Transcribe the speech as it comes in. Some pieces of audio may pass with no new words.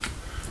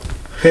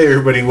Hey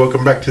everybody,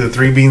 welcome back to the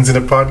Three Beans in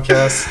a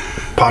Podcast.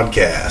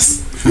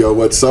 Yo,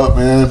 what's up,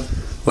 man?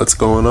 What's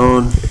going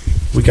on?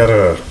 We got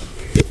a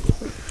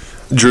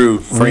Drew,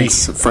 Frank's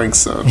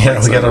son. we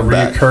got a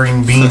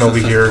reoccurring bean over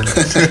here.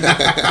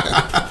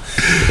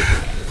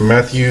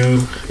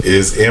 Matthew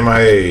is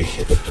MIA.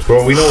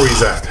 Well, we know where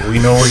he's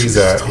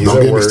at. He's Don't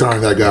at get me work.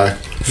 started on that guy.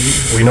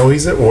 We know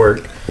he's at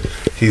work.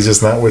 He's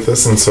just not with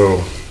us, and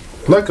so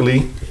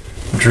luckily,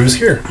 Drew's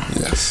here.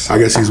 Yes. I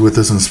guess he's with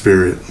us in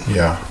spirit.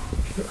 Yeah.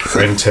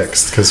 In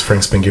text, because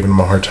Frank's been giving him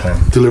a hard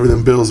time. Deliver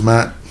them bills,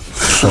 Matt.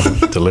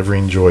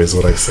 Delivering joy is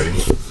what I say.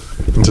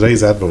 And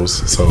today's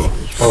Advos, so.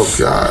 Oh,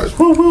 God.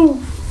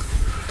 Woo-hoo.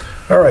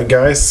 All right,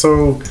 guys.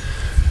 So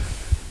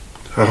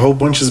a whole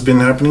bunch has been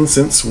happening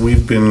since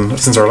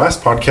our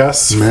last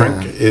podcast.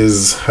 Man. Frank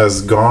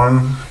has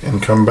gone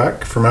and come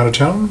back from out of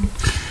town.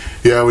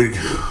 Yeah, we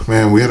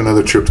had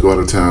another trip to go out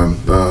of town.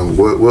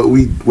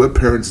 What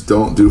parents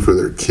don't do for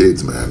their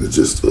kids, man. It's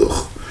just,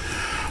 ugh.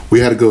 We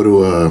had to go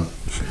to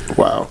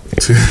Wow.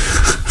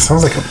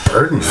 Sounds like a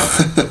burden.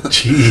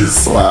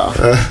 Jeez. Wow.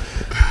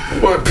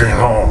 What parent?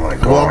 Oh my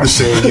God. well, I'm just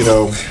saying,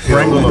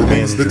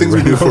 the things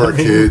we do for our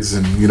kids,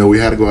 and we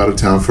had to go out of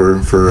town for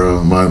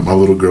my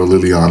little girl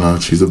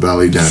Liliana. She's a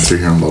ballet dancer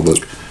here in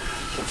Lubbock.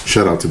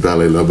 Shout out to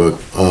Ballet Lubbock.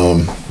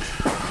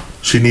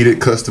 She needed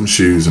custom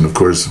shoes, and of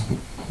course,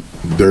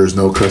 there's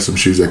no custom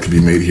shoes that could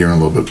be made here in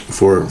Lubbock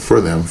for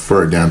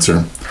a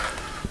dancer.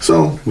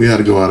 So we had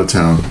to go out of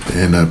town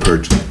and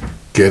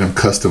get them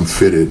custom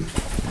fitted.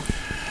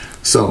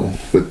 So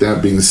with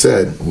that being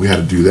said, we had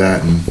to do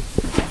that, and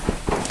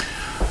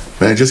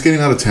man, just getting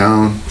out of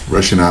town,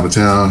 rushing out of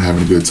town,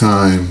 having a good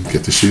time,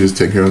 get the shoes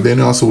taken care of. Then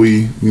also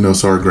we,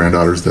 saw our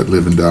granddaughters that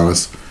live in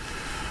Dallas,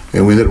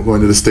 and we ended up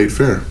going to the state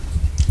fair.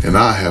 And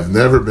I have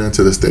never been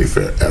to the state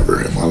fair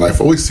ever in my life.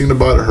 Always seen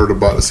about it, heard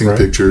about it, seen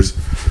pictures,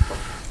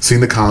 seen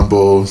the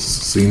combos,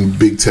 seen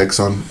big text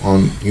on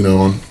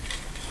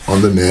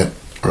the net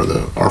or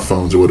our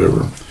phones or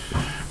whatever.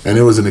 And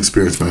it was an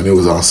experience, man. It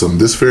was awesome.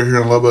 This fair here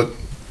in Lubbock,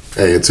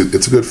 hey, it's a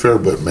good fair,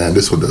 but man,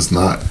 this one does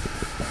not.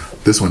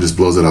 This one just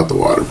blows it out the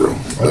water, bro.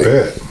 I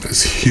bet.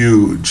 It's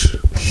huge.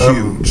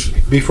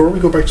 Before we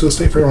go back to the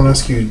state fair, I want to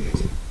ask you,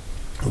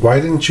 why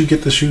didn't you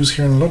get the shoes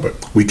here in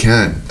Lubbock? We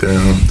can't.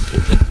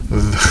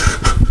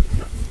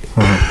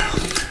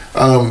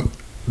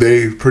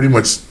 They pretty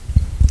much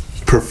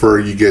prefer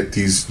you get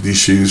these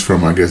shoes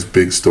from, I guess,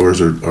 big stores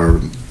or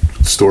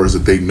stores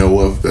that they know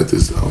of that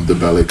the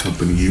ballet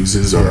company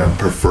uses or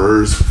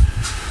prefers.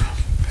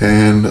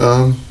 And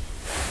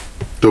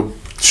the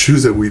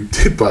shoes that we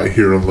did buy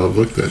here in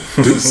Lubbock that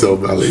do sell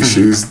ballet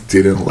shoes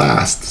didn't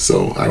last.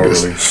 So I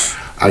guess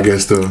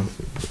the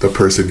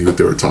person knew what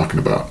they were talking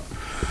about.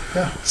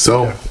 Yeah.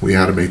 So we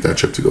had to make that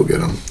trip to go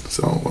get them.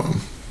 So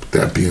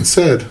that being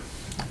said,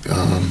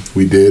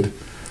 we did.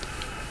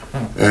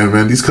 And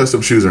man, these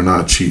custom shoes are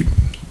not cheap.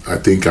 I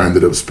think I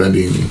ended up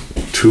spending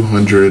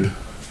 $200.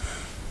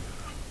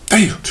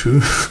 Damn,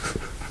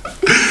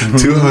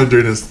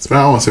 $200. I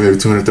want to say maybe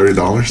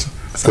 $230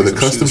 for the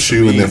custom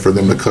shoe, and then for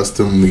them to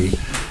customly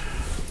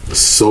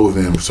sew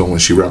them. So when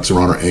she wraps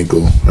around her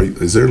ankle,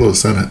 is there a little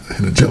sign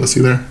of jealousy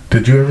there?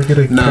 Did you ever get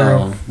a pair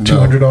of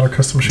 $200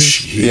 custom shoes?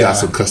 He got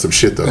some custom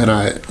shit though, And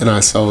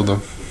I sold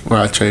them, or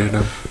I traded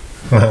them.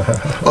 I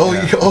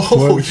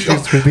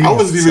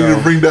wasn't even going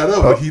to bring that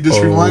up, but he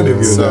just reminded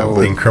me of that.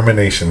 But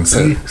Incrimination.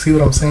 See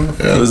what I'm saying?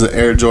 It was an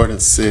Air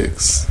Jordan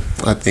 6.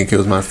 I think it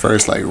was my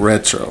first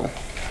retro.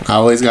 I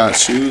always got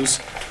shoes,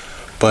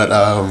 but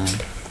I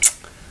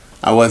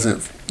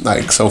wasn't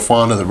so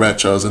fond of the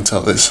retros until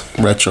this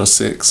retro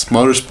 6,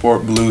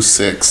 Motorsport Blue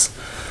 6,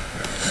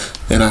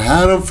 and I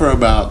had them for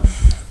about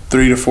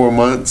 3 to 4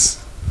 months,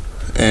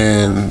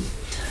 and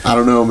I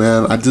don't know,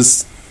 man.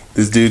 This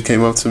dude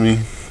came up to me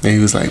and he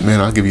was like, "Man,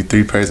 I'll give you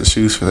 3 pairs of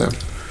shoes for them."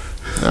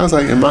 And I was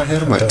like, in my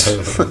head, I'm like,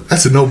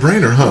 that's a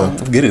no-brainer, huh?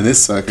 I'm getting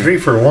this sucker. 3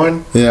 for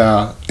 1.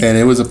 Yeah, and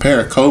it was a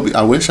pair of Kobe.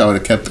 I wish I would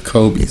have kept the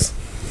Kobe's.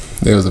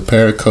 There was a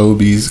pair of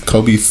Kobe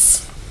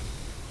 3s.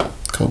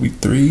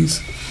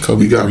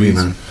 Kobe You got 3s. me,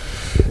 man.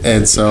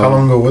 And so, How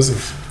long ago was it?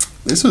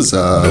 this was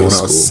when I was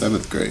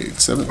 7th grade.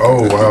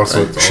 Oh, wow.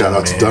 So Shout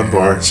out to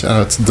Dunbar. Shout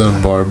out to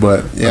Dunbar,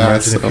 but yeah.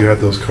 Imagine if you had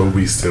those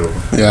Kobe still.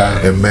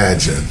 Yeah.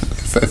 Imagine.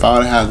 If I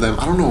would have had them,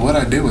 I don't know what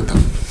I did with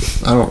them.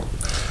 I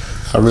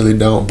really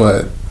don't,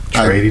 but.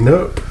 Trading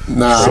up?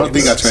 Nah, I don't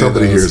think I traded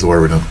Somebody those. here is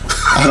worried them.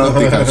 I don't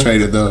think I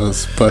traded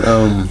those, but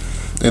and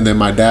then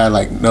my dad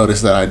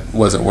noticed that I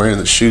wasn't wearing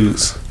the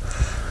shoes,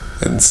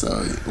 and so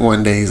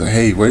one day he's like,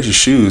 "Hey, where's your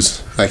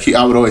shoes?" I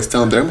would always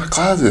tell him they're in my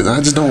closet. I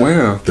just don't wear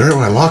them. They're in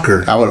my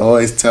locker. I would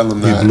always tell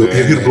him that.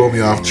 He'd blow me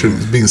off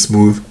being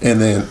smooth.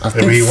 And then I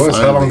think Maybe he was.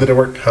 How long finally- did it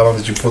work? How long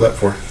did you pull that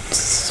for?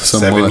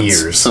 7 months.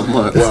 years. Some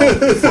months.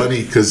 Well,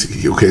 funny because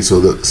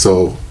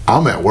so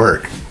I'm at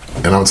work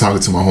and I'm talking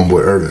to my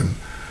homeboy Irvin,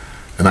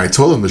 and I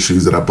told him the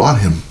shoes that I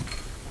bought him,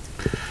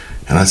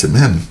 and I said,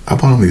 "Man, I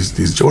bought him these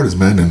Jordans,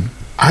 man, and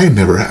I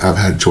never have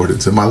had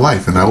Jordans in my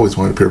life, and I always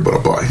wanted a pair, but I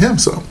bought him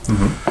some."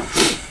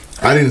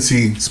 I didn't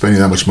see spending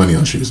that much money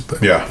on shoes, but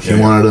he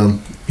wanted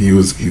them. He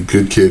was a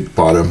good kid,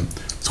 bought them.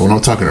 So when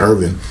I'm talking to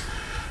Irvin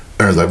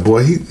like,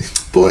 boy,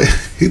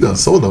 he done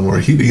sold them, or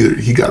he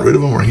got rid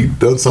of them, or he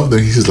done something.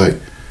 He's just like,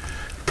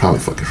 probably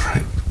fucking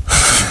right.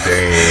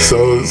 Dang.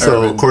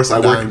 So of course I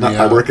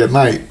work at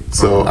night,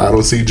 so I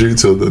don't see Drew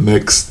till the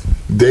next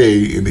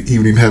day in the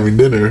evening having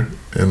dinner,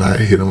 and I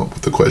hit him up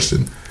with the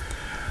question,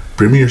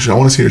 bring me your shoes. I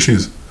want to see your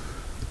shoes.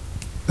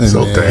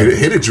 So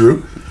hit it,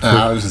 Drew.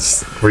 I was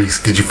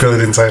just. Did you feel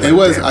it inside? It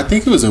was. I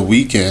think it was a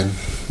weekend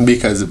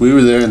because we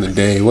were there in the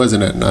day. It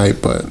wasn't at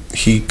night, but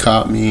he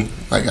caught me.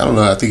 Like, I don't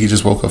know. I think he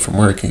just woke up from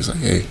work and he's like,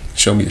 "Hey,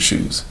 show me your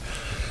shoes."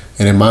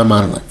 And in my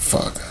mind, I'm like,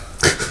 "Fuck."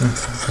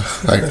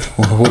 Like,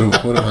 what am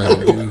I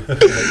gonna do?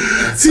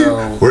 And so,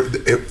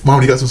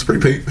 Mom, you got some spray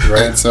paint?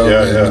 Right. And so,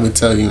 let me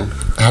tell you.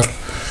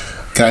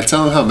 Can I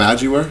tell him how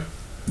mad you were?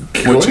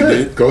 What you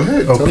did? Go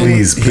ahead. Oh,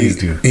 please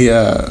do.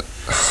 Yeah.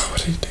 What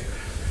did he do?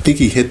 I think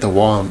he hit the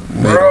wall and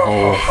made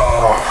a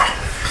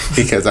hole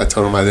because I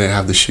told him I didn't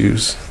have the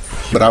shoes.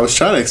 But I was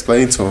trying to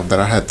explain to him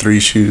that I had 3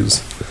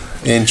 shoes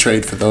in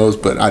trade for those,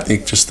 but I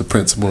think just the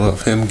principle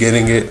of him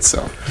getting it.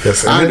 So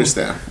yes, I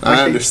understand.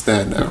 I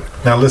understand now.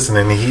 Now listen,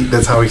 and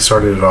that's how he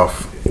started it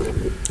off.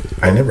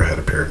 I never had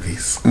a pair of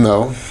these.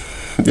 No.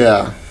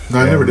 Yeah. No,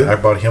 I never did. I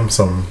bought him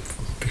some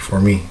before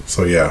me.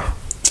 So yeah.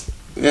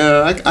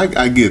 Yeah,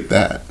 I get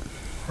that.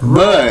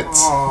 But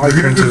I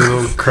turned to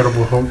the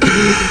Incredible Hulk.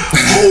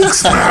 Hulk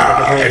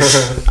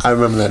smash! I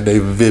remember that day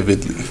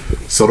vividly.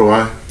 So do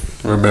I.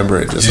 Remember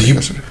it just like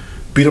yesterday.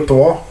 Beat up the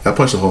wall? I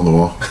punched a hole in the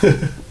wall.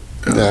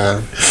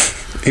 Yeah.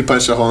 He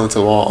punched a hole into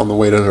the wall on the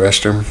way to the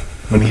restroom.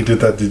 When he did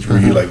that, were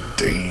you like,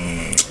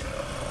 dang?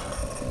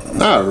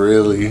 Not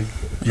really.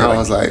 I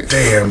was like,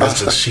 damn, that's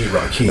just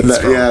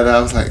sheetrock.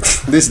 I was like,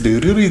 this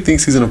dude, who do you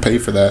think he's gonna pay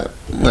for that?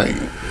 Like,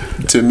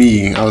 to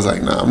me, I was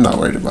like, nah, I'm not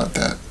worried about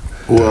that.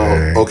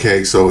 Well,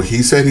 okay, so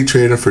he said he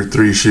traded for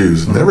 3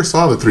 shoes. Never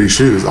saw the 3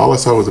 shoes. All I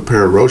saw was a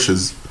pair of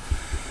Roches.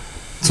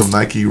 Some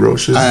Nike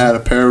Roches. I had a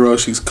pair of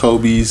Roches,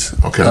 Kobe's.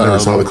 Okay, I never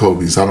saw the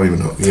Kobe's. I don't even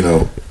know,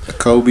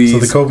 Kobe's. So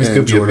the Kobe's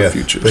could be Jordan a myth.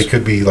 Futures. They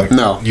could be like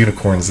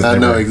unicorns. I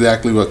know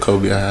exactly what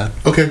Kobe I had.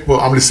 Okay, well,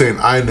 I'm just saying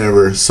I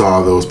never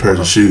saw those pairs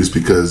of shoes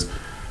because,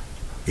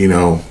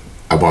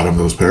 I bought him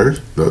those pairs,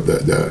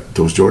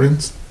 those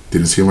Jordans.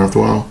 Didn't see them after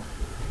a while.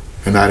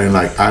 And I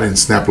didn't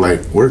snap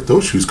like, where'd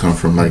those shoes come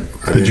from? Like,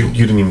 you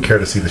didn't even care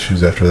to see the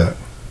shoes after that.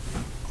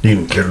 You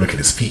didn't care to look at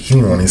his feet. You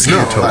didn't want to see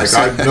your toes.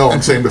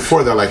 I'm saying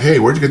before that, like, hey,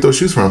 where'd you get those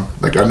shoes from?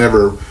 Like,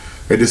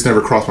 it just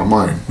never crossed my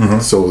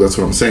mind. So that's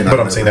what I'm saying. But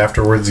I'm saying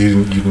afterwards,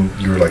 you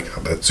were like,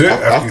 oh, that's it.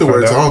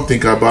 Afterwards, I don't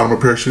think I bought him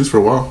a pair of shoes for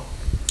a while.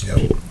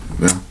 Yep.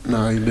 Yeah.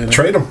 No, you didn't.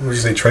 Trade them. Would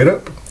you say trade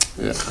up?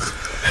 Yeah.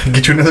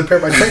 Get you another pair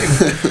by trading.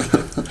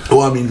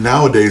 Well, I mean,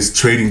 nowadays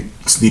trading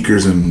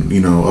sneakers and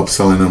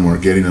upselling them or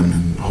getting them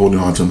and holding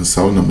on to them and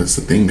selling them, it's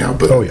the thing now.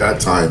 But at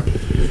that time,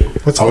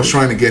 I was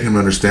trying to get him to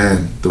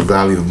understand the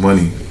value of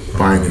money,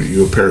 buying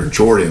you a pair of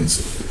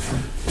Jordans,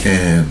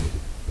 and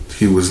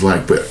he was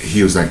like, but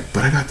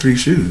I got 3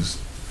 shoes.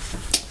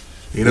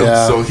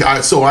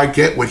 So I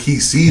get what he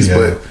sees,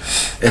 but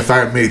if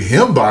I made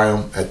him buy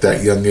them at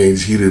that young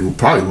age, he would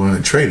probably want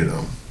to trade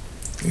them.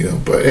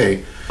 But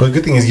hey. Well, the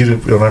good thing is you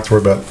don't have to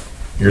worry about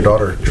your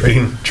daughter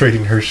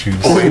trading her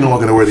shoes. Oh, ain't no one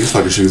gonna wear these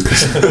fucking shoes.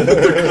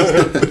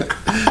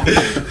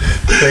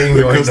 They ain't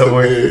going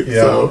nowhere.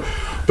 Yeah. So,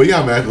 but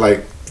yeah,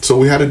 man, so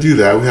we had to do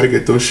that. We had to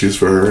get those shoes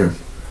for her, and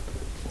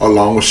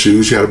along with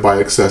shoes, she had to buy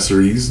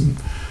accessories, and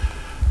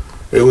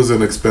it was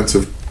an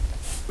expensive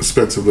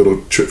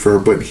little trip for her.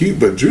 But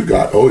Drew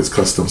got always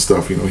custom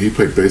stuff. He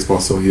played baseball,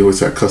 so he always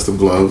had custom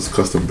gloves,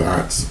 custom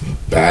bats,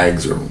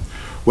 bags, or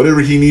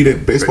whatever he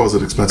needed. Baseball's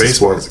an expensive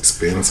sport. Baseball is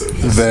expensive.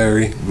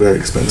 Very, very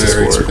expensive.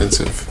 Very sport.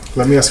 expensive.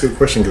 Let me ask you a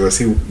question because I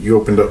see you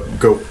opened up.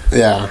 Go.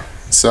 Yeah.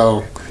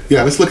 So.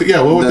 Yeah. Let's look at.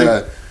 Yeah. What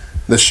were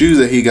the shoes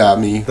that he got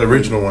me? The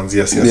original ones.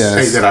 Yes. Hey,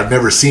 that I've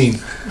never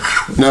seen.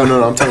 No.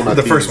 I'm talking about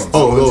the first ones.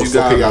 Oh, those.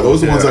 Okay. Yeah.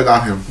 Those are the ones I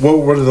got him.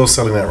 What are those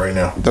selling at right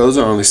now? Those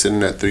are only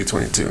sitting at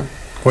 $322.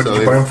 What did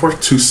you buy them for?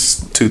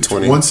 $220.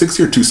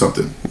 160 or 2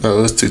 something. No,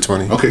 it was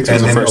 $220. Okay, it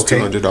was the first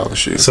 $200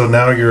 shoe. So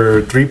now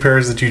your 3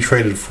 pairs that you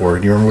traded for.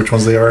 Do you remember which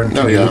ones they are?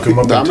 No, yeah. I'm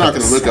not going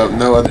to look up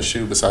no other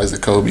shoe besides the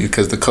Kobe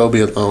because the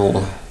Kobe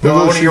alone. Well,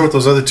 I want to hear what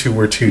those other 2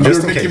 were too.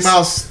 Just in Mickey case.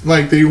 Mouse,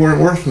 they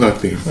weren't worth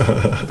nothing.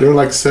 They were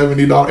like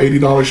 $70,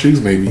 $80 shoes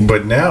maybe.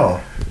 But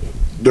now.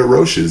 They're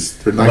Roches.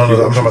 They're Nike No, I'm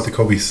Roches. talking about the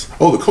Kobe's.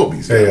 Oh, the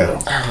Kobe's.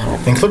 Yeah.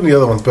 Including the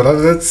other ones, but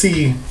let's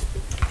see.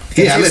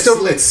 Yeah,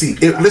 let's see.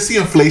 Let's see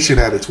inflation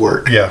at its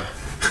work. Yeah.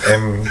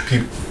 And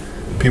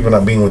people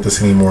not being with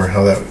us anymore,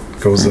 how that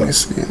goes up. Let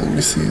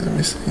me see.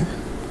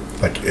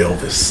 Like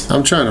Elvis.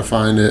 I'm trying to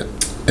find it.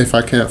 If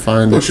I can't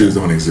find Those it. shoes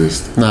don't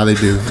exist. Nah, they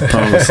do. I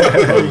promise.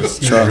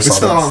 Trust.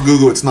 It's not on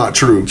Google. It's not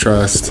true.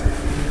 Trust.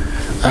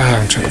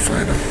 I'm trying to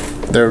find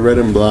them. They're red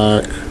and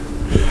black.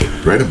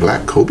 Red and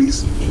black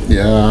Kobe's?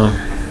 Yeah.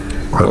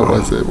 What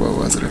was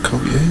it? A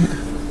Kobe 8?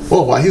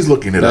 Oh, while he's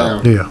looking it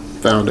up. Yeah.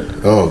 Found it.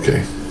 Oh,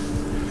 okay.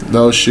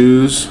 Those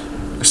shoes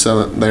are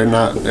selling. They're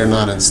not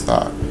in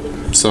stock.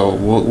 So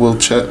we'll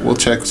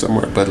check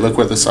somewhere. But look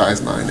where the size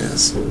 9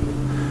 is.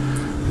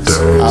 So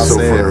I'll So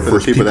say for- it for for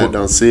the people that people-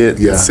 don't see it,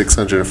 yeah. it's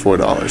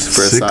 $604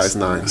 for a size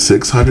 9.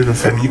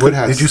 604. You could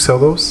have. Did you sell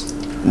those?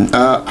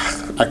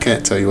 I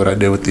can't tell you what I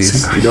did with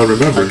these. You don't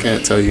remember? I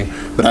can't tell you,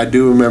 but I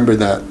do remember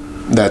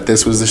that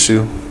this was the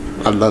shoe.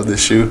 I love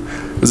this shoe.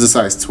 It was a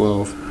size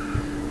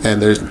 12,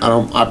 and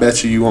I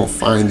bet you won't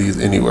find these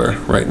anywhere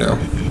right now.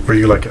 Were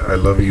you like, I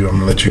love you, I'm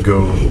gonna let you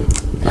go.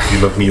 If you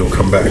love me, you'll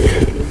come back.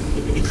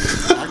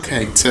 I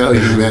can't tell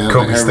you, man.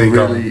 Kobe, Like, I stay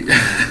really,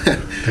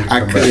 I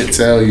come couldn't back.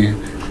 tell you.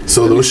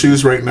 So those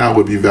shoes right now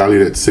would be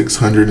valued at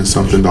 $600 and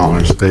something. They are.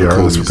 That's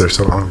Kobe's. what they're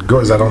selling on. Go.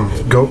 Is that on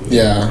Go?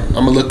 Yeah, I'm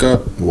gonna look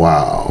up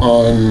Wow.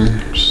 on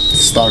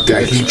StockX.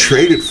 That he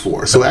traded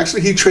for. So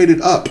actually, he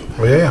traded up.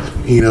 Oh yeah.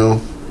 You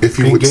know, if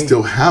he He would gained.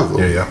 still have them.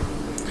 Yeah, yeah.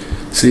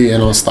 See,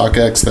 and on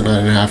StockX, the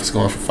 9.5 is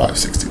going for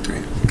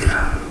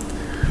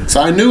 $563.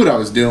 So I knew what I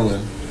was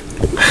doing.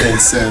 In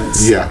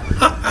sense, Yeah.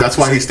 That's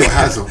why he still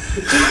has them.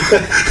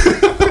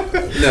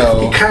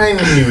 no, Kind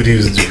of knew what he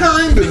was doing.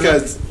 Kind of.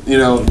 because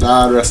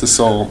God rest his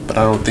soul, but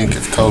I don't think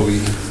if Kobe,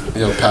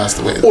 passed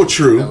away. Well, that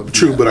true, would be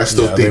true, that. but I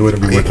still Yeah, think. they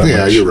wouldn't be worth that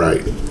yeah, much. you're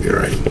right. You're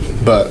right.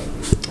 But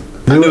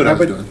I knew what I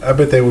was doing. I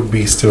bet they would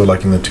be still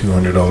like in the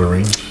 $200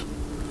 range.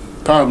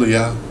 Probably,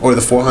 yeah, or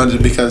the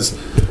 400 because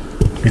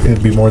You think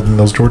it'd be more than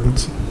those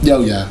Jordans? yeah,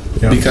 Yeah.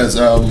 because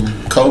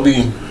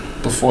Kobe,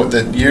 before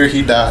the year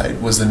he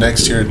died was the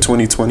next year,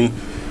 2020.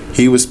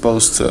 He was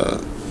supposed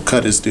to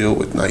cut his deal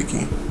with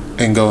Nike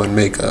and go and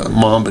make a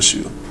Mamba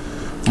shoe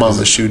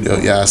deal.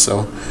 Yeah,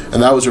 so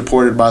and that was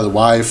reported by the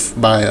wife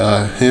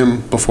by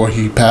him before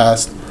he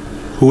passed.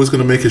 Who was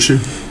going to make his shoe?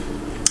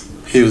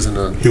 He was in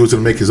a He was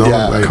going to make his own.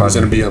 yeah, like, it was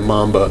gonna be a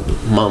Mamba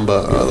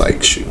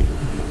like shoe.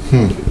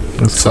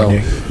 That's So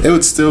funny.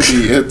 it'd still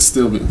be that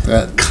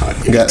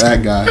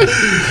that guy.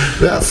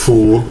 that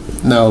fool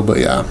No, but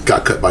yeah,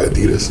 got cut by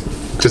Adidas.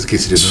 Just in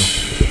case you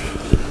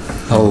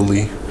didn't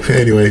holy. know.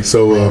 Anyway,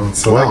 so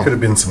So wow. that could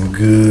have been some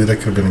good. That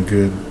could have been a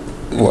good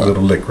What?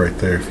 little lick right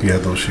there if you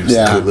had those shoes.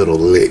 Yeah. Good little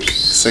lick.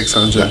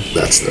 600.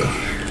 That's the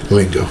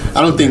lingo.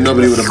 I don't think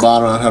nobody would have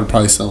bought them. I'd have to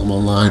probably sell them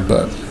online,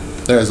 but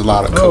there's a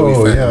lot of Kobe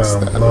Oh, fans yeah.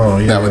 that, Oh,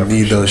 yeah, that would for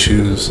need sure. those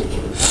shoes.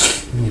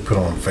 You put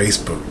them on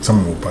Facebook.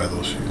 Someone will buy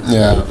those shoes.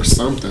 Yeah, or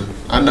something.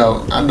 I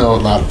know a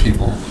lot of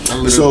people. I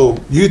literally- So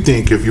you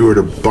think if you were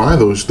to buy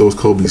those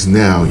Kobe's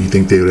now, you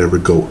think they would ever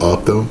go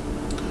up though?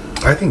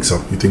 I think so.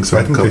 You think so?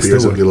 I A think couple they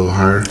years still will get a little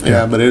higher.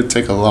 yeah, but it would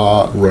take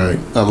Right.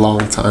 a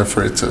long time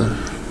for it to,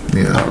 I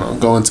Yeah. don't know,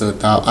 go into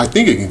I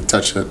think it can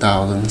touch the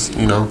thousands,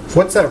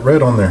 What's that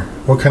red on there?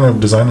 What kind of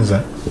design is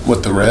that?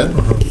 with the red.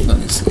 Let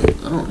me see.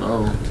 I don't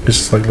know. It's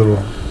just like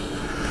little,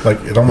 like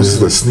it This almost is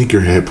the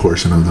sneakerhead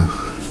portion of the.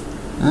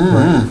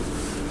 I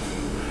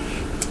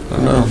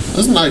don't know.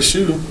 That's a nice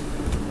shoe.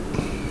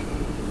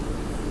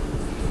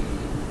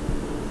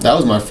 That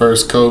was my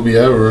first Kobe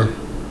ever.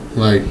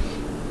 Like,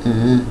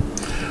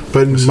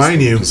 But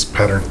mind you, this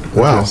pattern.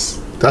 wow, Yes.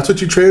 that's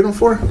what you traded them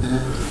for.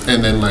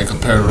 and then like a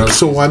pair of Roses.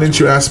 So why didn't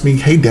you ask me?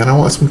 Hey, Dan, I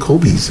want some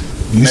Kobe's.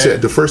 You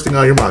said the first thing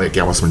out of your mind, like,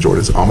 yeah, I want some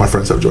Jordans. All my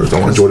friends have Jordans. I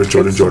want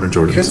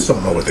Jordan. Kids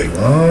don't know what they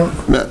want.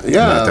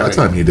 Yeah, At that like,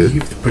 time, he You did.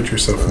 have to put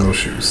yourself in those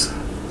shoes.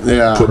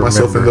 Yeah. Put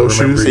myself in those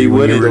shoes. He when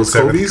would you in were in those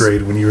 7th Kobe's?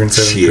 grade. When you were in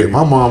 7th Shit, grade.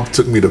 my mom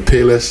took me to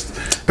Payless.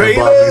 and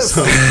Payless!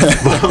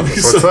 Bought me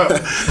What's some, up?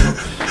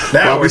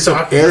 Now bought me we're some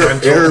talking.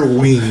 air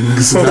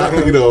wings,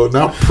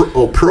 not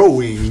pro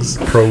wings.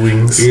 Pro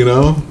wings. They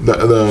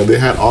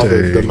had all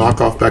the Dang.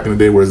 knockoff back in the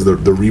day, whereas the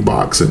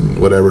Reeboks and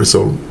whatever.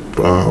 So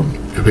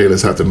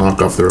Payless had to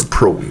knock off their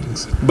pro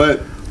wings.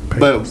 But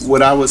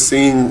what I was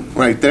seeing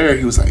right there,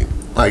 he was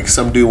like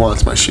some dude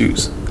wants my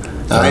shoes.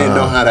 And I didn't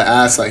know how to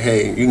ask, like,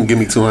 hey, you can give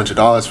me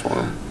 $200 for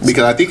them,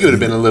 because I think it would have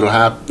been a little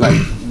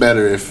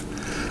better if.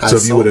 So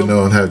if you would have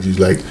known, had you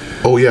like,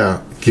 oh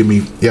yeah, give me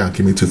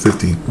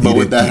 $250. But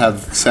would that have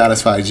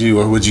satisfied you,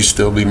 or would you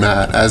still be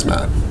mad?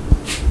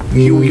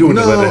 You would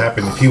have No. let it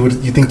happen if you would.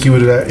 You think you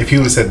would have? If you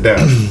would have said,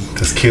 "Dad,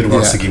 this kid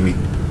wants Yeah. to give me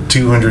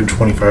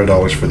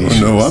 $225 for these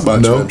shoes." No, I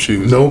bought you No, them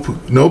shoes.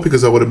 no,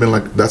 because I would have been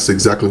like, that's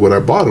exactly what I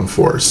bought them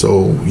for.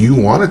 So you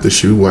wanted the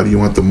shoe, why do you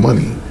want the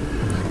money?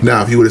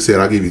 Now, if you would have said,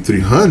 I'll give you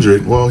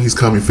 $300, well, he's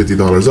coming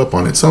 $50 up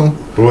on it. So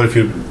But what if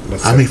you?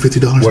 let's I say- make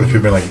 $50. What if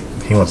you've been like,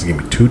 he wants to give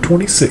me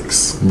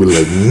 $226? We're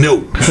like,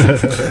 no.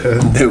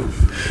 No.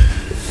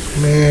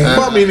 Man,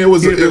 Well, I mean, it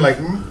was you'd be like,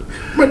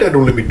 my dad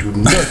don't let me do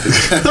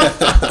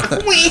nothing.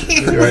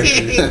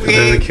 Right? And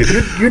then the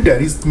kid, your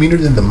daddy's meaner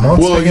than the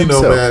monster well,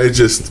 himself. man, it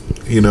just,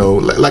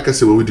 like I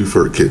said, what we do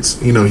for our kids.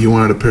 He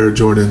wanted a pair of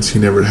Jordans. He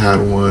never had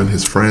one.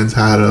 His friends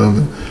had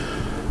them.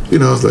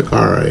 It's like,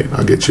 all right,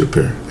 I'll get you a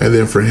pair. And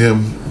then for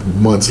him,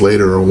 months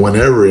later or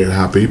whenever it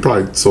happened, he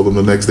probably sold them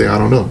the next day. I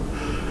don't know.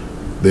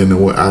 Then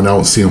I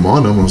don't see him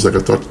on them. I was like,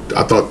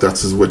 I thought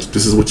this is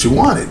what you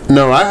wanted.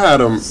 No, I had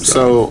them.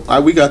 So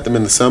we got them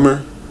in the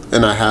summer,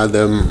 and I had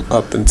them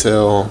up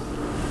until.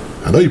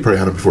 I know you probably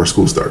had them before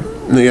school started.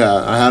 Yeah,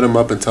 I had them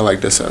up until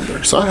like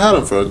December, so I had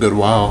them for a good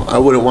while. I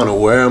wouldn't want to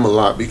wear them a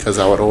lot because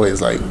I would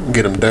always like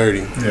get them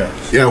dirty.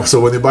 Yeah. So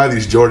when they buy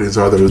these Jordans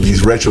or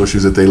these retro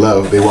shoes that they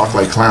love, they walk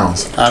like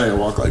clowns. I didn't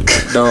walk like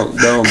that.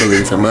 Don't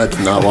believe him. I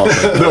did not walk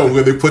like that. No,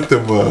 when they put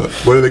them,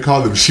 what do they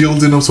call them?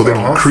 Shields in them so they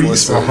don't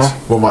crease.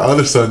 Well, my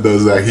other son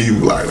does that. He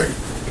like.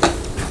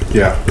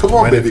 Yeah, come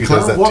on, baby,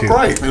 clown, walk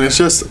right. And it's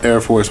just Air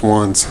Force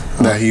Ones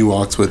that he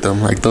walks with them.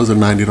 Like those are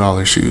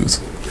 $90 shoes.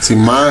 See,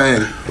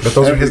 mine. But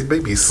those are his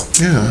babies.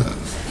 Yeah.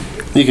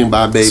 You can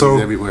buy babies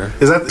everywhere.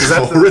 Is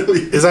that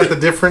really? Is that the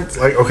difference?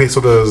 Like, okay,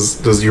 so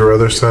does your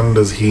other son?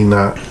 Does he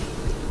not?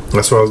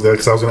 That's what I was there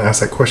because I was going to ask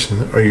that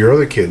question. Are your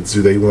other kids?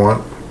 Do they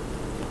want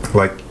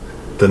like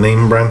the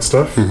name brand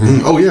stuff?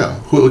 Mm-hmm. Oh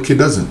yeah, who kid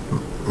doesn't?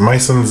 My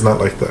son's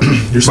not like that.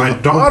 My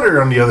daughter,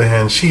 on the other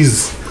hand,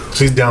 she's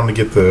down to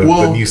get the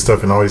new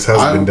stuff and always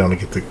has been down to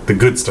get the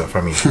good stuff.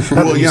 I mean,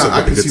 well, yeah,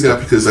 I can see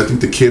that because I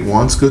think the kid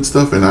wants good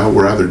stuff, and I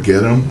would rather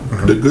get him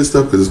the good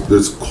stuff because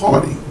there's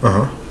quality.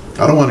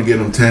 I don't want to get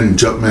him 10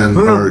 Jumpman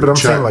or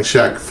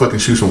Shaq fucking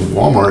shoes from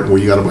Walmart where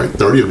you got to buy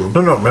 30 of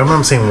them. No, I'm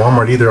not saying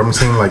Walmart either. I'm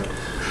saying like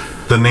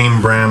the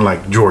name brand,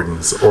 like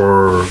Jordans,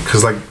 or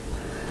because like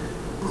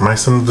my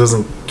son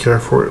doesn't care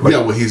for it. Like, yeah,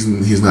 well,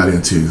 he's not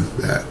into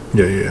that.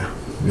 Yeah.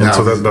 Now,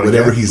 so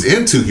whatever he's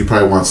into, he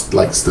probably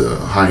likes the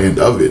high end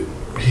of it.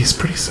 He's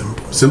pretty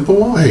simple. Simple?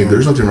 Well, hey,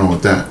 there's nothing wrong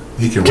with that.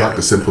 He can rock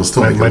the simplest.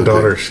 My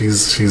daughter,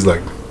 she's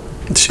like,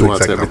 she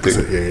wants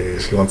everything. Yeah,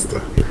 she wants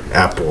the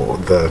Apple,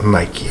 the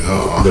Nike.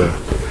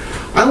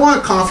 I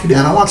want coffee,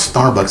 Dan. I want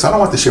Starbucks. I don't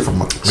want the shit from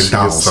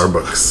McDonald's.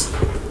 Starbucks.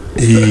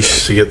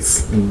 She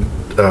gets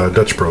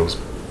Dutch Bros,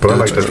 but I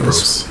like Dutch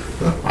Bros.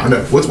 I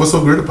know. What's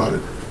so weird about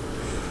it?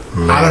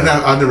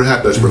 I've never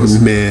had Dutch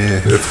Bros.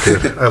 Man, it's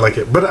good. I like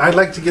it, but I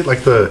like to get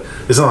like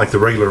it's not like the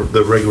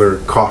regular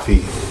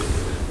coffee.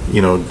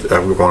 You know, I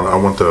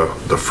want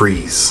the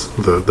freeze,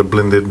 the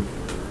blended.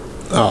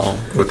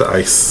 With the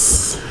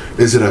ice.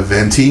 Is it a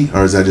venti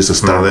or is that just a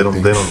Starbucks? No,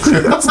 they don't do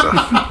that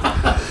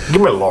stuff.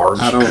 Give me a large.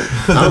 I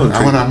want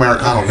an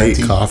Americano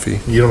venti. Coffee.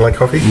 You don't like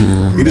coffee?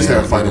 Mm-hmm. You just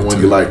have to find the one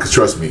you like. Cause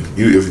trust me,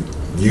 if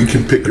you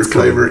can pick your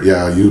flavor,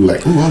 you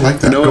like. Ooh, I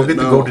like that. Go get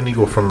the Golden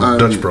Eagle from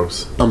Dutch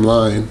Bros. I'm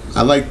lying.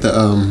 I like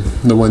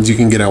the ones you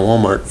can get at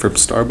Walmart from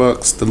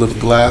Starbucks. The little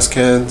glass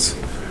cans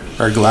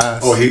or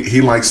glass. Oh, he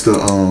likes the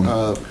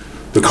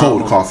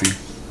cold coffee.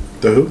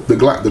 The who?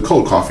 The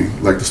cold coffee,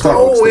 like the Starbucks.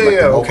 Oh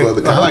yeah, like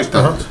the mocha, I like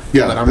that.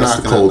 Yeah, but I'm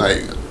not gonna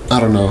like. I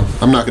don't know.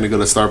 I'm not gonna go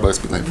to Starbucks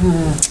and be like,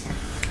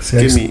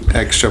 give me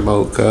extra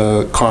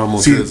mocha,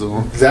 caramel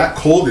drizzle. That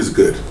cold is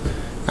good.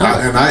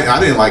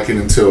 I didn't like it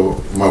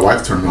until my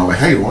wife turned it on. Like,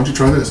 hey, why don't you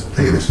try this?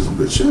 Hey, this is some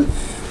good shit.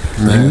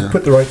 Man. You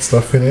put the right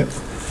stuff in it,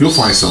 you'll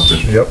find something.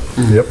 Yep.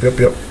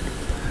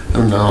 I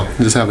don't know.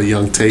 Just have a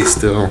young taste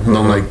still.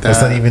 Don't like that.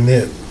 That's not even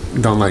it.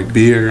 Don't like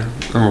beer.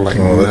 I don't like.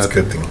 Oh, that's a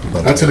good thing.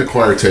 That's an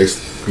acquired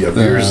taste. Yeah,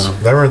 beers. I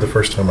remember the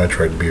first time I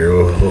tried beer.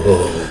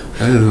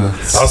 I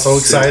was so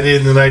excited,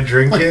 and then I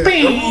drink it.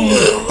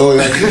 Oh,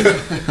 yeah.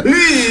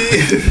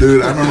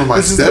 Dude, I remember my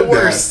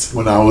stepdad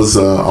when I was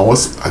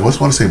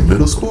want to say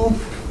middle school.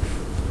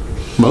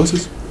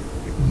 Moses?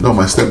 No,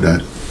 my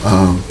stepdad.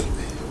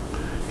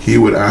 He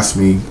would ask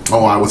me.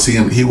 Oh, I would see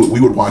him. We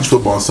would watch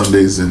football on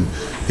Sundays, and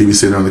he'd be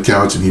sitting on the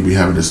couch, and he'd be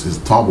having his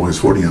tall boy, his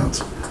 40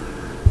 ounce,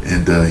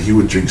 and he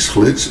would drink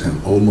Schlitz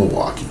and Old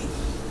Milwaukee.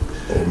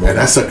 And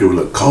that sucker would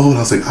look cold.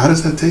 I was like, how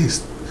does that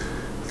taste?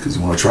 Because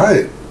you want to try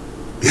it?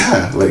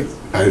 Yeah. Like,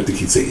 I didn't think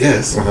he'd say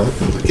yes. I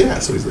was like, yeah.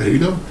 So he's like, here you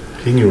go.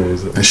 He knew what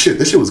was it. And shit,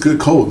 this shit was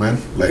good cold,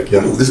 man. Like,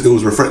 it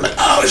was refreshing. Like,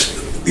 oh,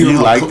 shit.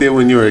 You liked it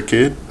when you were a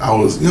kid? I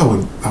was, I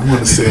want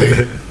to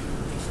say,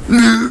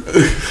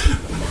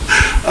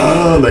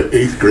 like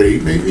 8th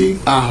grade, maybe.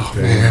 Oh,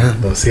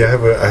 man. No, see, I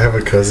have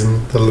a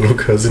cousin, a little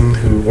cousin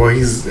who,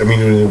 he's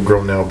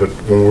grown now, but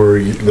when we were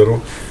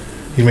little,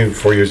 he's maybe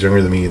 4 years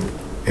younger than me.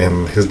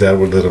 And his dad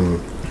would let him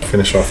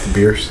finish off the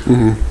beers.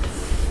 Mm-hmm.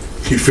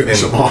 He'd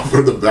finish them off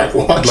with the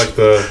backwash. Like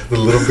the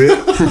little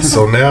bit.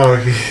 So now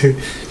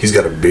he's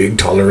got a big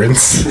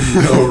tolerance.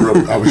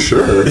 I'm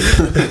sure.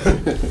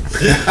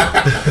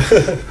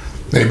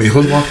 Hey, man,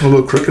 who's walking a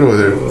little crooked over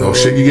there? Oh,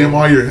 shit, you get them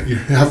all your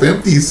half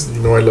empties.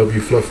 You know I love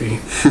you, Fluffy.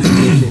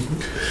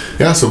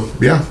 That's,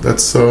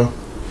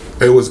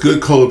 it was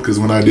good cold because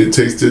when I did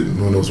taste it,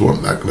 when it was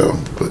warm, like, no,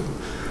 but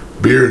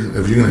beer,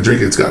 if you're going to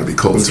drink it, it's got to be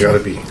cold. It's got to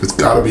be. It's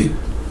got to be.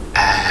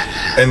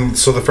 And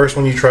so the first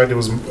one you tried, it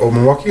was Old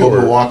Milwaukee? Old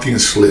Milwaukee and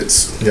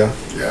Schlitz. Yeah.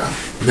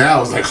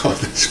 Now it's like, oh,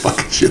 this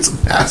fucking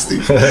shit's nasty.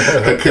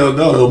 Like, hell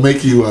no, it'll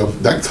make you,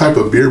 that type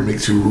of beer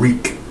makes you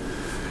reek.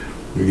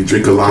 When you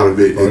drink a lot of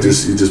it, it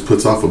just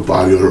puts off a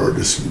body odor, or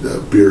just the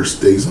beer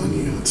stays on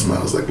you. It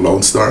smells like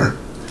Lone Star.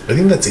 I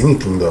think that's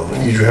anything, though.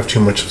 You have too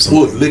much of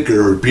something. Well,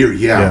 liquor or beer,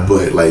 yeah,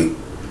 but like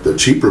the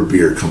cheaper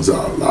beer comes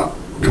out a lot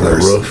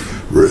worse.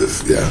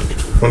 Rough, yeah.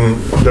 When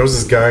there was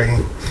this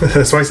guy,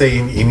 that's why I say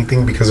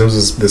anything, because there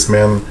was this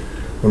man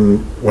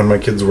when my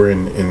kids were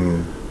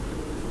in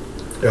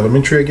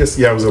elementary, I guess.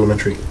 Yeah, it was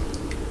elementary.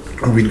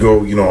 And we'd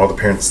go, all the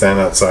parents stand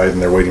outside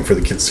and they're waiting for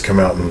the kids to come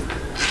out, and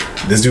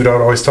this dude, I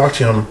would always talk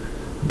to him,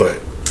 but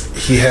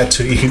he had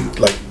to eat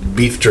like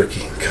beef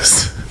jerky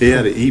because He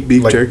had to eat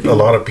beef like jerky. a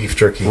lot of beef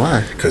jerky.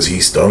 Why? Because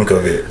he stunk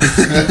of it.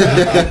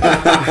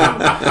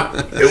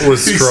 It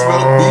was He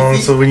strong. smelled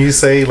beefy? So when you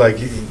say like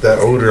that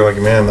odor,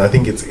 like man, I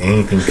think it's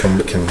anything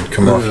can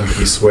come off if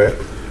you sweat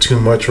too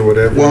much or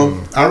whatever.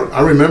 Well,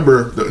 I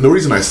remember the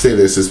reason I say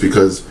this is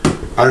because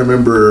I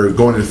remember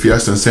going to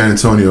Fiesta in San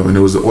Antonio, and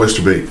it was the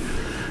oyster bait.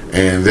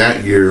 And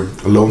that year,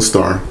 Lone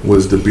Star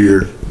was the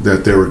beer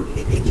that they were.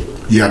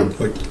 You had to,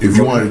 like, if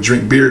you wanted to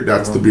drink beer,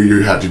 that's the beer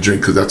you had to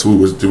drink because that's who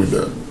was doing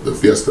the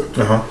Fiesta.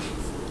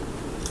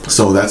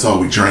 So that's all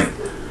we drank,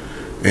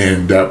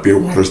 and that beer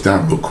waters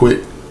down real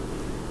quick.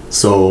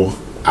 So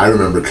I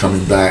remember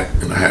coming back,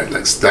 and I had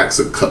like stacks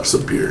of cups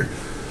of beer.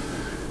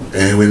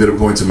 And we ended up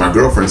going to my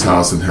girlfriend's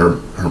house, and her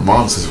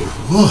mom says,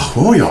 "Whoa,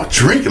 what were y'all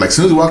drinking?" Like, as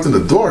soon as we walked in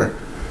the door,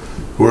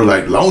 we were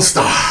like, Lone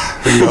Star,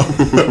 you know?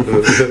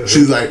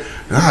 She's like,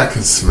 I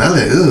can smell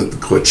it. Ugh, the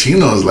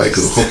cochino is like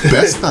the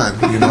best time,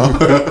 you know?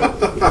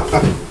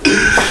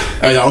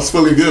 Hey, I was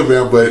feeling good,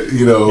 man, but,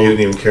 you know. You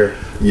didn't even care.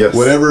 Yes.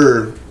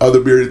 Whatever other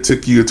beer it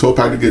took you a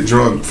 12-pack to get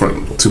drunk,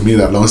 to me,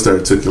 that Lone Star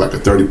took you like a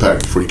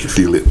 30-pack before you could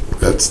feel it.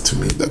 That's, to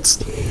me, that's.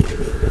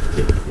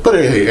 But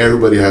hey,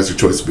 everybody has their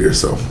choice of beer,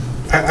 so.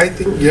 I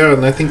think, yeah,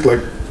 and I think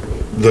like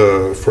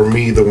for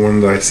me, the one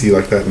that I see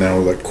like that now,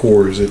 like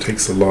Coors, it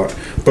takes a lot.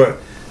 But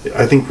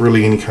I think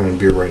really any kind of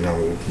beer right now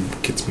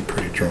gets me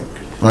pretty drunk.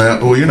 Oh, yeah?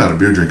 Well, you're not a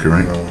beer drinker,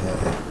 right?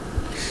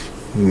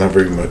 Not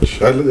very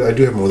much. I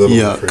do have Modelo in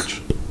the fridge.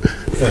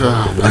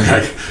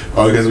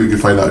 I guess we can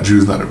find out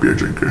Drew's not a beer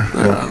drinker.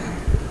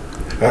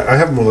 I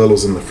have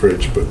Modelo's in the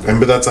fridge, but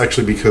that's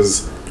actually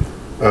because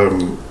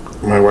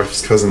my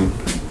wife's cousin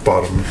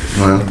bought them.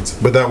 Oh, yeah.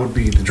 But that would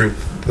be the drink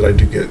that I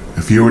do get.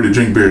 If you were to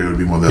drink beer, it would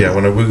be Modelo. Yeah,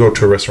 when we go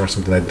to a restaurant or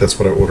something, that's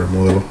what I order,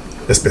 Modelo.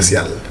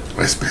 Especial.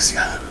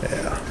 Especial.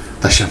 Yeah.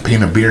 The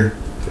champagne of beer.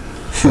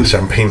 The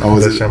champagne. Oh,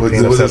 the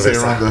champagne what does it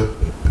say around the?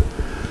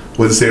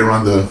 What does it say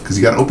around the? Because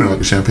you got to open it like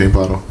a champagne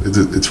bottle.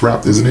 It's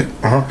wrapped, isn't it?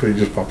 But you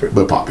just pop it.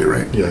 But pop it,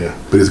 right? Yeah.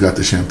 But it's got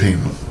the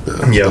champagne.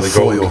 The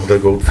foil. The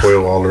gold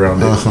foil all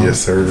around it. Yes,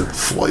 sir.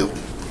 Foil.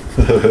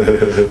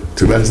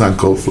 Too bad it's not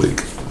gold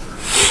flake.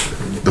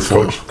 The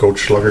foil. Gold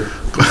Schlugger.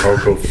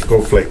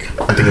 Gold flake.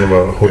 I'm thinking of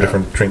a whole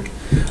different drink.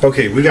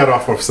 Okay, we got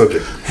off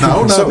subject.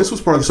 No, this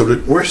was part of the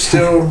subject. We're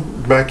still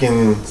back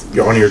on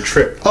your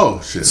trip.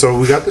 Oh, shit. So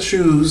we got the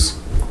shoes,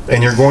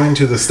 and you're going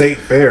to the state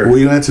fair.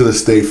 We went to the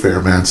state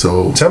fair, man,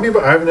 so... Tell me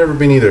about... I've never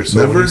been either, so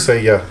never? When you say,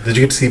 yeah. Did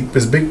you get to see...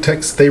 Is Big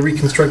Tex... They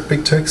reconstruct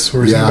Big Tex?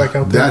 Or is he back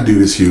out there? That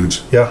dude is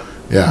huge. Yeah.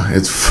 Yeah,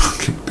 it's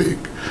fucking big.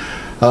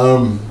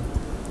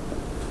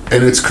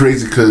 And it's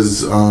crazy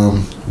because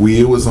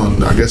it was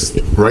on, I guess,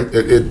 right...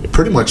 It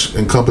pretty much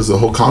encompassed the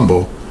whole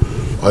combo.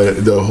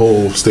 The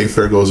whole state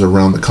fair goes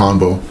around the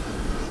combo,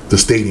 the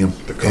stadium.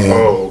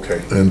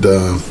 Okay. And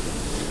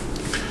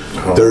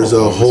there's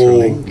a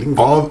whole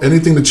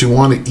anything that you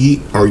want to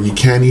eat or you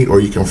can eat or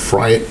you can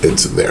fry it.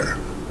 It's there.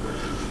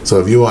 So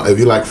if you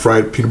like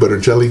fried peanut butter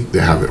and jelly, they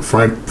have it.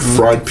 Fried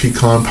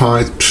pecan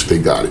pies, they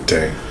got it.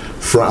 Dang.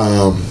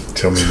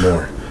 Tell me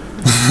more.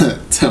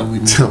 Tell me.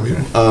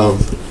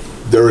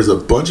 There was a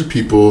bunch of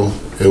people.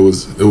 It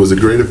was a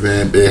great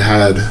event. They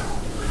had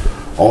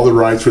all the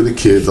rides for the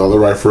kids, all the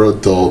rides for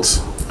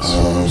adults.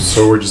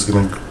 So we're just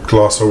gonna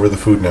gloss over the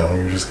food now.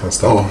 You're just gonna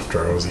stop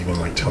after I was even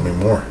like, tell me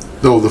more.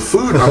 No, the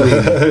food. I mean,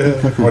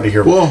 I want to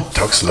hear. Well,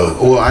 talk slow.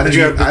 Well, I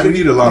didn't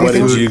eat a lot of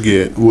food. What did you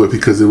get? Well,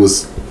 because it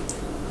was.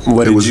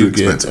 What did you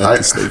expensive. get at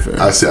the state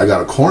fair? I said I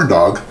got a corn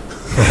dog.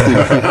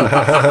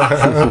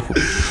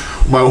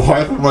 My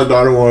wife and my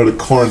daughter wanted a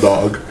corn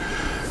dog,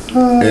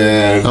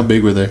 and how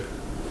big were they?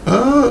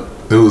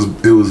 It was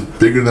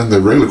bigger than the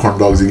regular corn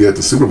dogs you get at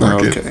the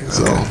supermarket.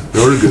 So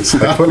they were good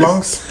size.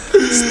 Footlongs?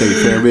 State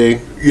fair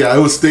big? Yeah, it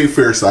was state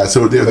fair size.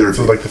 So they're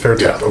like the fair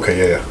type. Yeah.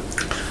 Okay, yeah.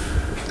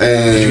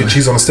 And did you get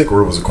cheese on a stick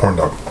or it was a corn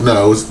dog?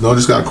 No,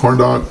 just got a corn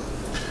dog.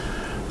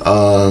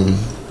 I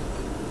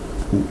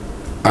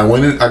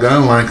got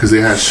in line because they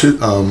had shit.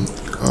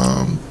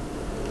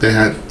 They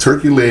had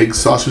turkey legs,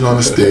 sausage on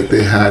a stick.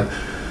 They had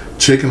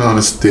chicken on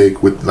a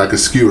stick with like a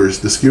skewers.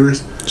 The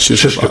skewers?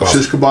 Shish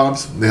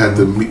kebabs. They had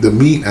the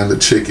meat and the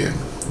chicken.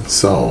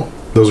 So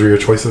those were your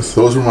choices?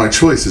 Those were my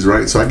choices,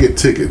 right? So I get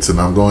tickets and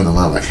I'm going in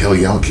line like, hell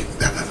yeah, I'm getting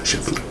that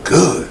shit look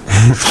good.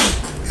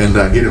 And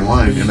I get in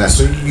line and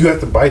so you have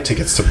to buy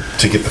tickets to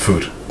get the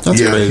food.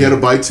 That's crazy. You had to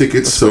buy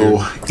tickets.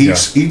 So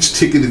each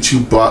ticket that you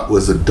bought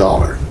was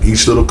 $1.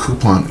 Each little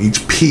coupon,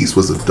 each piece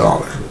was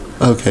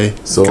 $1. Okay.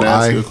 So can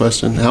I ask you a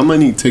question? How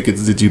many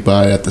tickets did you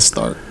buy at the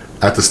start?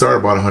 At the start,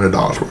 I bought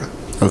 $100 worth.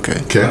 Okay.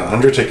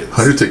 100 tickets.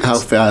 100 tickets. How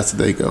fast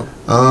did they go?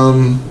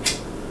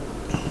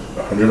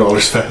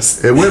 $100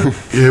 fast. It went.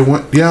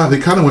 Yeah, they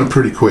kind of went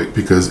pretty quick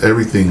because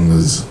everything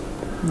was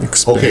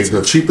expensive. Okay,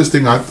 the cheapest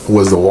thing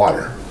was the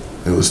water.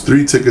 It was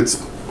 3 tickets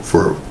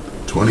for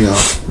 20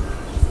 ounce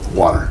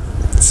water.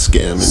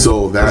 Scamming.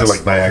 So that's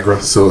like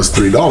Niagara. So it's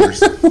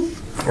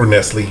 $3 or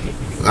Nestle.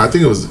 I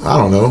think it was. I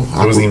don't know.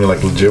 It wasn't even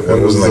like legit.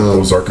 It wasn't like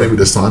Ozarka. Maybe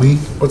Dasani.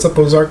 What's up,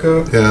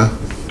 Ozarka? Yeah,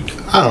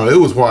 I don't know. It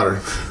was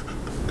water.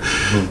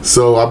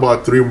 So I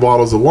bought 3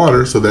 bottles of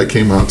water, so that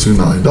came out to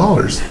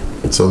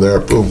 $9. So there,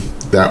 boom,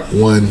 that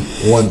one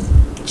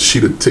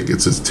sheet of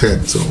tickets is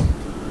 10. So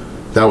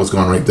that was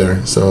gone right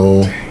there.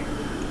 So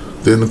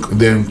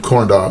then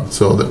corn dog.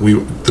 So that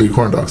 3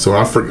 corn dogs. So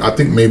I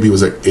think maybe it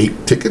was like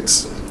 8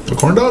 tickets a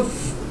corn dog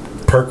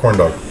per corn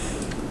dog.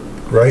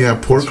 Right? Yeah,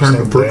 per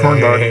corn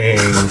dog.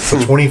 So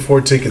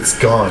 24 tickets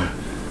gone.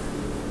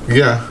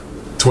 Yeah,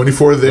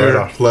 24 there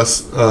right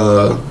plus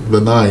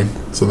the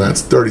 9, so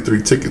that's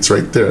 33 tickets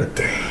right there.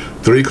 Dang.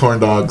 3 corn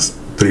dogs,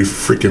 3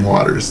 freaking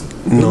waters.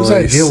 Whose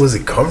idea was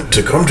it come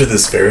to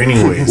this fair,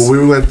 anyways? Well,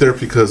 we went there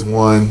because it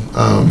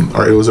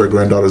was our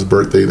granddaughter's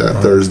birthday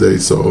that Thursday,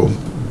 so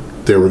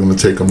they were going to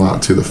take them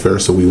out to the fair,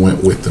 so we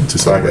went with them to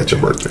celebrate their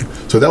birthday.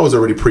 So that was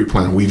already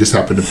pre-planned. We just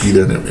happened to be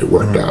there, and it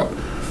worked out.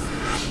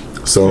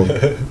 So,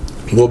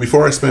 well,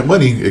 before I spent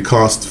money, it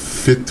cost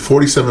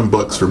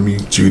 $47 for me,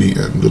 Judy,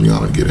 and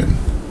Liliana to get in.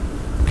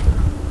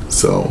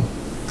 So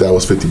that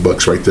was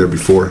 $50 right there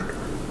before.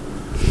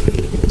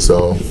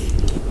 So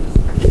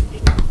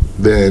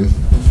then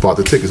bought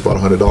the tickets, bought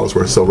 $100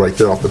 worth. So right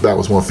there off the bat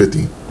was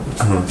 $150.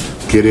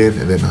 Get in,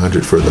 and then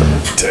 $100 for the.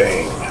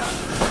 Dang.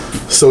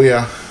 So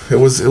yeah, it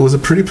was a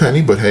pretty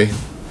penny, but hey,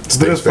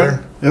 State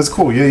Fair. That's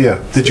cool. Yeah.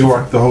 Did you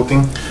walk the whole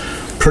thing?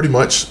 Pretty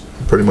much.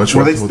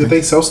 Did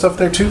they sell stuff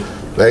there too?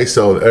 They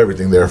sold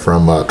everything there,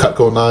 from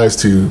Cutco knives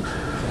to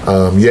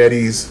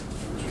Yetis.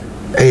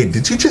 Hey,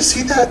 did you just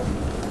see that?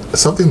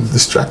 Something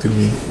distracted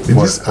me.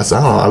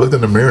 I looked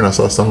in the mirror and I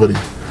saw somebody.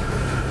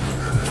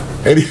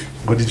 Eddie.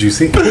 What did you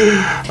see?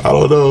 I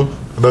don't know.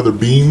 Another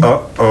bean.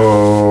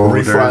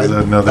 Refried. There's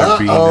another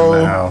bean in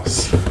the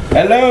house.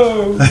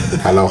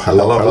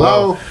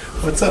 Hello.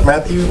 What's up,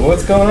 Matthew?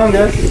 What's going on,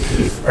 guys?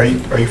 Are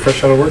you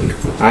fresh out of work?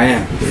 I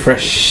am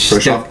fresh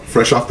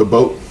off the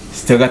boat.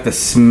 Still got the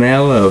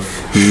smell of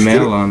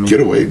mail on me. Get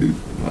away, dude.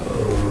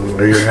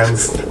 Are your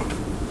hands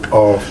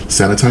all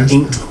sanitized?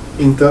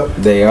 Inked up?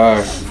 They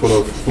are.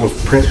 Full of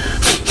print.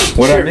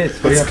 What I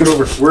missed? Let's get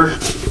over. We're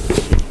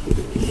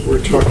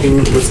talking.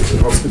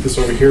 I'll stick this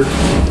over here.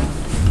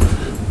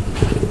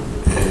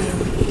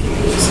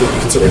 And so you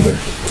can sit right there.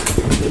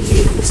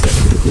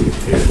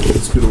 Yeah,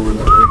 let's get over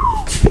that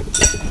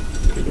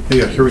way.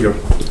 Yeah, here we go.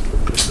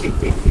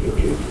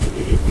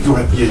 Go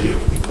ahead. Yeah.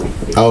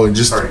 Oh, and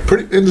just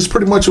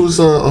pretty much it was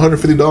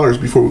 $150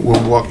 before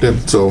when we walked in.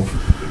 So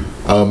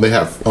they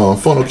have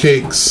funnel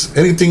cakes,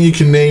 anything you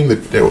can name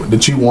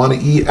that you want to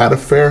eat at a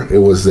fair, it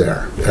was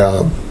there.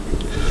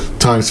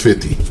 Times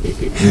 50,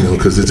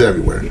 because it's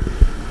everywhere.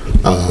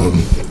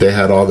 They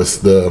had all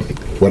this.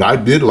 What I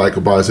did like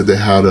about it is that they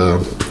had a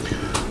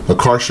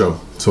car show.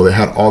 So they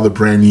had all the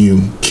brand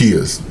new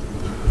Kias.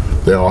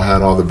 They all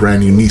had all the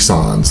brand new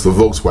Nissans, the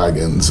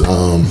Volkswagens,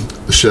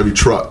 the Chevy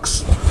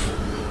trucks.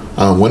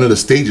 One of the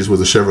stages was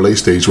a Chevrolet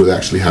stage where they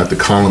actually had the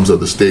columns of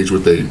the stage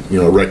where they,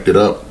 erected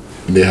up.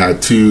 And they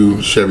had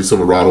 2 Chevy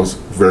Silverados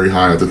very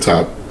high at the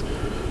top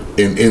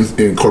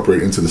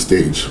incorporated into the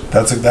stage.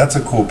 That's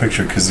a cool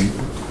picture because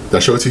Did I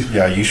show it to you?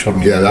 Yeah, you showed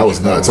me. Yeah, that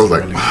was nuts. I was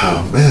like, really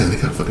wow, cool. Man, they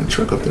got a fucking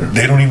truck up there.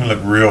 They don't even look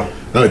real.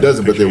 No, it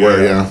doesn't, but they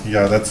were, yeah.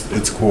 Yeah,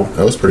 it's cool.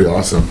 That was pretty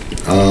awesome.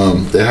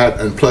 They had,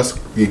 and plus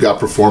you got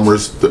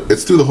performers.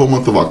 It's through the whole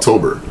month of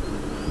October.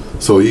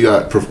 So you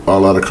got a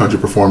lot of country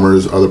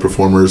performers, other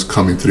performers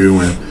coming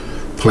through and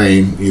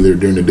playing either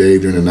during the day,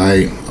 during the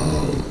night.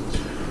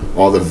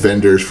 All the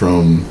vendors,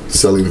 from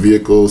selling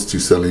vehicles to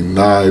selling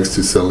knives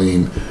to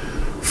selling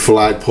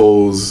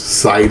flagpoles,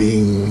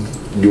 siding.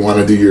 You want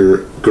to do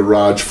your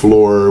garage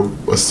floor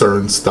a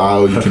certain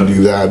style, you can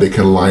do that. They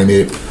can line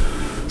it.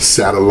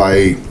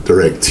 Satellite,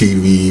 direct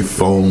TV,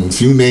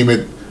 phones, you name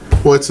it.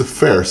 Well, it's a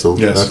fair, so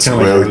yes, that's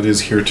kind of like what it is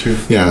here too.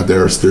 Yeah,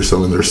 they're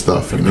selling their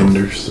stuff.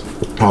 Vendors,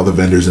 all the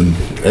vendors, and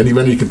any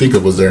vendor you can think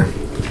of was there.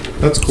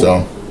 That's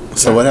cool.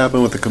 So what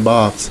happened with the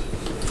kebabs?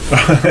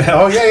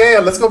 Oh yeah.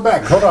 Let's go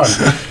back. Hold on.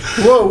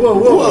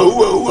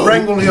 Whoa.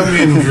 Wrangle him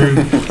in, Drew.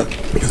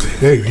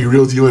 Hey, he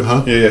reels you in,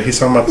 huh? Yeah. He's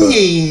talking about the.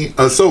 He's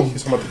talking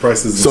about the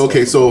prices. So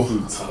okay, so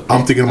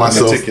I'm thinking to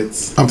myself.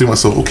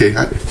 Okay,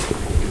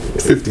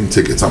 15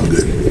 tickets, I'm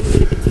good.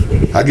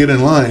 I get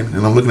in line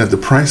and I'm looking at the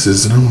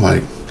prices and I'm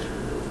like,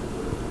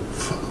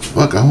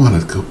 fuck, I want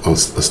a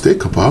steak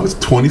kebab. It's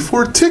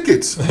 24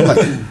 tickets. I'm like,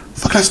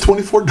 fuck, that's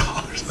 $24.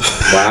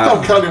 Wow.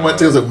 I'm counting my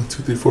tickets like 1,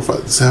 2, 3, 4,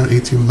 5, 7,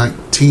 18,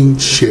 19.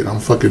 Shit, I'm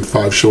fucking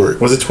 5 short.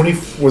 Was it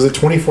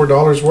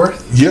 $24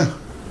 worth? Yeah.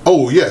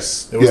 Oh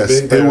yes,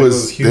 big. It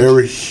was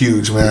very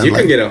huge, man. You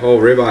can get a whole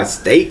ribeye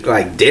steak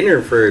like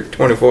dinner for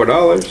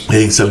 $24.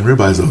 They ain't selling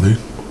ribeyes though, dude.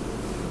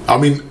 I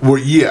mean,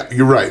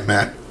 you're right,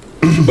 Matt.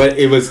 But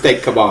it was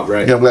steak kebab,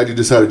 right? Yeah, I'm glad you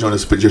decided to join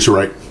us, but just you're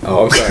right.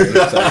 Oh, I'm sorry.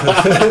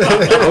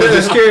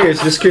 I was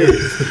just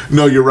curious.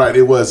 No, you're right.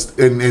 It was,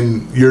 and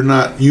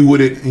you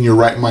wouldn't in your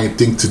right mind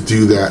think to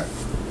do that,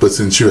 but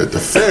since you're at the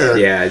fair,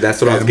 yeah,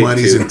 that's what I was getting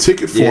money's to. in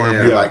ticket form.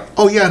 You're like,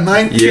 oh yeah,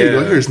 $9.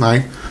 Yeah. Here's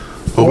 $9.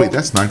 Oh wait,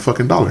 that's $9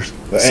 fucking.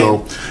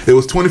 So it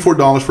was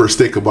 $24 for a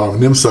steak kebab,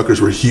 and them suckers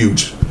were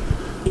huge.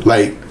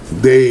 Like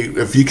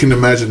if you can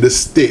imagine this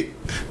stick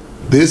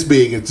this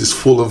big. It's just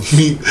full of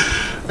meat,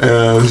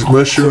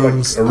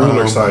 mushrooms, a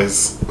ruler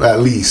size at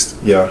least.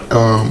 Yeah.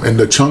 And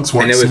the chunks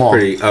weren't And it was small.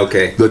 pretty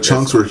okay. The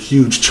chunks were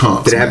huge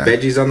chunks. Did it have man.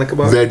 veggies on the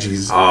kebab?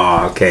 Veggies.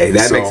 Oh, okay.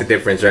 That So- makes a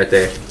difference right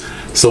there.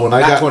 So when I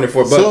Not got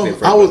 $24 so then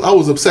for I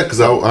was upset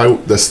because I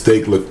the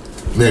steak looked.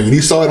 Man, when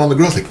you saw it on the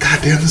grill, I was like, God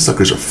damn, these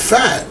suckers are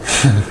fat.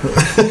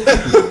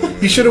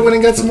 You should have went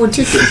and got some more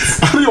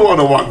tickets. I didn't want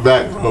to walk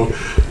back, bro.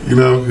 You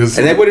know, 'cause-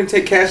 And they wouldn't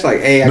take cash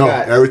like, hey, I No,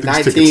 got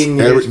everything's 19,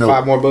 tickets. here's No.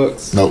 5 more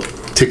bucks. no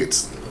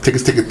tickets.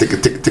 Tickets.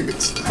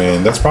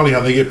 Man, that's probably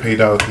how they get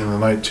paid out at the end of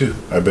the night too.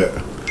 I bet.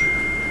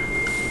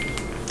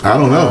 I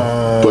don't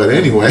know, but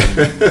anyway.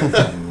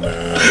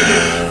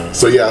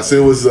 So yeah, so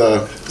it was.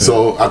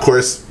 So of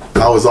course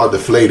I was all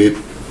deflated.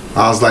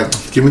 I was like,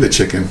 "Give me the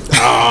chicken."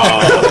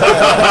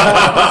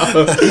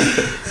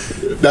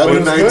 That was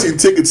was 19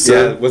 tickets, Yeah,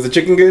 sir. was the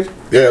chicken good?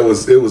 Yeah, it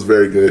was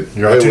very good.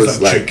 You're It out was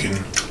to like chicken.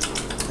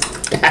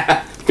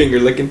 Finger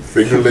licking.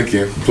 finger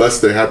licking. Plus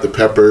they had the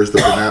peppers,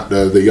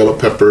 the yellow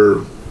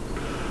pepper,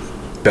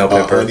 Bell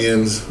pepper.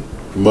 onions,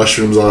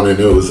 mushrooms on it.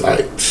 It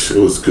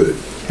was good.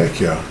 Heck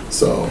yeah.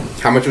 So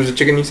How much was the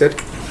chicken you said?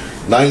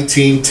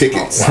 19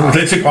 tickets.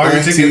 They took all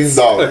your tickets.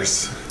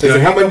 $19.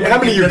 How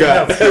many you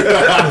got?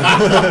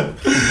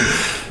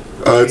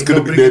 It's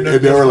gonna be.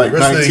 There were like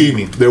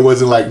 19. There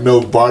wasn't like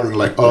no bartering.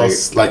 Like, oh,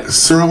 like,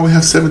 sir, I only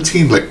have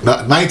 17. Like,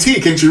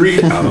 19. Can't you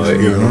read? You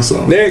know.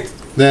 So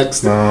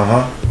Next.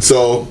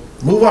 So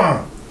Move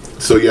on.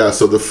 So yeah.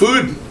 So the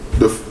food.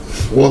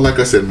 Well, like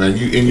I said, man,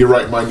 you in your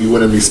right mind, you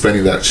wouldn't be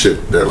spending that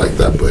shit there like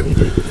that.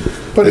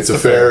 But it's a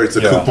fair. It's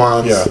a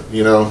coupons. Yeah.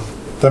 You know.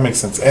 That makes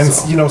sense. And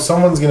you know,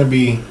 someone's gonna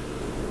be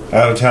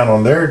out of town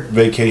on their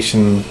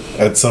vacation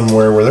at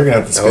somewhere where they're gonna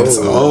have to spend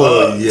some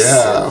Oh bucks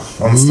yeah,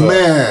 on stuff.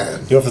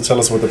 man, You have to tell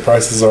us what the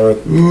prices are.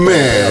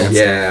 man.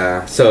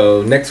 Yeah.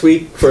 So next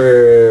week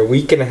for a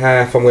week and a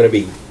half, I'm gonna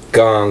be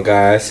gone,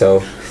 guys.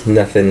 So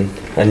nothing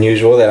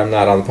unusual that I'm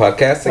not on the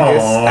podcast. I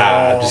guess.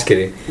 Aw. I'm just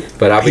kidding.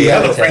 But I'll be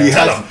out of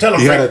town. Tell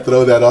him, You had Frank. to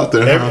throw that out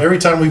there. huh? Every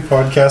time we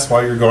podcast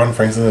while you're gone,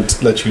 Frank's gonna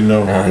let you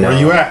know I know. where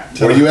you at.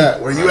 Where you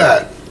at? Where you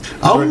at?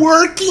 I'm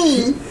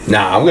working.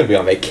 Nah, I'm gonna be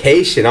on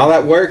vacation. All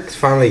that work's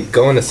finally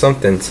going to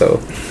something. So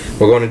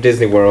we're going to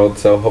Disney World.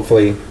 So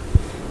hopefully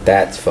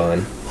that's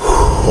fun.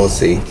 We'll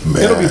see.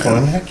 It'll be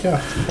fun. Heck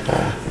yeah.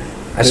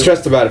 I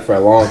stressed about it for a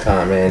long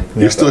time, man.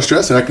 You're still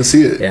stressing. I can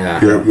see it.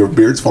 Yeah. Your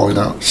beard's falling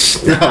out.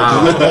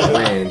 Oh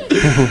man,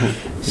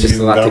 it's just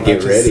a lot to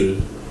get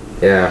ready.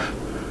 Yeah.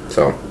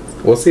 So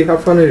we'll see how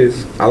fun it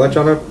is. I'll let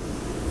y'all know.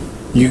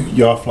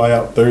 Y'all fly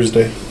out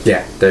Thursday.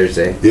 Yeah,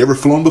 Thursday. You ever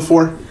flown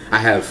before? I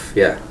have.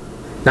 Yeah.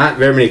 Not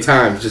very many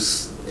times.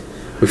 Just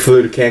we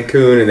flew to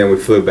Cancun and then we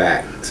flew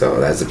back. So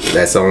that's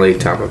the only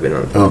time I've been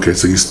on. Okay,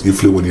 so you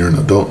flew when you're an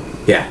adult.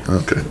 Yeah.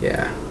 Okay.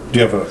 Yeah. Do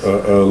you have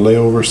a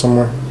layover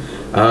somewhere?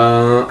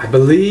 I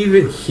believe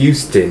in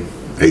Houston.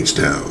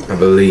 H-Town. I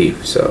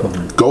believe so.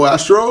 Go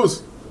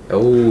Astros.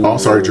 Oh. I'm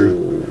sorry,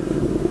 Drew.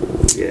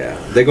 Yeah.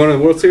 They're going to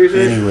the World Series,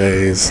 right?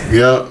 Anyways,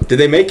 Yeah. Did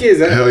they make it? Is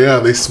that? Hell yeah,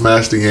 they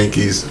smashed the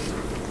Yankees.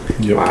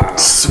 Yep. Wow.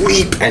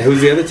 Sweep. And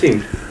who's the other team?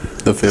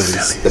 the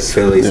Phillies. The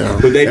Phillies. Yeah.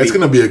 Who they It's beat?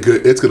 gonna be a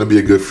good. It's gonna be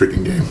a good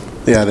freaking game.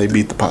 Yeah, they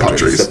beat the Padres.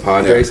 Padres. The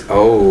Padres.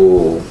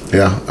 Oh.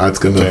 Yeah, that's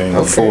gonna. Dang.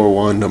 Okay.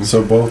 4-1 them.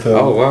 So both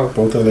Oh, wow.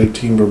 both LA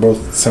teams or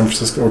both San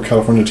Francisco or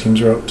California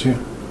teams are out too.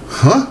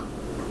 Huh?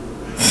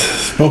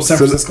 Both San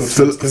Francisco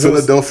teams. 'Cause it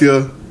was-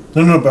 Philadelphia.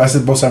 No, but I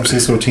said both San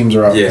Francisco teams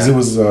are out because Yeah. it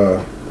was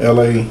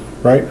LA,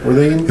 right? Were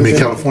they in? I mean,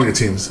 California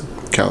teams.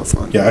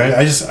 California.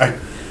 Yeah,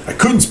 I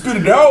couldn't spit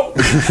it out.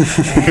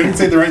 I couldn't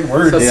say the right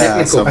word. So Yeah,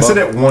 technical. so I said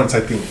it once, I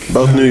think.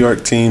 Both New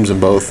York teams and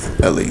both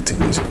LA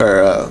teams,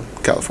 or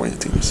California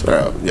teams.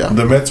 Yeah.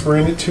 The Mets were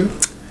in it too.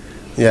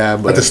 Yeah,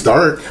 At but the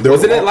start, they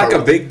Wasn't were it all like a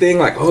part of- big thing?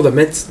 Like, oh, the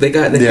Mets, they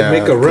can make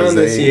a 'cause run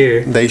this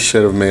year. They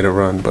should have made a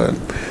run, but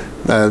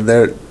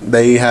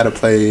they had to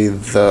play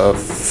the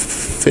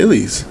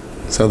Phillies,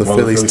 so the Well,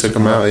 Phillies took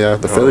them out. Yeah,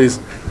 the Phillies.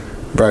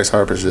 Bryce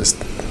Harper's just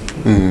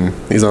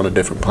he's on a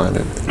different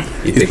planet.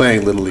 You He's think-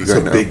 playing little league That's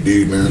right a now. big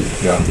dude, man.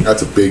 Yeah.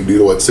 That's a big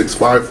dude. What,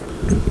 6'5",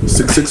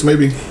 6'6",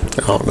 maybe?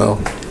 I don't know.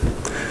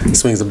 He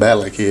swings the bat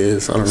like he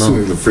is. I don't know.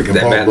 Swings a freaking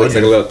That ball. bat looks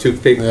like a buddy. little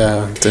toothpick.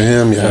 Yeah, to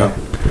him, yeah.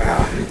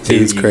 Wow.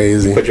 He's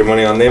crazy. Put your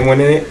money on them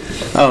winning it.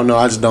 I don't know.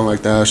 I just don't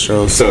like the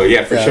Astros. So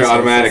yeah, for Yeah, sure, so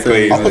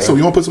automatically. for I'll put some.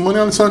 You want to put some money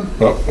on it, son?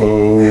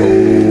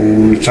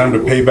 Oh, time to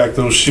pay back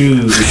those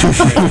shoes.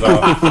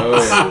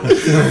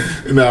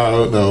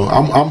 No.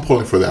 I'm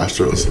pulling for the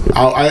Astros.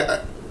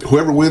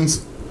 Whoever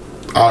wins,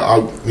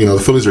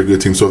 the Phillies are a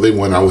good team, so if they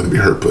win, I wouldn't be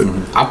hurt. But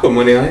I'll put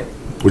money on it.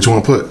 what you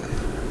want to put?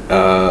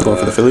 Going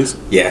for the Phillies?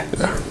 Yeah.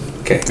 Yeah.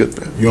 Okay. Good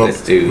bet. You want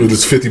Let's do-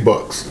 it's $50.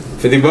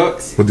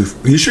 $50. We'll do.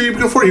 You sure you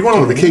can afford it? You going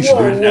on vacation,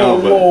 dude? No,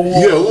 but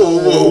Yeah.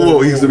 Whoa.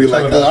 He used to be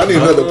like, I need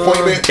another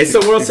appointment. it's the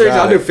World Series.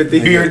 I'll do 50.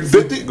 Beard,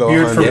 50? Go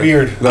beard for 100.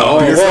 beard. Oh,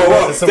 Beard whoa, for-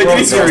 whoa. It's the Take it World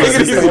easy. Series. Take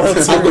it It's the easy. World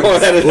I'm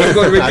Series. going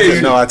on I just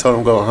vacation. know I told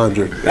him go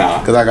 100 Nah.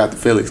 because I got the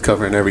Phillies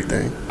covering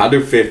everything. I'll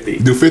do 50.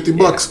 Do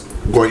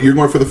 $50. You're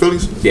going for the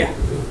Phillies? Yeah.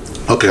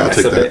 Okay, I'll That's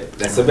take a that. bet.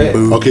 That's a bet.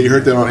 Okay, you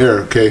heard that on air.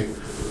 Okay.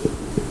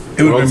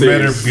 It would World have been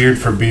better Series. beard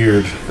for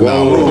beard.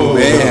 Whoa,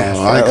 man,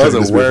 I those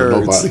couldn't are speak for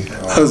words.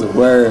 nobody. Those are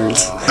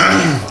words.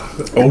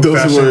 Old Those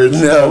fashioned,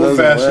 words. No, old those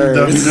fashioned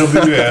words.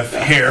 WWF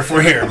hair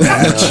for hair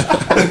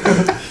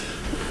match.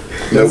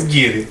 Let's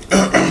get it.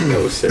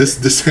 no, sir.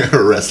 This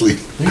wrestling.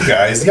 You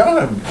guys, y'all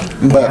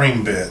have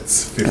boring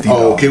bets. $50.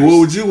 Oh, okay. What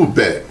would you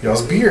bet?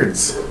 Y'all's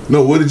beards.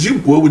 No, what would you?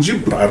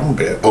 I don't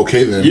bet.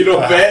 Okay then. You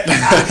don't bet?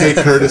 Hey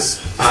Curtis.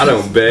 I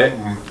don't bet.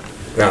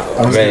 No,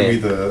 I'm just gonna be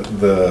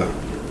man.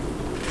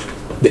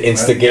 The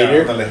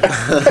instigator.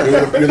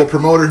 You're the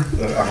promoter.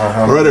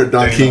 Right there,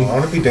 Don King. I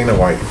want to be Dana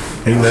White.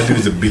 Hey, that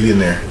dude's a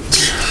billionaire.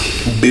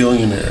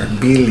 Billionaire.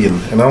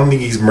 And I don't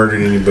think he's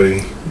murdered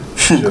anybody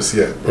just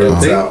yet.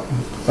 It's out.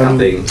 I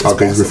think.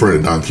 Okay, he's referring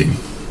to Don King.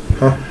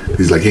 Huh?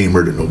 He's like, he ain't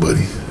murdered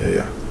nobody.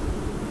 Yeah.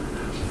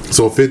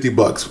 So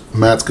 $50.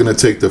 Matt's gonna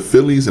take the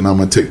Phillies, and I'm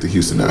gonna take the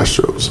Houston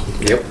Astros.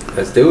 Yep,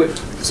 let's do it.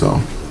 So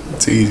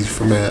It's easy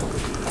for Matt.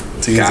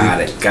 It's easy.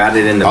 Got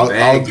it in the I'll-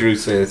 bag, I'll- Drew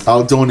says.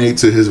 I'll donate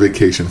to his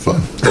vacation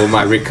fund. Or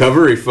my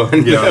recovery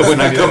fund Yeah. when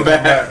I come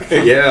back.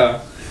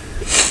 Yeah.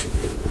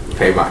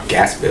 Pay my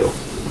gas bill.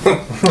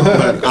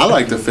 But I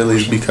like the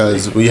Phillies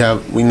because we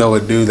know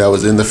a dude that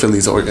was in the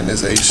Phillies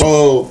organization.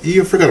 Oh,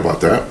 you forgot about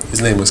that.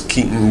 His name was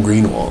Keaton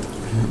Greenwald.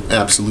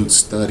 Absolute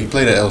stud. He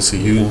played at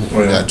LCU.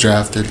 Oh, yeah. Got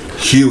drafted.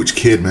 Huge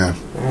kid, man.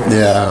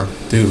 Yeah,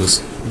 dude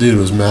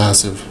was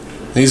massive.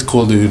 He's a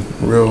cool dude,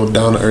 real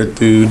down to earth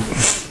dude.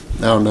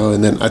 I don't know,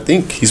 and then I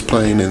think he's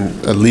playing in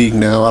a league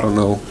now. I don't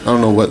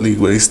know what league,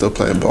 but he's still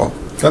playing ball.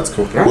 That's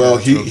cool. Well,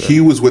 he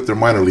was with their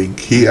minor league.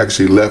 He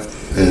actually left,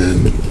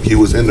 and he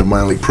was in the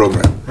minor league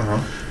program.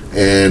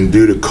 And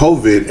due to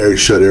COVID, Eric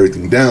shut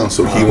everything down.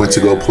 So he went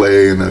to go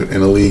play in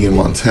a league in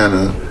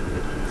Montana.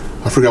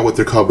 I forgot what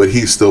they're called, but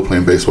he's still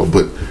playing baseball.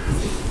 But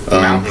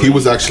he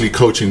was actually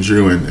coaching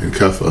Drew and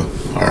Kefa,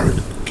 or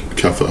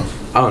Kefa.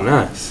 Oh,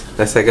 nice.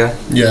 That's that guy?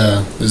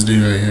 Yeah, this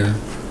dude right here,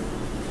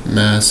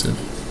 massive,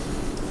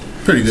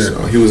 pretty good.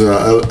 So he was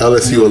a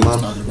LSU alum,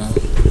 Talking about.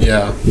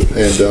 Yeah,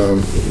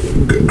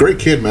 and great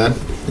kid, man.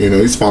 You know,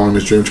 he's following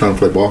his dream, trying to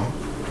play ball.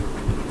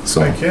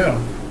 So Heck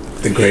yeah.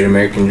 The Great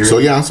American Dream. So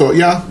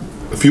yeah.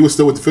 If he was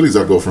still with the Phillies,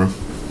 I'd go for him.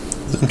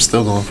 I'm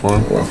still going for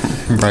him.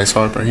 Well, Bryce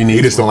Harper. He you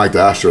needs. just don't like the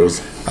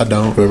Astros. I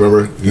don't.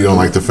 Remember, you don't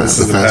like the fans.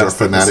 This is The fans are past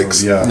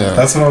fanatics. episode, Yeah. Yeah.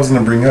 That's what I was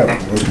going to bring up.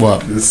 What?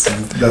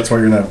 That's why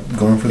you're not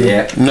going for them?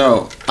 Yeah.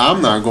 No,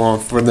 I'm not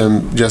going for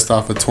them just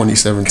off of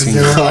 2017.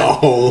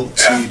 No,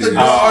 The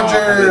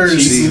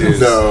Dodgers! Cheaters.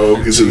 no,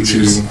 because they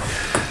cheating.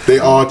 They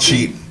all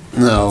cheat.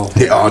 No.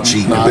 They all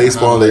cheat. In Nah,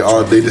 baseball, nah, they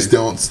are. They just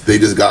don't. They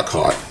just got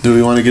caught. Do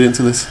we want to get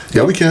into this?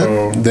 Yeah, we can.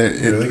 Oh, There,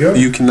 there they go.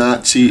 You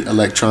cannot cheat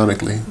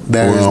electronically.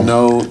 There is Well,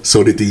 no.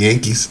 So did the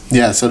Yankees,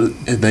 Yeah, so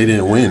they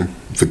didn't win.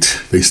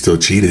 but they still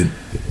cheated.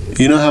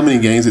 You know how many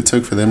games it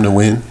took for them to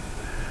win?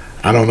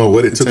 I don't know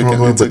what it took took from them-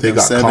 them, it but took they them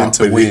got 7 caught.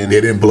 to But win.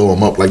 they didn't blow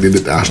them up like they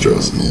did the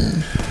Astros.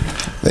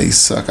 They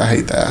suck. I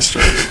hate the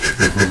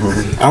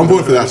Astros. I'm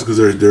going for the Astros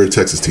because they're a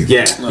Texas team.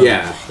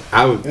 Yeah.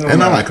 I would.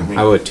 And I like them.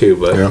 I would too,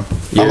 but Yeah.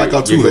 I like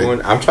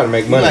Altuve. I'm trying to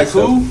make money. Like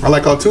so. who? I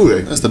like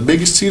Altuve. That's the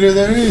biggest cheater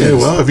there is. Yeah,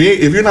 well, if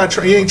you're not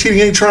you ain't cheating,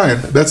 you ain't trying.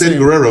 That's Eddie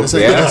Guerrero. That's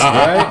like Yeah. wrestling,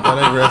 right?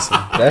 That ain't wrestling.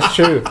 That's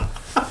true.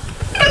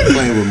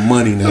 Playing with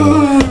money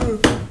now.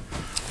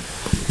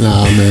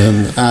 Nah,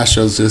 man.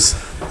 Astros just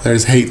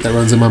there's hate that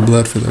runs in my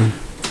blood for them.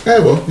 Yeah,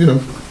 well, you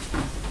know,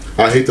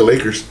 I hate the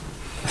Lakers.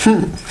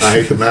 I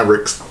hate the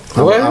Mavericks.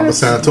 I'm a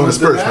San Antonio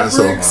Spurs fan,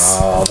 so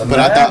But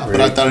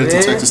I thought it's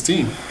a Texas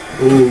team.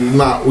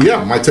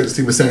 my Texas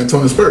team is San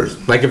Antonio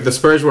Spurs. Like if the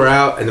Spurs were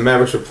out and the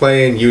Mavericks were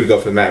playing, you would go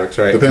for the Mavericks,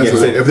 right? Depends.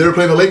 Yeah, If they were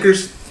playing the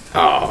Lakers,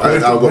 I'll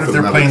go What for if the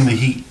they're playing Mavericks.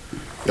 the Heat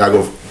Yeah, I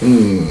go.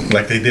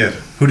 like they did?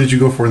 Who did you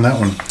go for in that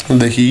one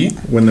The Heat.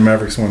 when the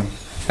Mavericks won?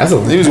 That's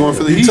a He was going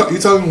for the Heat. You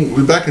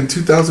talking back in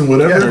 2000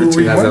 whatever? Yeah, Who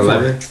were you going for?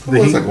 2011. Who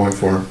was I going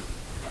for?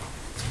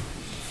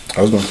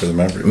 I was going for the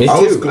Mavericks. Me I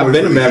was too. going I've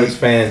been for a the Mavericks Heat.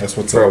 fan That's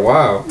what's for up. a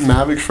while.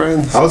 Mavericks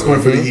friends. I was going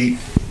for the Heat.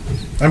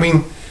 I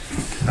mean,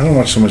 I don't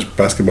watch so much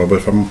basketball, but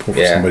if I'm going to pull for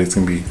Yeah. somebody, it's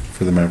going to be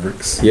for the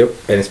Mavericks. Yep,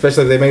 and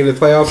especially if they make it to the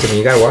playoffs, I mean,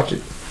 you gotta watch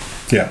it.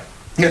 Yeah.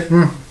 Yeah.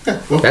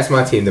 Well, That's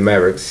my team, the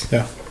Mavericks.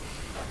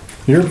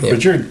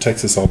 But you're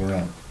Texas all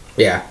around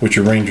Yeah, with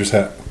your Rangers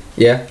hat.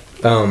 yeah.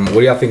 What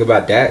do y'all think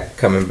about Dak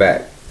coming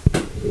back?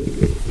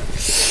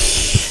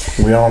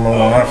 We all know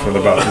how I feel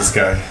about this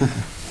guy.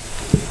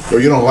 well,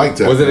 you don't like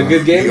that. Was it a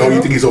good game, Oh, you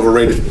though? think he's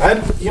overrated? I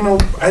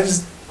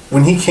just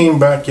when he came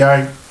back,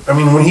 I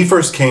mean, when he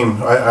first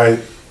came, I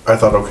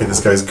thought, okay, this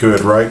guy's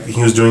good, right?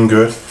 He was doing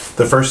good.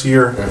 The first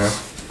year,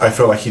 I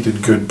felt like he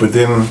did good, but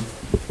then,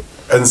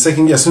 and as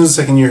soon as the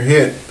second year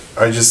hit,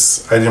 I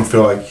didn't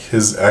feel like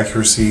his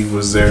accuracy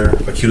was there.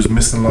 Like he was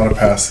missing a lot of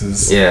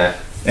passes. Yeah,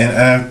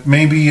 And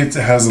maybe it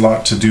has a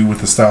lot to do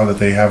with the style that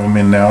they have him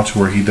in now, to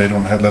where they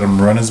don't let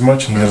him run as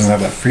much, and he doesn't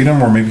have that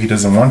freedom, or maybe he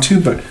doesn't want to.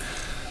 But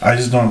I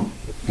just don't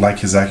like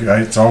his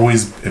accuracy. It's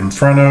always in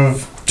front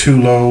of, too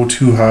low,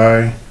 too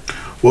high.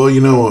 Well,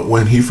 you know,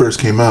 when he first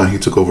came out, he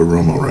took over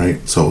Romo, right?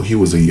 So he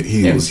was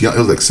young. It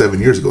was like 7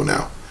 years ago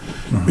now.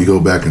 We go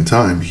back in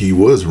time. He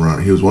was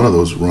one of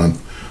those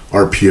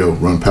RPO,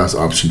 run pass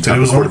option type It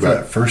of was only for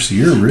quarterback. that first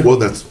year, really. Well,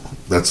 that's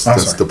sorry.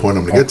 the point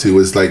I'm going to get to.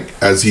 Is like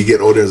as you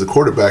get older as a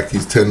quarterback, you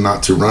tend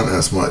not to run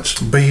as much.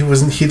 But he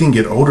didn't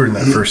get older in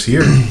that first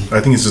year. I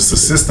think it's just the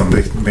system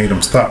they made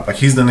him stop. Like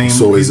he's the name.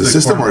 So he's is the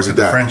system or is it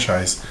the that?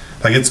 franchise?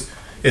 Like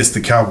it's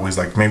the Cowboys.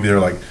 Like maybe they're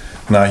like,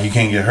 nah, you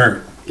can't get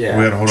hurt. Yeah.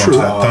 We got to hold True. on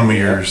to that thumb of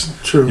yours.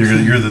 True.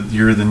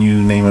 You're the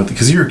new name of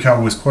because you're a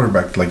Cowboys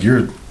quarterback. Like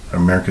you're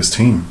America's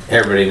team.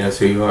 Everybody knows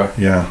who you are.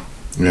 Yeah.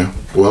 Yeah.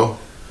 Well,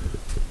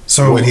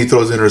 So when he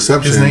throws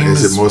interception, his name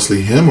is is- it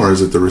mostly him or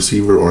is it the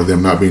receiver or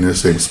them not being in the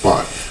same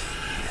spot?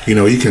 You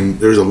know,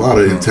 there's a lot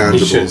of He shouldn't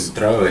intangibles.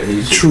 throw it.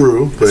 He should.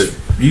 True, but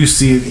you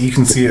see it, you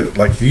can see it.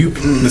 Like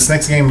this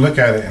next game, look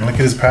at it and look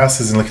at his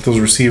passes and look at those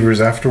receivers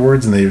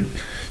afterwards, and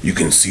you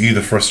can see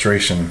the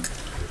frustration.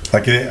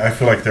 Like I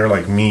feel like they're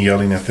like me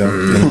yelling at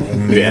them,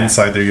 and the Yeah.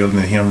 inside they're yelling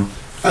at him.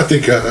 I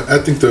think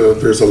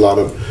there's a lot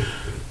of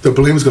the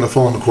blame is going to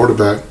fall on the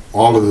quarterback.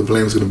 All of the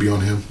blame is going to be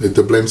on him.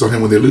 The blame's on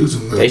him when they lose,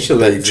 and They should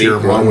let cheer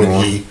Zeke him on run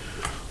more.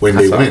 when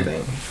That's they what I win.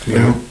 think. You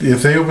know, And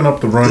if they open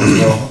up the run as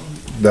well,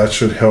 that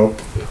should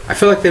help. I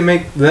feel like they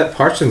let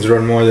Parsons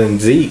run more than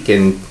Zeke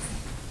and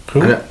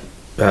Who?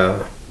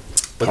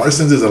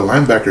 Parsons is a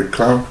linebacker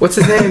clown. what's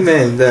his name,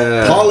 man?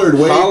 Pollard,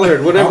 Wade.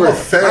 Pollard, whatever. I'm a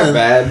fan. My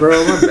bad,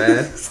 bro. My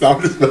bad.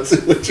 Stop just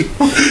messing with you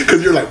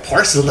because you're like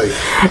Parsons. Like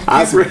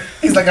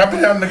He's like, I've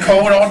been out in the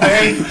cold all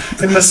day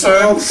in the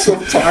sun. I'm so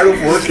tired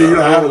of working. You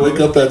know, I had to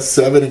wake up at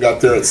 7 and got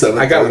there at 7.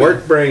 I got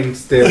work brain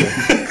still.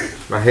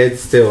 My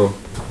head's still.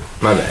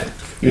 My bad.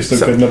 You're still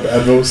So- putting up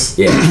Advos.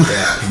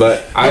 Yeah,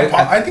 but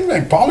I think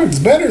like Pollard's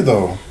better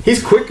though.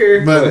 he's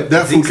quicker. But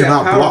that fool Zeke's a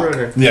cannot power block.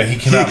 runner. Yeah, he He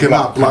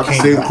cannot block He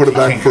the can't same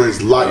quarterback He for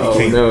his life. Oh,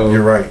 can't. no.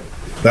 You're right.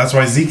 That's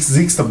why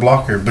Zeke's the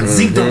blocker, but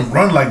Zeke don't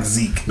run like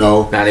Zeke.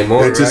 No, Not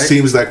anymore, It just right?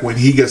 seems like when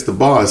he gets the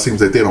ball, it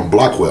seems like they don't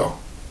block well.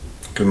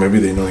 Because maybe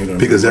they know he don't.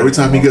 Because every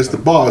time he gets the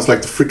ball, it's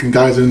like the freaking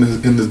guys in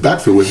his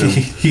backfield with him.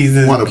 He's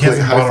Want to he play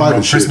hasn't high bought five him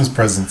and shit. Christmas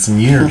presents in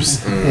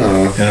years,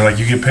 and they're like,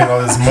 you get paid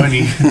all this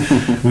money,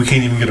 we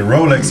can't even get a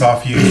Rolex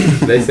off you,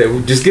 They said, well,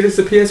 just get us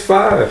a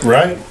PS5.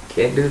 right?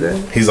 Can't do that.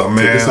 He's like,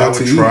 man, us I out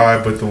would to eat."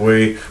 try, but the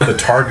way the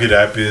Target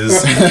app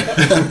is,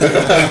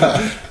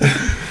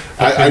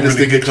 I just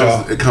really think good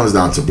job. it comes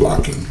down to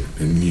blocking,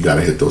 and you got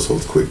to hit those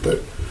holes quick.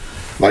 But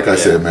like I Yeah.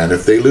 said, man,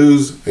 if they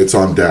lose, it's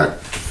on Dak.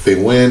 If they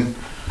win,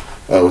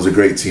 it was a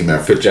great team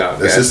effort. Good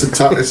job, It's guys. just the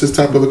top. It's just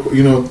type of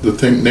the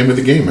thing, name of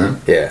the game,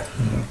 man. Yeah.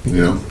 You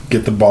know,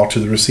 get the ball to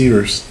the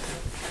receivers.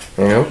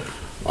 You know?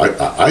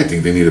 I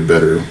think they need a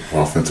better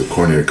offensive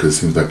coordinator because it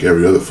seems like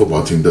every other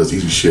football team does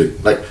easy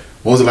shit. Like,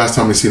 when was the last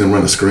time you seen them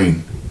run a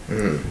screen?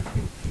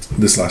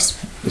 This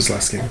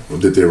last game. Or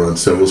did they run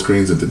several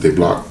screens and did they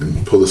block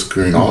and pull the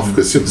screen off?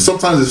 Because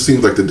sometimes it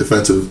seems like the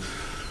defense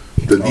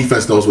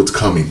knows what's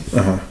coming,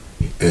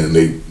 and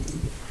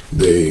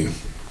they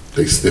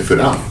sniff it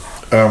out.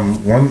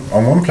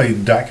 One play,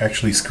 Dak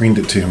actually screened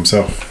it to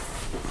himself.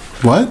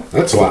 What?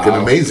 That's Wow. fucking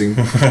amazing.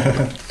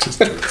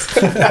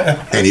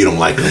 And you don't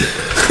like him.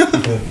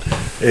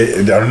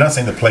 I'm not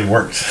saying the play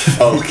worked.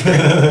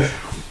 Okay.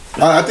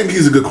 I think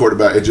he's a good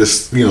quarterback. It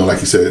just, like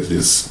you said,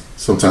 just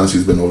sometimes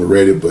he's been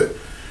overrated. But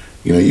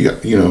you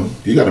got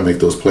to make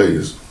those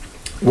plays.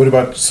 What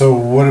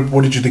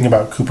did you think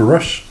about Cooper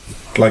Rush?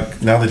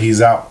 Like now that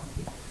he's out,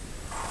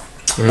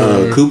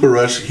 Cooper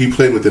Rush, he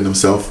played within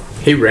himself.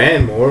 He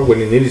ran more when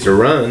he needed to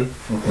run.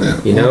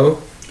 Yeah. You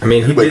know? I mean,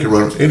 he Anybody did. can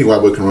run. Any white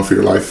boy can run for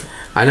your life.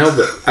 I know,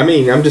 but I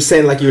mean, I'm just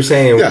saying, like you were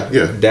saying,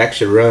 Yeah. Dak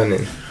should run.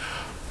 And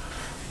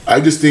I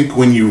just think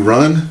when you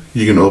run,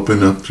 you can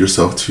open up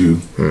yourself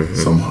to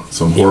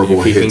some horrible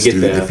if he can hits, get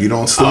dude. that. If you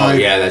don't slide,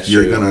 Yeah, that's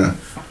you're true.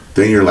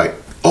 then you're like,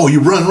 oh,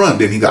 you run.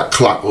 Then he got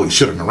clocked. Oh, he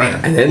shouldn't have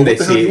ran. And then Well, they what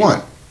the hell do see- you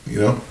want?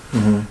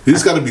 You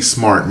just got to be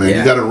smart, man. Yeah.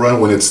 You got to run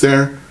when it's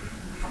there,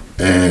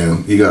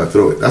 and you got to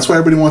throw it. That's why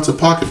everybody wants a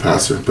pocket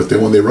passer. But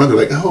then when they run, they're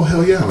like, oh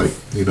hell yeah, like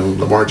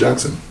Lamar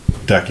Jackson.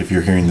 Dak, if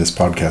you're hearing this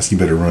podcast, you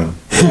better run.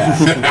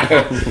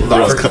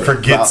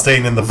 Forget Val-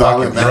 staying in the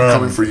Valiant pocket. man, Run.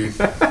 coming for you.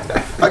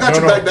 I got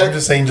your back, I'm Dak.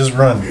 just saying, just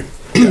run.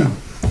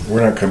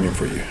 We're not coming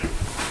for you.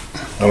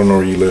 I don't know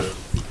where you live.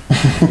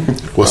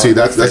 Well, see,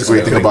 that's the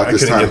great thing about I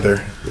this couldn't time. get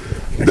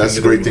there. That's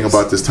the great thing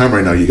about this time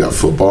right now. You got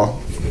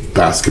football,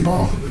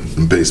 basketball,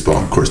 and baseball.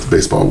 Of course, the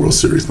baseball World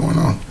Series going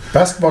on.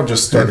 Basketball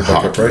just started And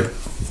back up, hockey.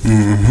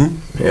 right?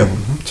 Yep.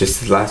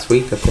 Just last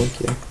week, I think.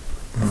 Yeah.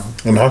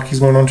 And hockey's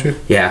going on too.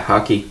 Yeah,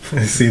 hockey.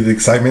 See the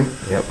excitement.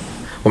 Yep.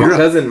 Well,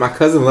 my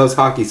cousin loves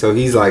hockey, so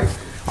he's like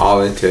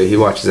all into it. He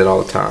watches it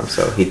all the time,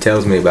 so he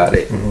tells me about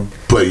it.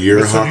 But you're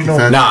a So hockey you know-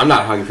 fan? No, I'm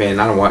not a hockey fan.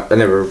 I don't watch. I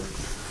never.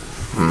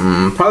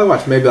 Probably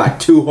watched maybe like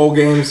 2 whole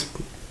games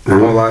my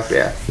whole life.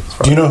 Yeah.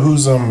 Do you know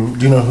who's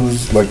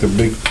like the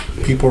big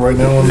people right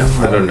now? On No,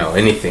 I don't know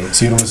anything.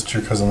 So you don't listen to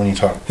your cousin when you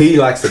talk. He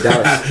likes the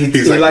Dallas. He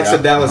He's like, likes yeah,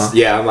 the Dallas.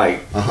 Yeah, I'm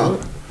like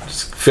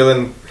just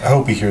feeling. I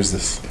hope he hears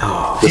this.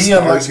 Oh, The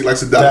Stars, he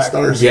likes the Dallas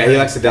Stars. yeah, he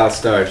likes the Dallas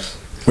Stars.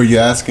 Were you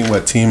asking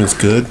what team is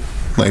good?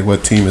 Like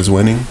what team is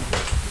winning?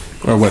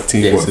 Or what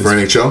team Yeah. is For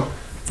NHL?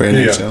 for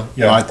NHL?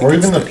 Yeah. No, I think Or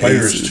it's even the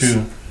players Aces.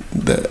 too.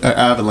 The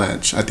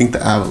Avalanche. I think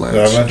the Avalanche.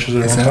 The Avalanche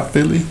are Is on that top?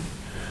 Philly?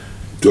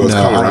 It's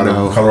Colorado.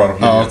 No. Colorado.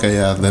 Oh, okay,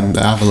 yeah. Then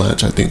the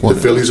Avalanche, I think. The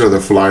Phillies are the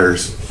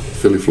Flyers.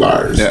 Philly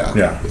Flyers. Yeah.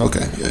 Yeah.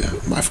 Okay. Yeah.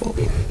 My fault.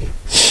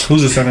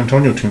 Who's the San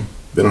Antonio team?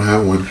 They don't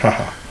have one.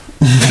 Haha.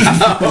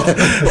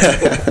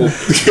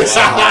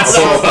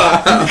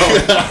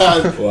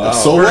 Wow.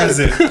 So Where what? is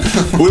it?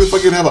 Who the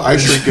fuck can have an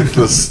ice rink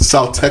in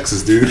South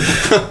Texas, dude?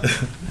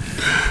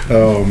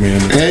 Oh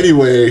man.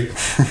 Anyway,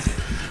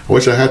 I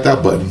wish I had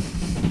that button.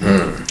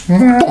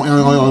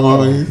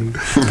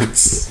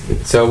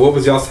 So what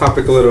was y'all's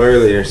topic a little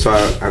earlier? So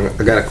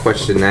I got a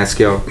question to ask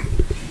y'all.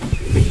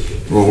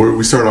 Well,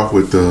 we start off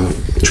with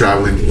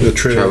traveling, The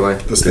trip, Traveling.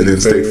 the and then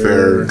state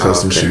fair,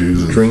 custom okay.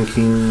 shoes, and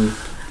drinking. a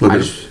little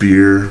bit of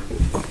beer.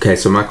 Okay,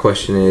 so my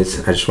question is,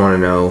 I just want to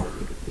know,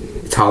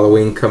 it's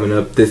Halloween coming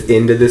up this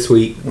end of this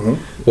week. Mhm.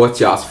 What's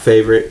y'all's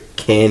favorite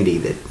candy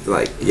that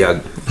like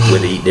y'all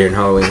would eat during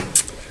Halloween?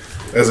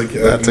 As a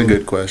That's a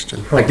good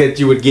question. Like that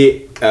you would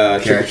get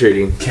trick or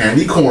treating.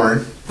 Candy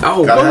corn.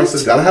 Oh, Gotta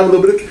what? have a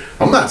little bit of.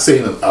 I'm not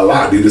saying a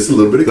lot, dude. Just a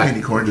little bit of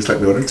candy corn, just like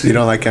the other two. You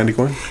don't like candy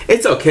corn?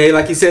 It's okay,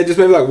 like you said, just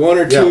maybe like one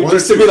or two, Yeah, one or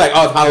just to two. be like,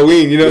 oh, it's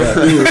Halloween, you know?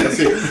 That's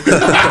it.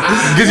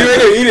 Because you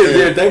ain't gonna eat it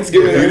during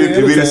Thanksgiving.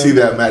 You didn't see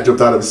that Matt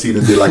jumped out of the seat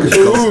and did like a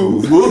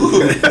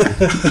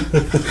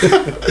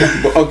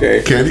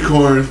Okay. candy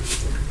corn,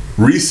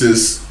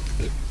 Reese's,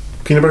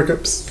 peanut butter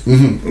cups.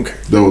 Okay.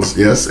 those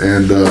yes,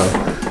 and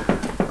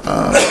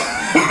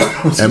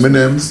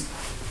M&Ms.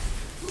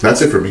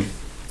 That's it for me.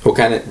 What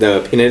kind of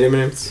the peanut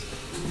M&Ms?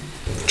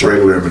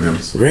 Regular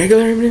M&Ms.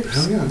 Regular M&Ms.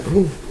 Hell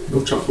yeah.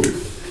 No chocolate.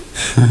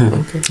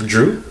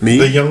 Drew, Me?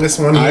 the youngest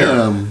one I,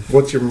 here.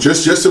 What's your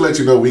Just to let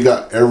you know, we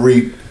got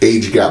every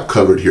age gap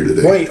covered here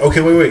today.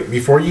 Wait.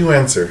 Before you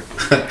answer,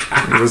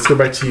 let's go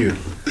back to you.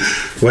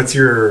 What's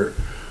your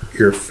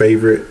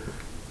favorite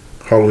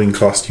Halloween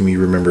costume you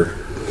remember?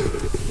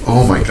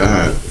 Oh my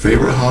god,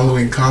 favorite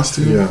Halloween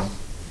costume? Yeah.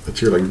 That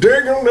you're like,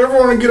 dang, I don't ever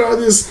want to get out of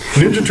this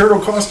Ninja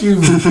Turtle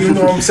costume, even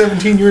though I'm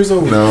 17 years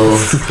old. No,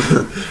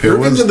 it We're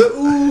was. into the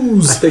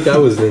ooze. I think I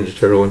was Ninja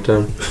Turtle one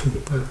time.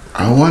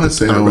 I want to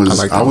say I was.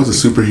 like I was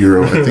a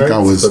superhero. I think Right? I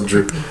was. So,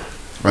 Drew.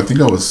 I think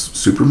I was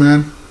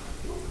Superman.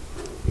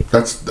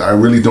 I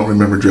really don't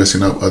remember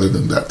dressing up other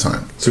than that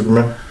time.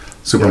 Superman.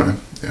 Superman.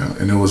 Yeah,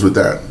 and it was with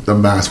the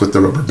mask with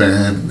the rubber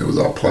band, and it was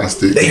all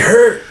plastic. They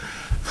hurt.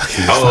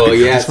 Oh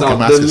yeah, this it's all fucking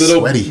the mask is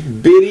little sweaty.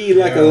 bitty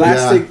like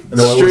elastic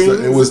No, strings.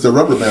 it was the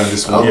rubber band.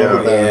 Just one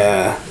rubber band.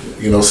 Yeah.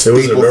 It was a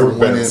staple rubber from one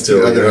band end to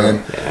still. the other Yeah.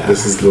 end.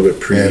 This is a little bit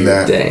pre. And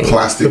that Dang.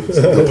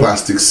 the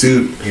plastic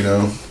suit,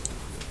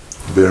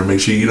 better make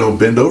sure you don't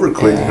bend over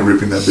quick and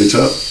ripping that bitch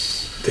up.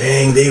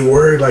 Dang, they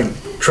were like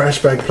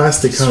trash bag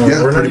plastic, huh?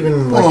 Yeah, or not pretty-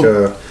 even like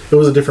it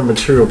was a different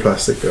material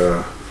plastic.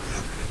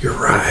 You're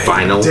right.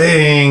 Vinyl.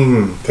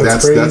 Dang,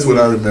 That's crazy. what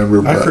I remember.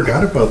 I but-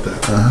 forgot about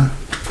that.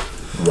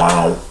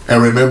 Wow.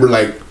 And remember,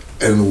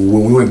 and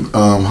when we went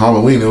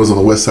Halloween, it was on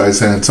the west side of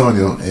San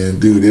Antonio,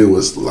 and dude, it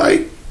was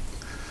like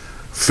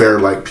fair,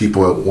 like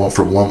people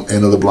from one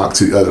end of the block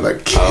to the other,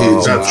 like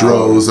kids Oh, in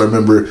droves. I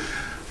remember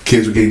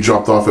kids were getting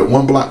dropped off at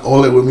one block.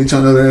 Oh, we'll meet you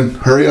on the other end.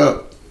 Hurry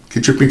up,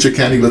 get your pinch of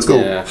candy. Let's go.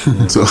 Yeah.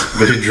 So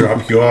They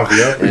drop you off.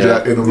 Yep.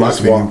 in the block,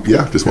 Just walk.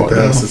 just walk. The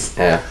down. houses.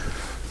 Yeah.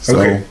 So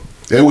Okay.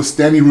 it was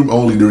standing room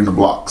only during the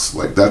blocks.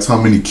 Like that's how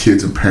many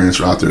kids and parents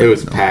were out there. It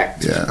was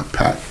packed. Yeah,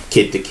 packed.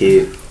 Kid to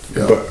kid.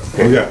 Yeah. But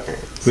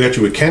we got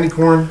you with candy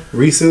corn,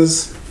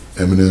 Reese's,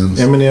 M&Ms,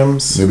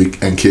 M&Ms. maybe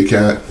and Kit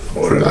Kat.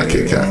 Forgot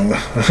Kit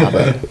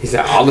Kat. He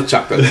said all the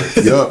chocolate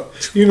ones. Yup.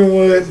 You know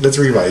what? Let's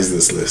revise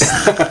this list.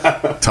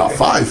 Top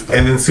 5.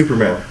 And then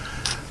Superman.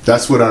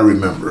 That's what I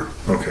remember.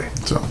 Okay.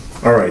 So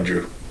All right,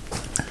 Drew.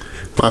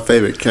 My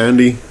favorite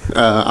candy?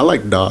 I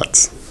like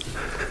dots.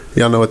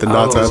 Y'all know what the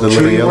dots are? The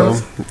little chewy yellow.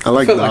 ones? I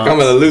like I feel like I'm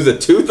dots. gonna lose a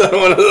tooth on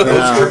one of those.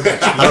 Yeah,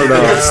 I don't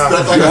know.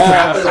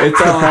 Yeah,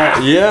 it's all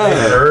right.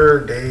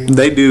 Yeah.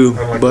 They do,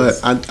 I like but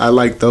this. I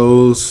like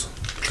those.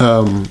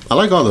 I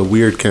like all the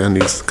weird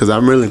candies because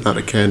I'm really not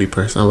a candy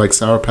person. I like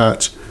Sour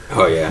Patch,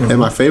 Oh yeah. and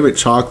my favorite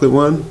chocolate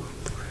one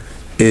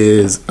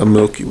is a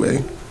Milky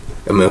Way,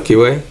 A Milky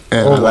Way?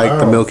 and Oh, I like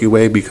the wow. Milky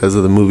Way because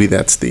of the movie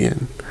That's the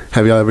End.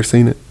 Have y'all ever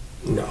seen it?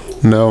 No.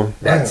 No.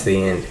 That's the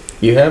end.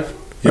 You have?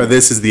 Or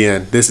This Is the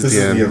End. This is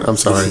the end. I'm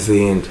sorry. This is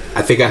the end.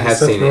 I think I have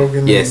Seth seen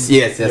Rogen? it. Yes,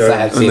 Yeah. I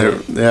have And seen they're-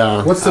 it.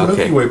 yeah. What's the Okay.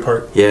 Milky Way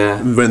part?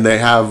 Yeah. When they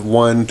have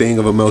one thing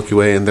of a Milky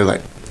Way and they're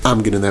like,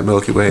 I'm getting that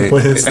Milky Way.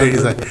 What And is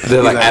he's that? like,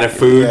 They're like out of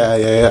food.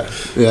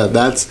 Yeah,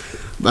 that's.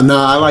 But no,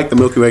 I like the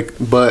Milky Way,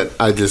 but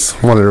I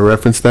just wanted to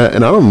reference that.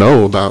 And I don't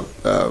know about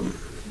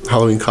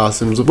Halloween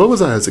costumes. What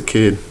was I as a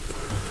kid?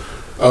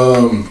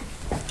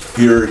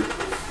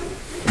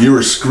 you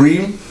were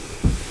Scream.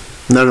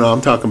 No,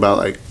 I'm talking about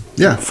like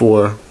Yeah.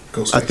 for.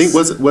 Ghostface. I think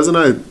wasn't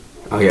I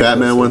Oh, yeah.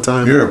 Batman one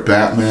time? You're a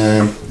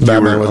Batman.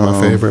 Batman You was were,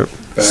 my favorite.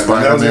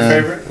 Spider-Man. That was your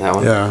favorite? That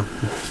one. Yeah.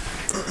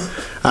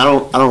 I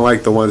don't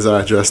like the ones that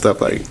I dressed up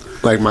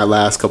like my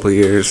last couple of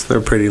years.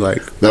 They're pretty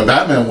like The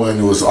Batman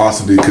one was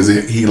awesome because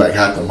he like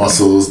had the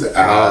muscles, the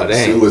abs.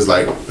 dang. It was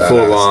like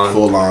Full on.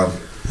 full on.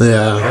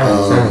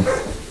 yeah.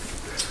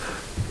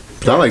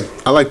 But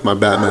I like my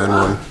Batman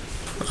one.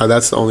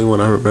 That's the only one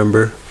I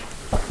remember.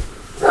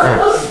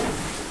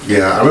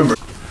 Yeah, I remember.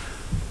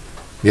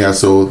 Yeah,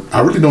 so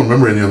I really don't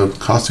remember any other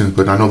costumes,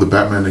 but I know the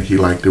Batman that he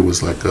liked. It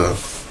was like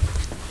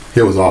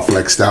he was all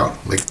flexed out.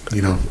 Like,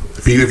 you know,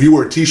 if you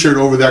wore a T-shirt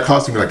over that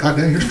costume, you're like, God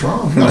damn, you're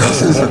strong.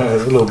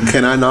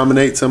 Can I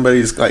nominate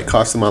somebody's like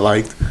costume I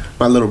liked?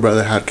 My little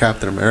brother had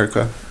Captain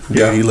America.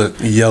 Yeah. He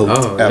looked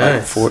yoked at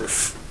nice. like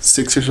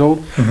 6 years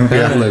old.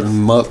 Yeah. He looked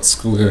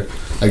muscular.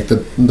 Like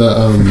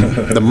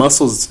the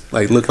muscles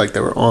like looked like they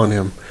were on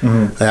him.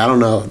 Like, I don't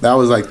know. That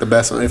was like the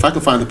best one. If I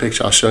can find the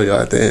picture, I'll show you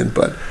at the end.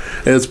 But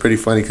it was pretty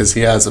funny because he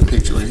has a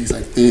picture where he's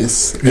like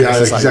this. And Yeah, it's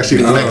he's like actually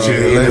big, flexing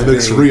and it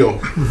looks big. real.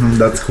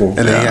 That's cool.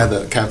 And then he had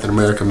the Captain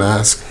America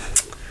mask.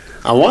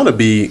 I want to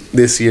be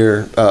this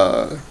year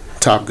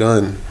Top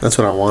Gun. That's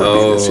what I want to be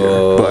this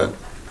year. But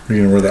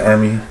You're gonna wear the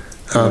army.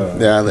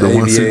 yeah, the the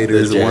one suit,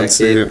 aviators, the one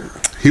suit.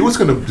 He was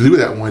gonna do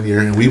that one year,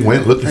 and we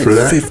went looking for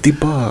that. $50.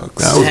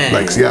 That was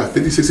like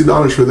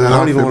 $50-$60 for that. I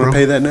don't even outfit, want to bro.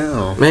 pay that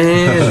now.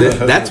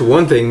 Man, that's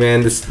one thing,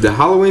 man. The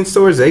Halloween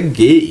stores, they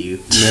get you.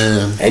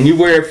 Man. And you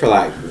wear it for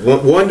like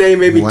one day,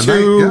 maybe One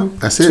two. night, yeah,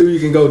 that's it. Two,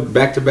 you can go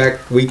back to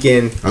back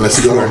weekend. Unless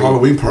you go to a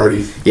Halloween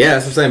party. Yeah,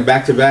 that's what I'm saying.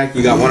 Back to back,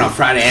 you got one on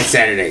Friday and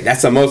Saturday.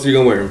 That's the most you're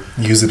gonna wear them.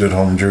 Use it at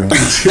home, Drew.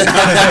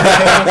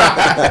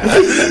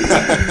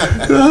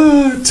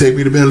 Take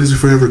me to bed, lose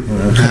forever,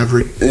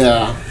 Maverick.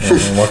 Yeah.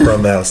 Walk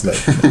around the house. I'll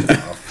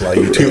fly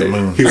you to the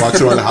moon. He walks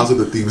around the house with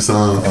the theme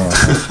song.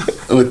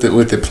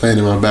 With it playing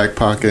in my back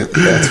pocket.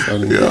 That's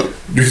funny. Yeah.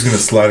 You're just gonna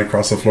slide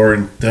across the floor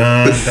and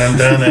dun dun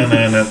dun dun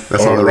dun. dun.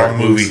 That's all the wrong right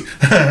movie.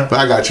 But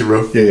I got you,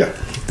 bro. Yeah.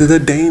 The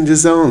danger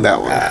zone. That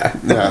one. Yeah,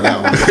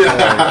 that one.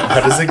 How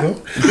does it go?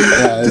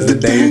 Yeah, it's the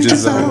danger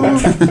zone.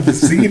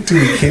 Sing it to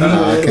me,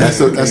 Kenny. That's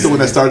the one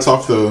that starts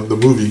off the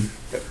movie.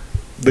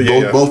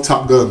 Both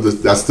Top Gun.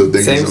 That's the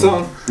danger Same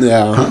zone. song?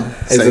 Yeah.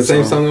 Is the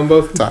same song on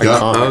both? It's Yeah.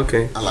 iconic. Oh,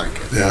 okay. I like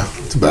it. Yeah,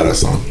 it's a badass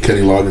song. Kenny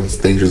Loggins,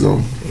 Danger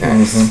Zone.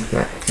 Nice.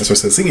 That's what I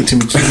said. Sing it to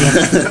me,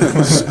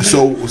 Kenny.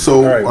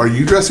 So right. are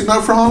you dressing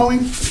up for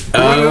Halloween?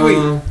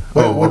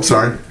 I'm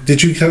sorry.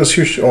 Did you tell us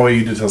your? Oh,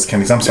 you did tell us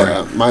candies. I'm sorry.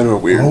 Yeah, mine were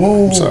weird.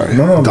 Oh, I'm sorry.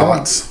 No,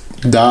 Dots.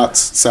 Dots,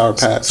 Sour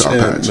Patch, Sour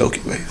and Patch.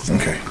 Milky Ways.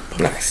 Okay.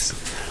 Nice.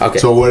 Okay.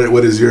 So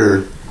what is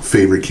your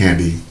favorite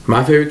candy?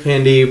 My favorite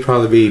candy would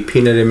probably be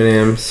peanut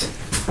M&Ms.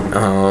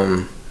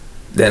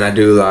 Then I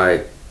do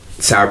like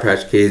Sour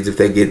Patch Kids if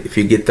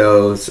you get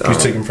those. You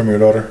take them from your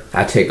daughter.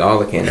 I take all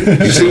the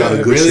candy. She got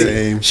a good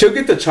shame. She'll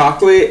get the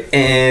chocolate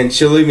and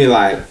she'll leave me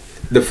like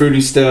the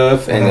fruity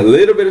stuff and a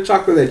little bit of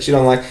chocolate that she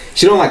don't like.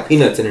 She don't like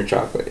peanuts in her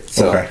chocolate,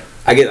 so Okay.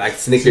 I get like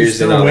Snickers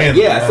So you and all that. still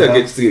win. Yeah,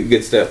 I still get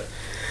good stuff.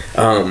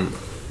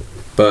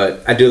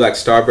 But I do like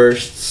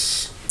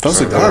Starbursts.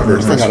 Those are good.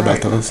 I forgot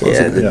about those. Those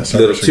Yeah, are good. the Yeah,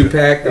 little Starbursts are good.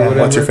 2-pack or whatever.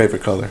 What's your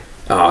favorite color?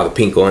 Oh, the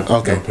pink one.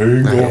 Okay.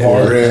 Pink go Okay.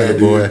 hard. Red,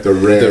 boy. dude. The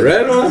red. The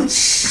red one?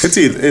 It's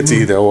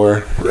either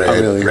or. Red. I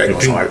really Red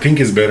goes hard. Pink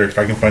is better if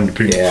I can find the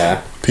pink.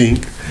 Yeah.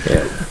 pink.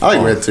 Yeah. I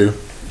like red too.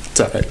 It's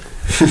alright.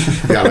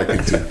 Yeah, I like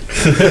pink too.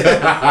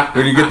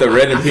 When you get the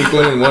red and pink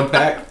one in one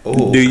pack,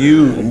 oh, Do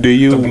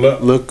you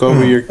blood- look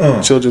over your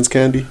children's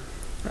candy?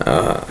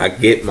 I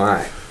get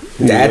my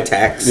dad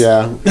tax.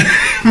 Yeah.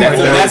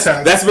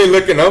 That's me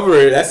looking over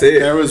it. That's it.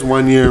 There was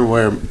one year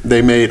where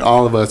they made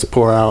all of us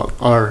pour out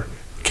our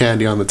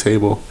candy on the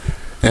table,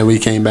 and we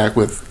came back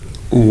with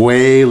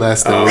way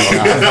less than we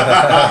got.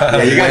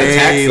 Yeah, you gotta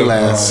tax Way them.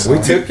 less. We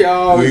took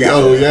y'all. We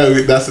go,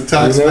 yeah, that's the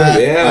tax You know, man.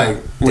 yeah.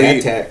 We,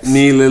 Dad tax.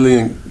 me, Lily,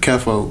 and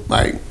Kefo,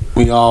 like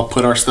we all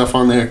put our stuff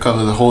on there,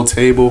 cover the whole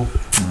table.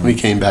 We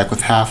came back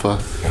with half a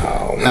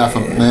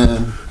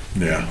man.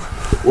 Yeah.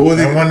 What was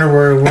I it? wonder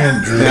where it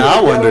went, Drew. Yeah,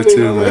 I wonder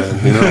too,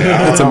 man. You know,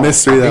 it's a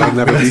mystery that will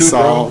never be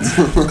solved.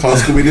 Call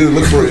Scooby Doo,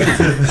 look for it.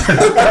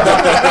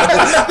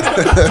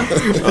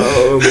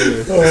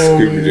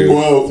 Scooby-Doo.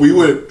 Well, we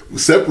would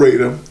separate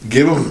them,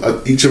 give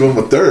them each of them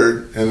a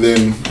third, and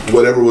then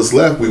whatever was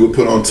left, we would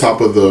put on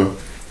top of the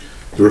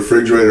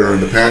refrigerator or in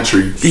the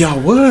pantry. Yeah, I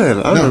would.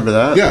 I remember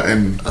that. Yeah,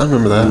 and I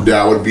remember that.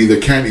 that would be the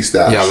candy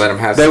stash. Yeah, let them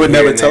have. They some would here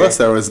never and tell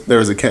there. us there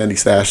was a candy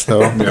stash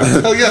though.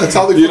 Oh yeah, that's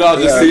how they. You know,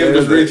 just see them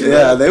just reaching.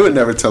 Yeah, they would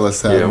never tell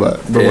us that, Yeah. but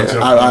once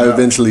y'all I found out-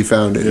 eventually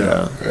found it.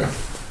 Yeah. Yeah.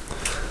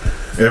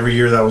 Every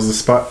year that was the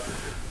spot.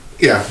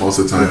 Yeah, most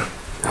of the time.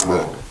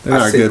 Oh, They're I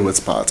not see. good with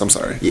spots. I'm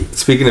sorry. Yeah,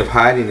 speaking of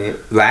hiding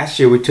it, last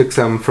year we took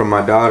some from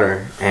my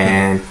daughter,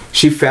 and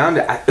she found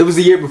it. It was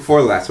the year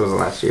before last. Wasn't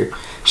last year.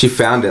 She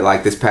found it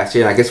like this past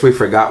year, and I guess we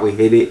forgot we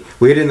hid it.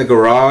 We hid it in the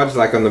garage,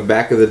 like on the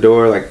back of the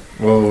door, like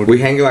Whoa. we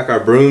hang like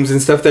our brooms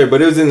and stuff there.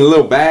 But it was in a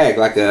little bag,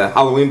 like a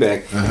Halloween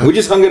bag. We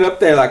just hung it up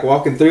there, like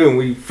walking through, and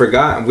we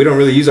forgot. And we don't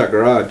really use our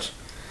garage,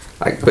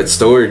 like but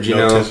storage, you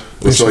know.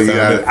 So you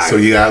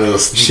got a little.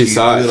 She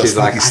saw it. She's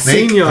like, I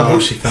snake. seen y'all. Oh,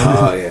 she found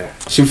it. Oh yeah.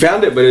 She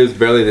found it, but it was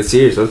barely this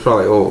year, so it's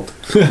probably old.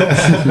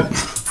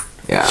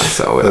 Yeah.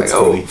 So we're like, That's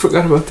oh, funny.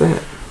 forgot about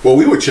that. Well,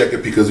 we would check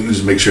it because we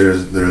just make sure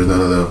there's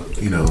none of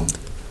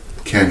the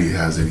candy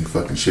has any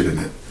fucking shit in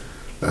it.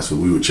 That's what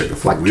we would check it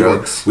for. Like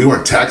drugs. We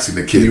weren't taxing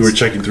the kids. You were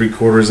checking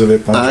 3/4 of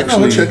it. I No,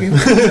 we're checking.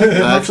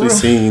 I actually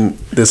seen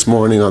this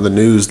morning on the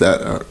news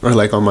that, or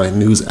like on my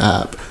news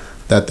app,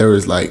 that there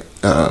was like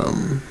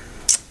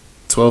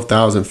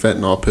 12,000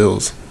 fentanyl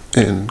pills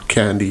in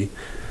candy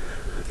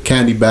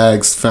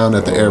bags found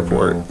at the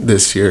airport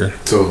this year.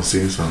 So,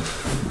 see,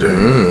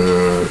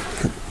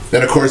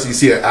 then of course you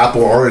see an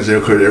apple orange there.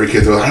 Of course, every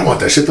kid's like, I don't want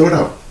that shit. Throw it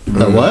out.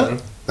 The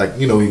what? Like,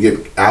 you know, you get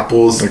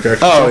apples. Okay.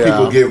 Some yeah.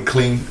 people give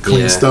clean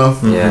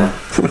stuff. Yeah.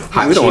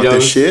 Hot We don't want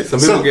this Cheetos. shit. Some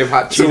people give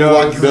hot So Cheetos.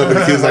 walking up and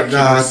the kid's like,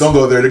 nah, don't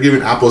go there. They're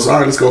giving apples. All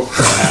right, let's go.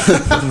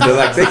 They're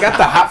like, they got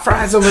the hot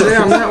fries over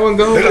there on that one.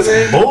 Go over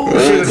there.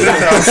 Bullshit.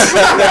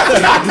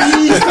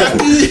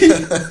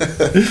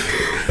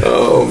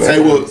 Oh man. Hey,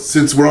 well,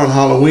 since we're on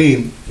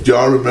Halloween, do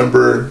y'all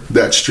remember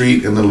that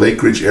street in the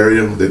Lake Ridge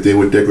area that they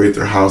would decorate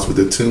their house with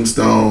the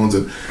tombstones,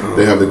 and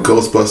they have the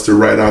Ghostbuster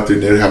right out there,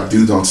 and they'd have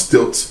dudes on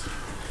stilts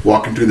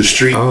walking through the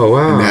street. Oh,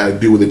 wow. And they had a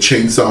dude with a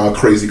chainsaw,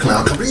 crazy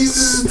clown coming.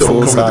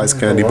 Full size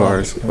candy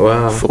bars.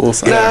 Wow. Full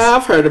size. Nah,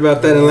 I've heard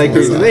about that in Lake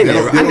Ridge.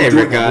 I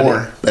never got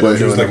it. But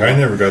He was like, I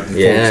never got the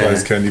Yeah. full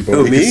size candy bar.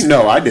 Who, me?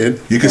 No, I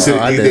did. you can No,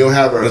 sit. I They'll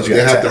have Did you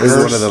they have the It was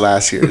one hearse. of the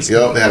last years.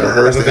 Yep, they had a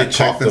hearse. They They had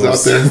checked coffins out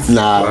those. there.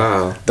 Nah,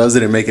 Wow. those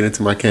didn't make it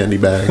into my candy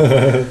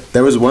bag.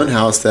 There was one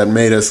house that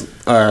made us.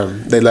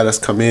 They let us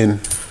come in.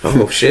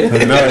 Oh shit.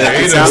 No,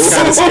 it sounds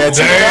kind of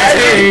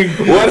sketchy.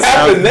 What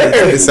happened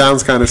there? It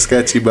sounds kind of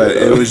sketchy, but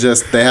it was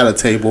just they had a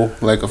table,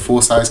 like a full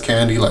size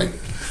candy, like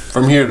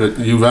from here to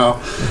Uval,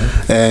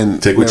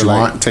 and Take what they you were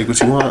like, want. Take what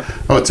you want.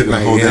 Oh, it took a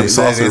Like, whole yeah, damn they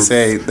saucer.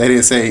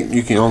 didn't say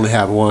you can only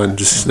have one.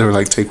 Just they were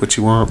like, take what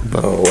you want.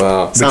 But Oh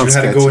wow. But you sounds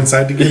had to sketchy. go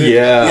inside to get it?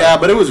 Yeah,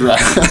 but it was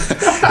right.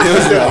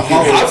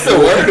 I'm still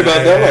worried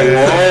about that. Like,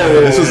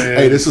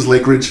 whoa. This was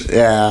Lake Ridge.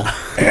 Yeah,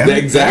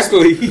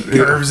 Exactly.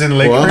 Curves in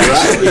Lake Well,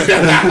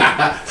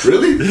 Ridge.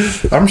 Really?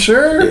 I'm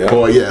sure. Yeah.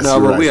 Oh yes. no,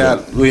 you're but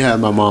right. we had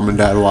my mom and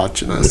dad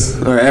watching us,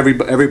 or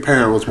every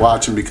parent was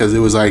watching because it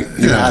was like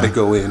you had to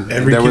go in.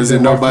 Every there kid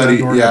wasn't that walked nobody. through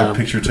that door got a Yeah,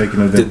 picture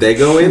taken of Did them. they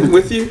go in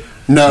with you?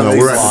 no, No, they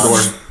we're at the fought. door.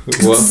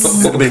 Well,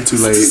 It's been too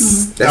late.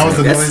 That was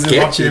the that's noise they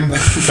walked sketchy. in.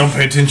 Don't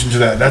pay attention to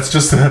that. That's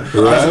just that's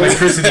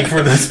electricity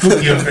for the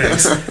spooky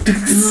effects.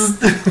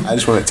 I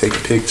just want to take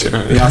a picture.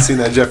 Y'all seen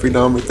that Jeffrey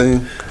Dahmer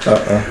thing?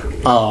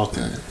 Oh,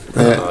 okay.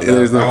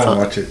 There's no I con- won't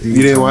watch it.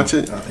 You didn't watch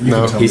it? You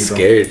No. can tell me He's though.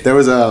 scared. There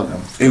was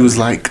it was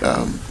like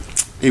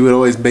he would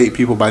always bait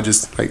people by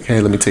just like,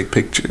 hey, let me take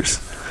pictures.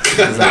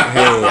 He's like,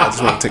 hey, I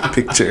just want to take a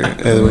picture.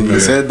 And when you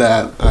said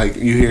that, like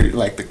you hear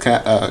like the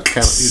cat,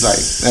 he's like,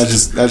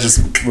 that just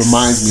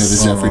reminds me of the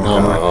Jeffrey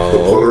Dahmer. The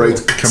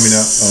Polaroids Coming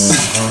out.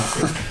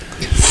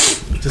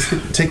 Just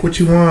take what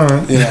you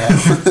want. Yeah.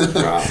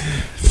 Wow.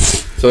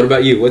 So what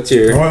about you? What's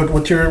your?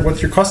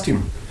 What's your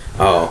costume?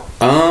 Oh,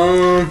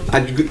 I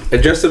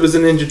dressed up as a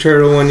Ninja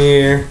Turtle one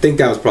year. I think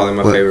that was probably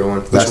my favorite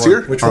one. last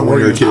year. Which Or one when were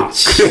you were a you?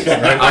 kid?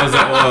 I was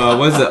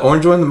what's the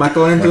orange one? The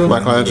Michelangelo.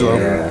 Michelangelo.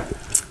 Yeah,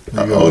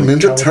 Oh,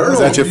 Ninja Turtle. Is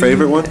that your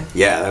favorite one?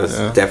 yeah, that was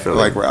Yeah.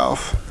 definitely. Like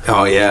Ralph.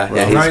 Oh yeah,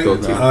 yeah, he's I cool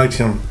too. liked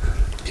him.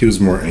 He was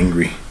more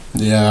angry.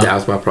 Yeah. That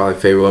was my probably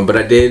favorite one. But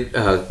I did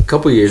a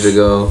couple years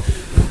ago.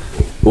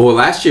 Well,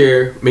 last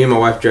year, me and my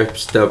wife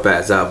dressed up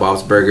as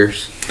Bob's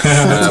Burgers.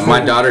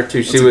 My daughter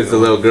too. She was the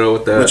little girl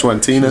with the. Which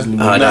one, Tina?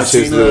 No, she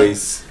was Tina?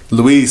 Louise.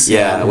 Luis.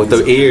 Yeah, with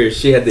the ears.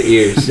 She had the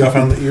ears. Y'all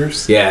found the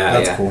ears? Yeah,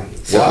 That's yeah. cool.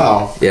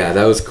 Wow. Yeah,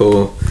 that was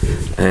cool.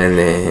 And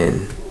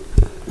then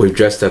we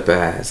dressed up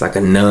as like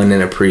a nun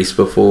and a priest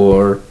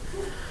before,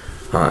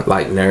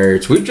 like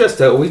nerds. We've dressed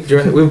up. We've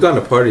gone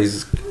to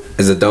parties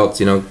as adults.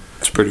 You know.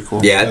 It's pretty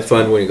cool. Yeah, it's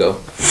fun when you go.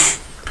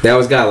 They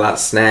always got a lot of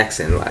snacks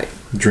and like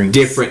Drinks.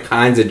 different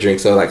kinds of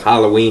drinks. So like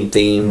Halloween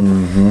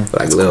theme,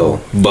 like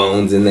little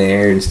bones in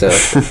there and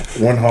stuff.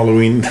 One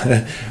Halloween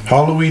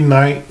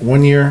night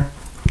one year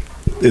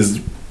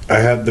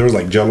there was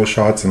like Jello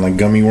shots and like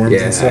gummy worms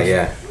and Yeah, stuff.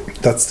 yeah.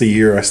 That's the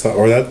year I stopped,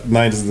 or that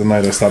night is the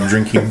night I stopped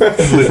drinking.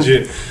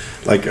 Legit.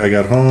 Like I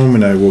got home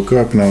and I woke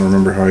up and I don't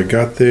remember how I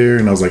got there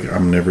and I was like,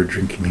 I'm never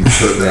drinking anymore.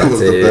 That was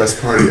That's the it.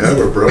 best party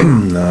ever, bro.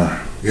 Nah,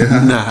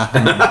 Yeah.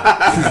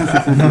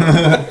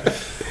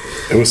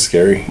 it was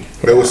scary.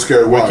 It was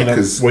scary. Why?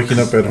 Because Waking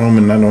up at home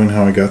and not knowing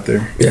how I got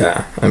there.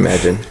 Yeah, I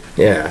imagine.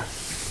 Yeah,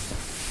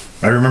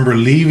 I remember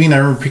leaving. I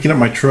remember picking up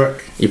my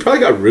truck. you probably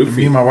got Me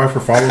roofie. and my wife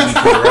were following each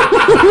other.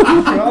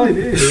 Right? Probably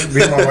did.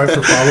 Me and my wife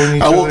were following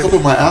each I other. woke up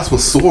and my ass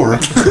was sore.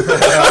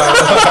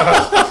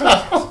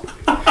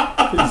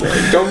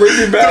 Don't bring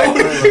me back.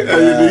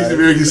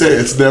 You say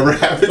it's never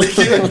happened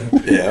again.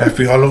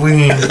 Happy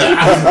Halloween.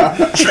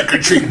 Trick or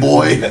treat,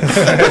 boy.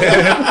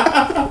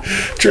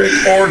 Trick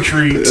or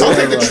treat. I'll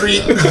take the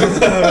treat.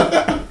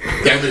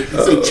 Damn it,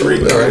 it's a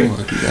treat. All right.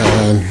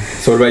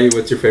 So what about you?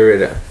 What's your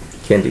favorite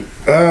candy?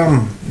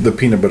 The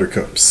peanut butter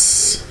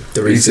cups.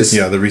 The Reese's.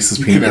 Yeah, the Reese's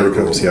You peanut can butter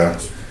never cups.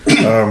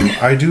 Yeah.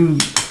 I do.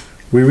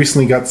 We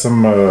recently got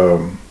some.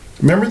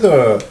 Remember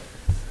the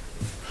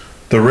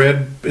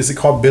red? Is it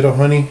called bit of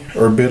honey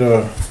or bit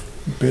of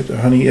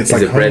honey? It's Is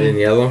like it red honey and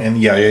yellow? And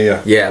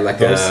yeah. Yeah, like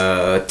Those-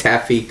 a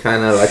taffy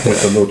kind of like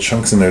With the a. little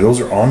chunks in there.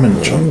 Those are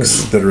almond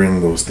chunks that are in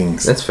those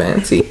things. That's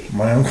fancy.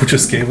 My uncle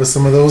just gave us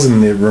some of those,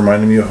 and it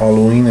reminded me of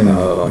Halloween. And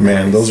Oh,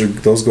 man, nice.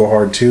 those go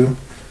hard too.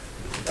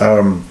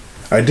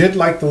 I did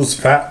like those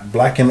fat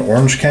black and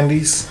orange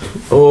candies.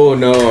 Oh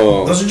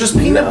no. Those are just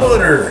peanut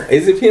butter.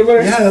 Is it peanut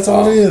butter? Yeah, that's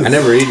all it is. I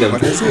never eat them.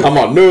 I'm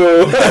on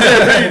no.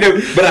 I never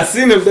eat them. But I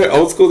seen them. They're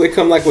old school. They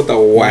come like with a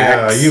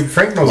wax. Yeah,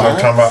 Frank knows what I'm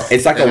talking about.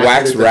 It's like a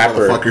wax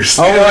wrapper. Oh,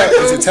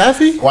 Is it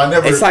taffy? well, I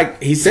never. It's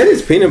like he said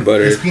it's peanut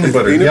butter. It's peanut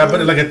butter. Yeah, but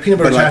like a peanut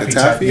butter But like taffy, a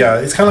taffy? Yeah,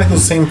 it's kind of like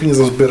those same things as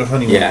those bit of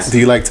honey Yeah. ones. Do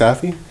you like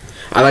taffy?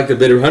 I like the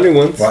bitter honey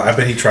ones. Well, I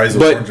bet he tries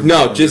those. orange But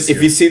no, ones just this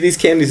if you year. see these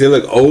candies, they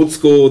look old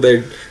school.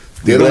 They're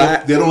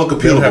black. They don't look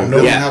appealable. have no- They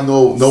don't Yeah. have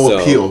no So,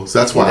 appeal. So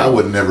that's why I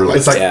would never like.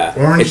 It's like Yeah.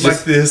 orange It's like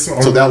just- this.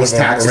 So that was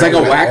tax. It's like a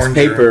orange, wax oranger.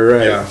 paper,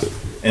 right? Yeah.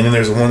 And then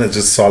there's one that's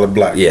just solid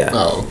black. Yeah.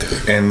 Oh,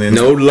 okay. And then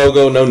No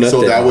logo, no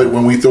nothing. So that would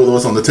when we throw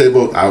those on the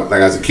table, like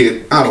as a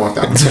kid, I don't want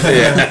that.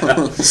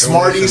 Yeah.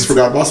 Smarties,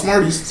 forgot about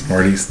Smarties.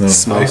 Smarties. No.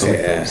 Smarties.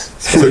 Yeah.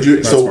 So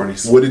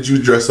Smarties. what did you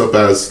dress up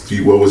as?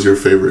 What was your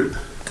favorite?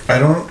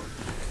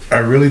 I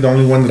really, the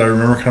only one that I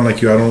remember, kind of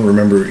like you, I don't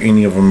remember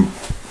any of them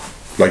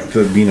like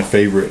being a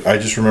favorite. I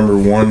just remember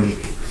one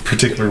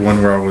particular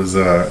one where I was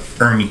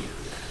Ernie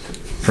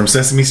from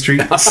Sesame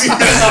Street. Hey,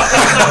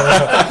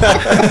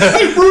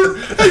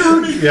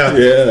 Ernie.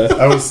 Yeah.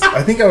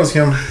 I think I was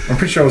him. I'm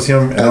pretty sure I was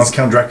him, and I was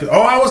Count Dracula.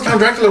 Oh, I was Count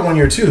Dracula one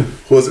year too.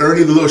 Was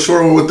Ernie the little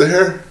short one with the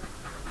hair?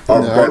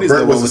 Or No, Ernie's the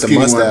one with the skinny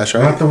mustache,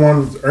 right? Not the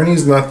one.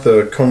 Ernie's not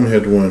the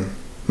conehead one.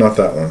 Not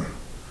that one.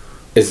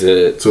 Is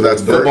it? So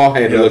that's football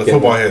head. Yeah, the looking.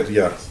 football head.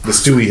 Yeah, the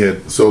Stewie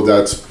head. So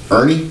that's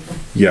Ernie.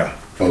 Yeah,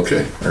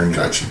 Okay, Ernie.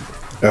 gotcha.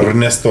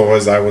 Ernesto,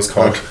 as I was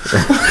called.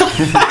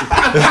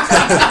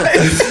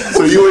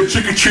 So you were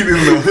trick or treating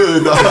in the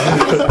hood,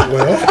 dog.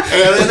 Well,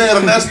 Hey,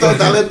 Ernesto,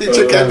 dale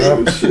pinche candy.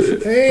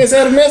 hey, it's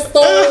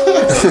Ernesto.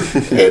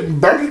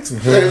 And Bert.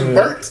 And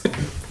Bert.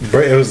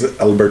 It was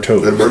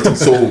Alberto. And Bert.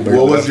 So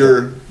what was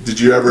your? Did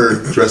you ever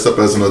dress up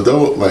as an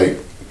adult like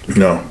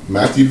No.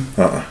 Matthew?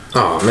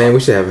 Oh man, we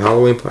should have a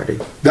Halloween party.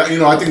 That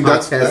I think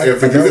that's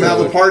if you're gonna have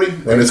a party,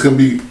 and it's gonna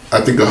be,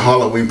 I think, a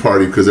Halloween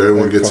party because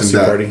everyone Like gets in costume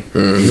that party.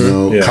 you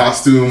know Yeah.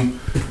 costume.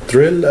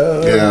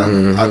 Thriller.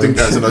 Yeah, I think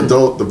as an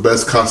adult, the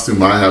best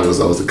costume I had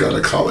was I was a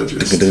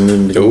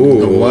gynecologist.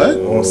 Ooh, what?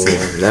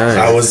 Awesome. Nice.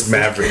 I was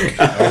Maverick.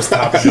 I was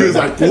top. He was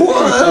like,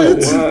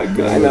 "What?"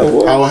 I know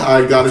what.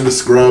 I got into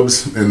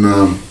scrubs and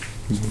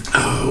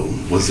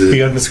was He it?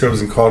 got in the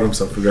scrubs and called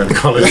himself a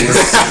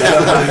gynecologist.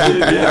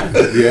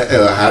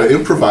 Yeah, I had to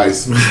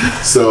improvise.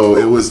 So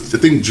it was. I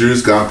think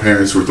Drew's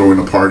godparents were throwing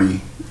a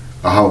party,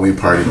 a Halloween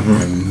party,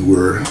 and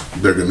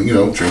they're gonna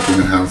drinking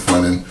and having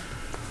fun. And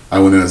I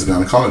went in as a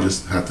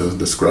gynecologist, had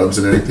the scrubs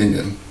and everything,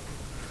 and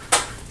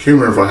can't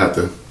remember if I had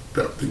the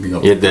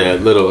Yeah, the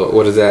little,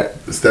 what is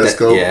that? the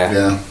stethoscope.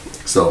 Yeah.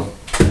 So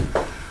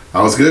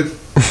I was good.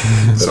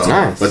 So,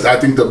 nice. But I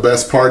think the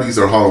best parties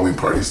are Halloween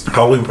parties.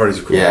 Halloween parties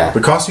are cool. Yeah.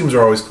 The costumes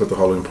are always cool at the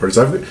Halloween parties.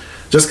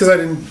 Just because I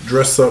didn't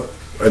dress up,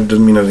 I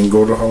didn't mean I didn't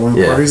go to Halloween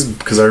Yeah. parties.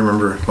 Because I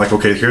remember, like,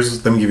 okay,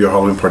 let me give you a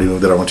Halloween party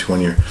that I went to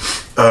one year.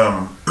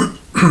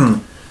 I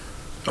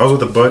was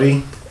with a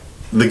buddy,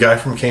 the guy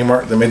from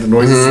Kmart that made the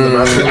noises in the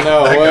bathroom.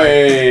 No That guy.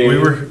 way. We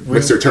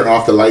Mr. Turn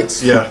off the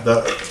lights.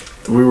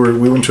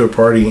 we went to a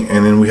party,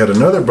 and then we had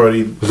another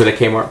buddy. Was it a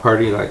Kmart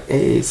party? Like,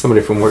 hey,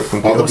 somebody from work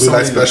from All the Kmart. blue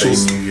light Somebody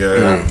specials. that they knew,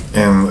 yeah,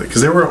 and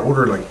because they were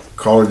older, like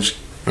college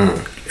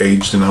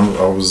aged, and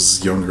I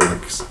was younger,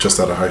 like just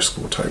out of high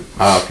school type.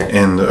 Oh, okay.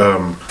 And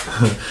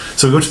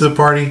so we go to the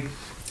party,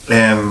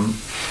 and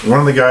one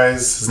of the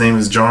guys, his name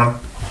is John.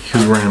 He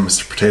was wearing a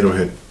Mr. Potato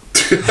Head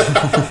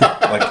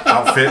like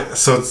outfit.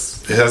 So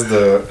it has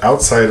the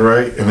outside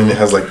right, and then it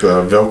has like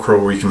the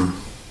Velcro where you can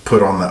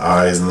put on the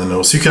eyes and the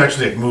nose, so you can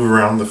actually like move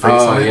around the face.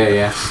 Oh, on it.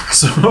 yeah.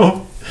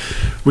 So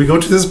we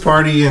go to this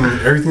party and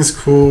everything's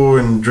cool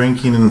and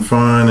drinking and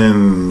fun,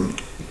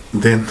 and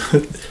then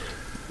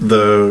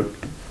the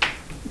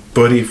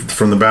buddy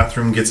from the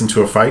bathroom gets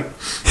into a fight,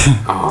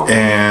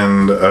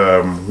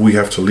 and we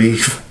have to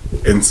leave.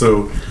 And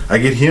so I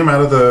get him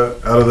out of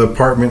the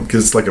apartment,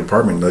 because it's like an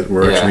apartment that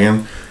we're actually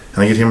in,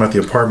 and I get him out the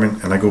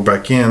apartment, and I go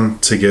back in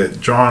to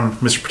get John,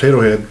 Mr.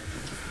 Potato Head,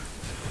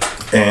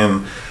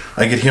 and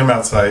I get him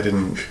outside,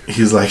 and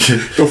he's like,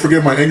 Don't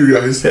forget my angry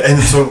eyes. and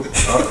so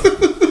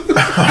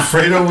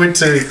Alfredo went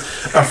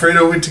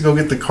to go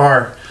get the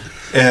car,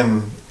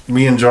 and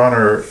me and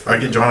I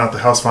get John out the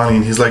house finally,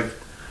 and he's like,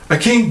 I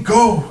can't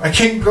go,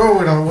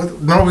 and I'm like,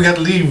 no, we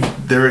gotta leave.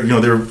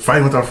 They're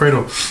fighting with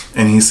Alfredo,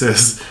 and he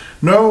says,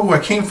 no, I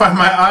can't find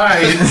my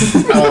eye.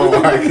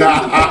 Oh my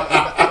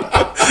god.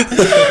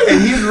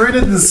 And he'd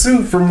rented the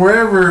suit from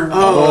wherever.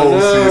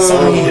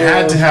 So he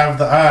had to have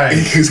the eye.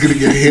 He's gonna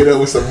get hit up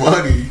with some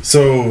money.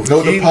 So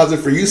No deposit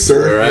for you,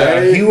 sir.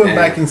 yeah, he went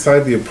back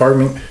inside the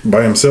apartment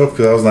by himself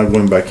because I was not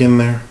going back in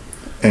there,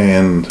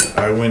 and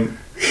I went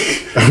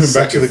back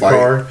Such to a the fight.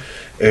 car,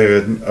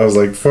 and I was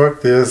like,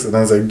 "Fuck this!" And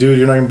I was like, "Dude,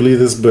 you're not gonna believe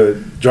this,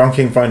 but John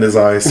can't find his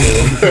eye." So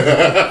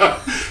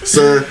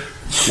Sir,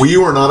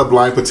 you are not a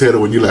blind potato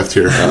when you left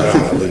here.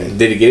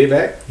 Did he get it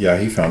back? yeah,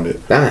 he found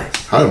it.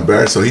 Nice. How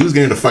embarrassed. So he was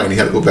getting in a fight and he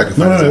had to go back and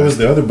No, find his it eye. was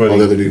the other buddy. Oh,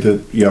 the other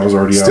dude. I was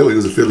already Still, out. he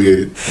was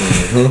affiliated.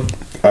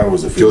 I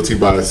was a Guilty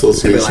by Be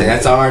association. like,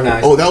 that's our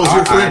nice. Oh, that was your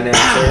our friend? eye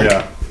now,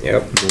 sir. Yeah,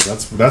 Yep.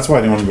 That's why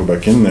I didn't want to go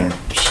back in there.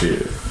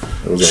 Shit.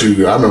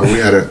 Shoot, I remember we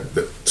had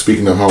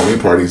speaking of Halloween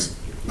parties,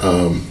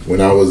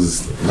 when I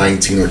was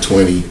 19 or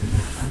 20,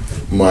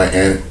 my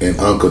aunt and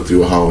uncle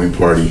threw a Halloween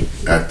party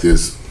at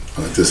this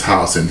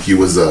house, and he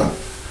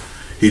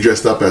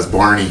dressed up as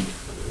Barney.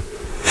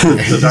 And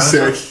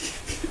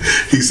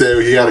he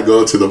said he had to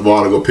go to the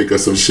mall to go pick up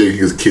some shit.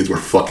 His kids were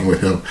fucking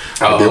with him.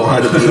 They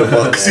wanted to beat him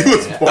up because he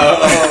was Barney.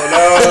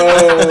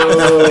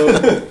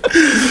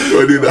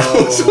 But dude, that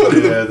was one of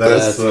the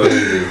best.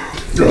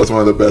 That was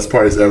one of the best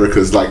parties ever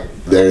because like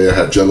there they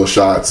had Jello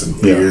shots and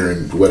beer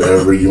and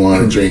whatever you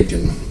want to drink,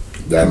 and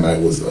that night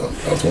was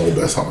that was one of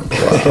the best Halloween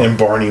parties. And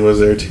Barney was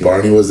there too.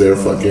 Barney was there,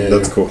 fucking.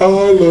 That's cool. I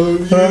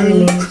love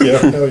you. Yeah,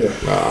 hell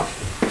yeah.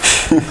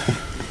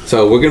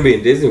 So we're gonna be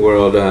in Disney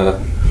World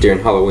during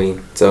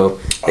Halloween. So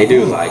they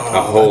do like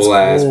a whole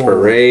ass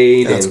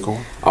parade and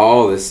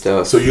all this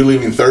stuff. So you're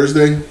leaving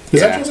Thursday?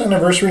 Is that your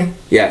anniversary?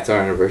 Yeah, it's our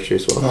anniversary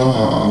as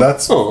well.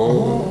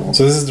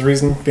 So this is the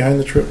reason behind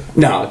the trip?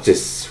 No,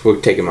 just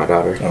we're taking my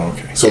daughter. Oh,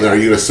 okay. So then are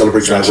you gonna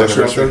celebrate your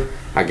anniversary out there?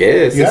 I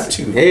guess You have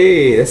to.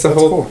 Hey, that's the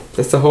whole. cool.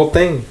 That's the whole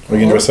thing. Are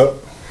you gonna dress up?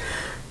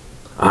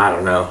 I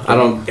don't know. I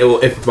don't.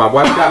 If my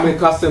wife got me a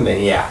costume,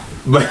 then yeah.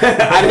 But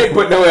I didn't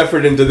put no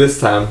effort into this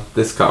time.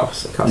 This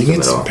costume You can at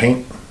get some all.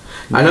 paint.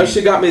 I know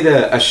she got me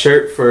a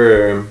shirt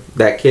for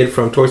that kid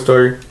from Toy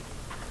Story.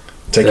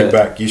 Take it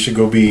back. You should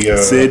go be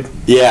Sid.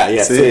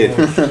 Yeah, Sid.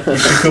 You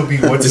should go be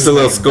what's Just his a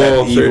little name?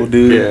 skull That evil shirt.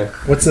 dude. Yeah.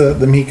 What's the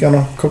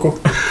Mexicano? Coco.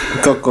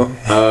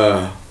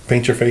 Coco.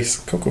 Paint your face,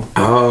 Coco.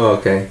 Oh,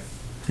 okay.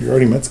 You're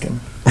already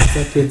Mexican. What's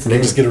that kid's You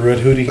name? just get a red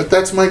hoodie. But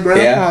that's my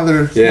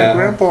grandfather. Yeah. My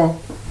grandpa.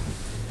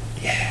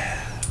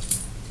 Yeah.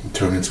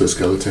 Turn into a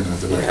skeleton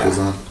as the night goes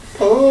on.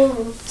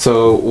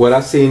 So what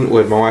I've seen,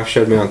 what my wife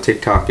showed me on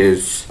TikTok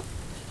is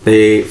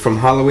they from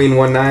Halloween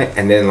one night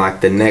and then like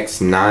the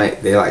next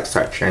night they like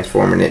start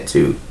transforming it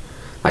to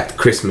like the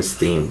Christmas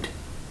themed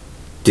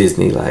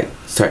Disney, like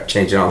start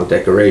changing all the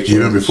decorations.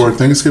 Even before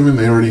Thanksgiving,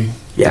 they already.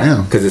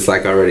 Yeah, because it's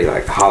like already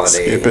like a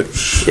holiday. Skip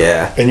it.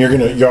 Yeah, And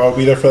y'all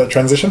be there for that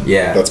transition?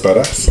 Yeah. That's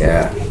badass.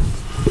 yeah.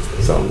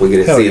 So we get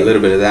to Hell see yeah. a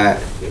little bit of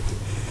that.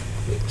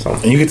 So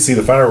And you get to see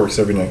the fireworks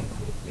every night.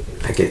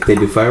 I guess they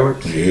do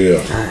fireworks.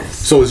 Yeah. Nice.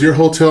 So is your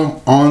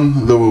hotel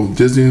on the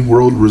Disney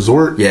World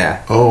Resort?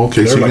 Yeah. Oh,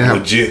 okay. They're So you like can have.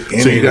 legit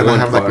So you in gotta one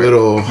have like part.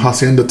 little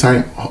hacienda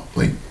type,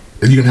 like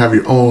you can have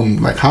your own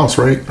like house,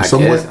 right? I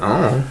Somewhere. guess.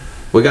 I don't know.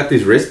 We got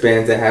these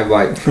wristbands that have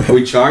like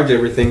we charge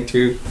everything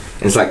to.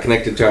 And it's like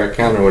connected to our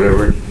account or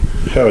whatever.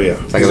 Hell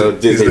yeah. It's like a little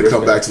He's Disney gonna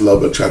come wristband. back to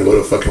Lubbock, try to go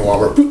to fucking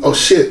Walmart. Oh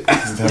shit,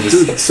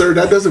 dude, sir,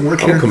 that doesn't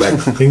work here. Come back.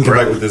 He can come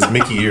back with his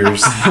Mickey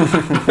ears.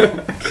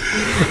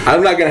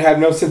 I'm not gonna have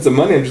no sense of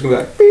money. I'm just gonna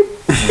be like,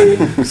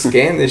 beep, beep,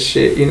 scan this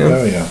shit, you know?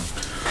 Hell yeah.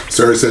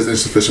 Sir, it says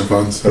insufficient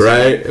funds.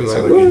 Right? I'm That's like,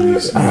 how they get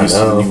used to I the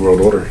know. New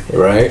World Order.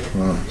 Right?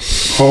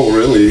 Oh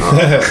really?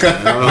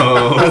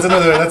 That's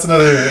another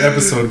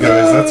episode,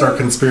 guys. That's our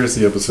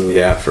conspiracy episode.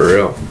 Yeah, for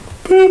real.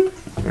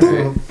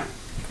 Right.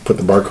 Put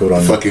the barcode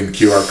on. Fucking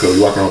QR code.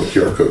 You walk around with a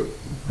QR code.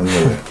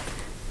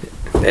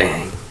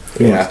 Dang.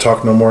 You don't have to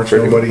talk no more to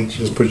nobody.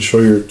 Just show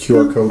your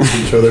QR code to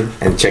each other.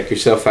 And check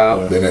yourself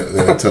out. Then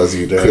it tells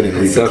you couldn't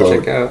read the Self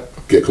code.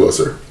 checkout. Get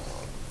closer.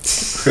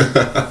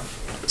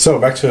 So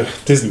back to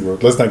Disney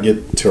World. Let's not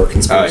get to our Oh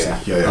conspiracy.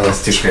 yeah. Oh,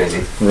 that's too crazy.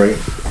 Right.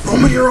 Oh,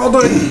 but you're all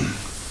done.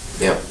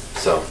 Yep.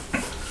 So,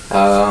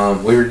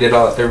 we did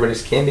all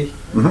everybody's candy.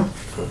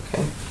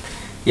 Okay.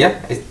 Yeah,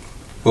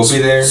 we'll be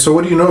there. So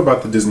what do you know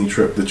about the Disney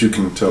trip that you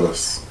can tell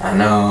us? I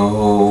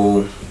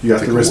know. You got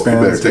Take the a-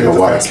 wristbands. you better take you got a the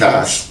lot of fast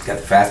cash. pass. Got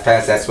the fast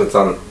pass. That's what's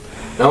on.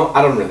 No,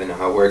 I don't really know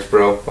how it works,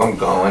 bro. I'm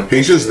going.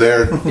 He's just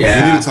there.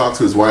 Yeah. You need to talk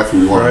to his wife if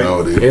you want Right. to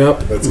know, dude. Yep.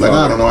 That's Like,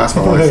 I don't know, ask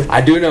my wife.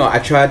 I do know. I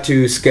tried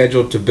to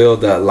schedule to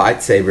build a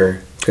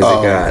lightsaber because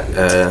Oh. it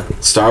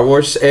got Star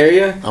Wars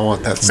area. I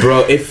want that.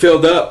 Bro, it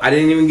filled up. I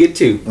didn't even get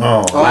to.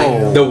 Oh,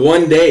 Like the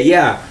one day,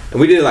 yeah. And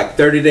we did it like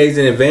 30 days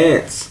in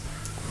advance.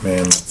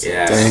 man.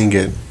 Yeah. Dang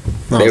it.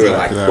 No, They were after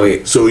like, that.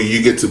 wait. So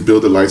you get to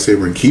build a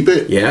lightsaber and keep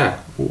it? Yeah.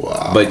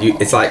 Wow. But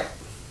it's like,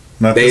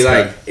 Not they this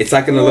like, guy. it's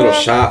like in a little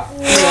shop.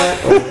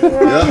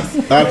 Yeah,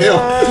 not him.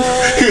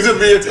 He's gonna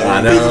be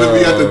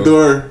at the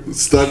door,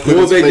 stuck with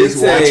Well, his they face, did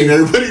say, watching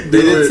everybody do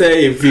they did it.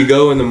 say if you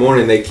go in the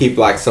morning, they keep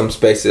like some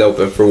spaces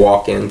open for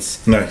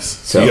walk-ins. Nice.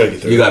 So you gotta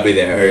get there. you gotta be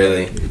there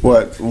early.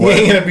 What? You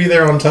ain't gonna be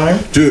there on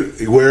time.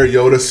 Dude, wear a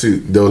Yoda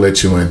suit. They'll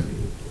let you in.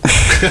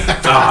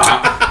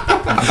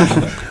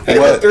 Hey,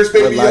 look, there's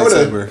Baby what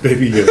Yoda. lightsaber?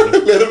 Baby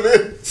Yoda. Let him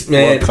in.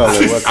 Man, What color?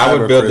 What I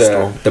would kyber build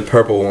crystal? the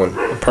purple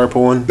one.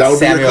 Purple one. That would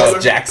be your Samuel color?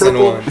 L. Jackson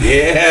Purple? one.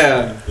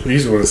 Yeah. You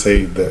just want to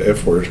say the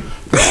F word.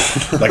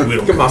 Like we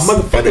don't. Get my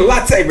motherfucking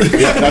lightsaber.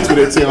 Yeah, that's what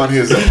it say on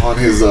his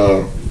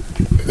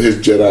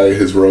Jedi,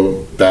 his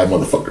robe. Bad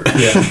motherfucker.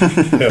 Yeah.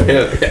 Hell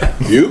yeah.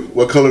 Yeah. You?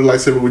 What color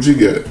lightsaber would you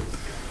get?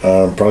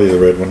 Probably the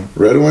red one.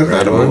 Red one?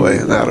 Attaboy.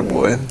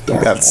 Attaboy.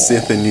 You got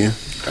Sith in you.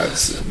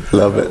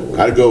 Love it.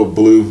 I'd go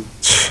blue.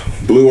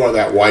 Blue or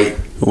that white.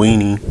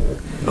 Weenie.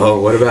 Oh,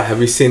 what about? Have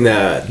you seen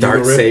the dark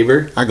red?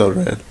 saber? I go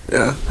red.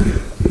 Yeah.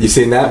 You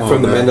seen that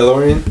from the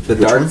Mandalorian? The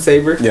dark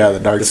saber. Yeah, the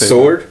dark saber.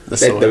 Sword. The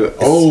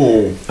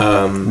sword.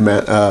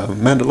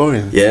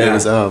 Mandalorian. Yeah. It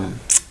was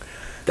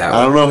That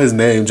I don't know his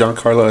name.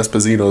 Giancarlo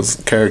Esposito's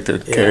character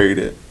carried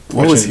it.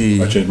 What was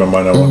he? I changed my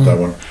mind. I want that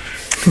one.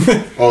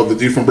 Oh, the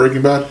dude from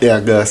Breaking Bad? Yeah,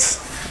 Gus.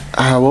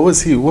 What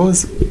was he? What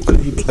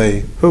did he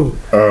play? Who?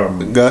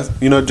 Gus.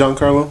 You know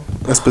Giancarlo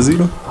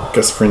Esposito?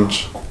 Gus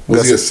Fringe.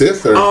 Was he a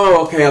Sith or?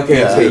 Oh, okay.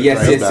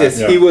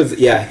 Yes.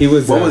 Yeah. He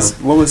was.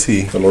 What was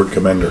he? The Lord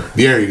Commander.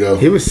 There you go.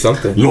 He was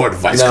something. Lord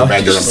Vice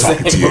Commander, I'm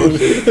talking to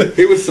you.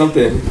 He was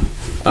something.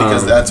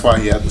 Because that's why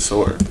he had the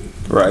sword,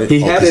 right?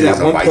 He had 'cause it he at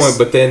was a one vice. point,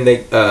 but then they,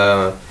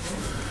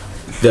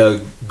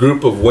 the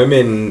group of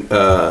women,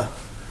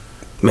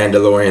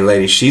 Mandalorian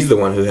lady, she's the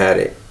one who had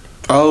it.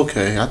 Oh,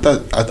 okay.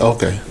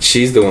 Okay.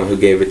 She's the one who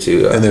gave it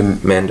to And then-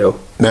 Mando.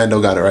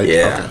 Mando got it right.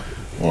 Yeah. Okay.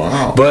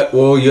 Wow. But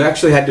you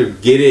actually had to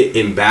get it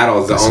in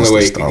battle. Is the only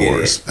way you could get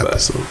it. But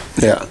episode.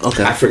 Yeah.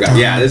 Okay. I forgot.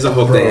 Yeah, there's a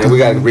whole thing. We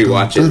gotta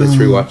rewatch it. Let's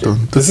rewatch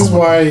it. This is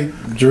why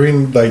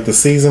during like the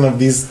season of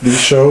these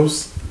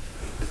shows,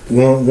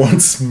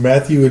 once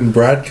Matthew and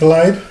Brad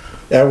collide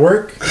at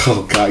work,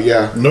 Oh God,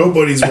 yeah.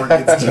 nobody's work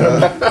gets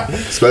done.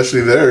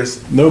 Especially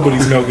theirs.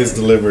 Nobody's milk gets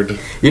delivered.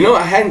 You know,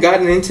 I hadn't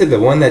gotten into the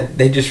one that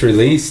they just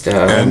released.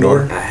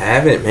 Andor? I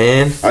haven't,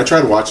 man. I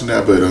tried watching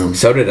that, but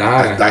So did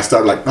I. I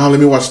started like, oh, let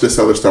me watch this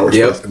other Star Wars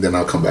Yep. first, and then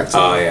I'll come back to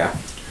Oh it. yeah.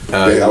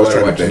 I was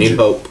trying to watch binge New it.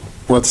 Hope.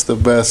 What's the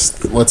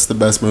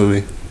best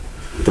movie?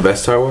 The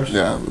best Star Wars.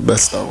 Yeah, the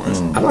best Star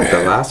Wars. I like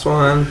the last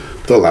one.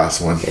 The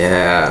last one.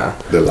 Yeah,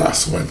 The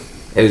last one.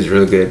 it was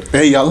really good.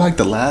 Hey, y'all like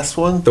the last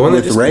one? The one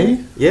with that just Ray?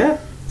 Yeah.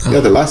 Yeah,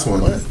 the last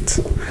one. What?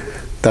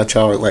 Thought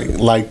y'all were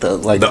like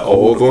the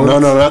old ones? No,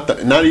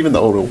 not even the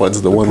older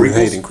ones. The one with prequels?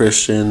 Hayden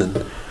Christian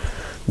and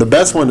the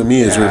best one to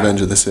me is Yeah.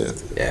 Revenge of the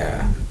Sith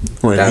Yeah.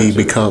 when That he was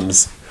really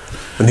becomes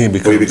When he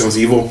becomes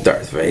evil.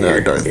 Darth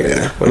Vader. Darth Vader.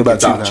 Yeah. What When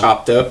about he you gets all now?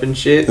 chopped up and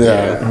shit.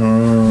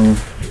 Yeah.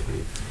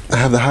 I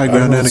have the high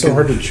ground, It's so Anakin.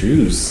 hard to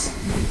choose.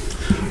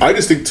 I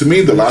just think, to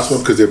me, the last one,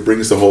 because it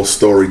brings the whole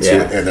story to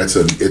Yeah. it, and it's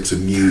a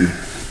new.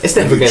 It's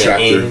never New gonna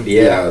chapter. end.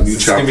 Yeah, Yeah. new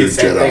It's gonna be chapter the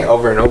same Jedi. thing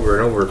over and over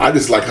and over. I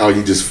just like how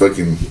you just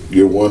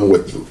you're one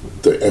with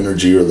the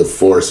energy or the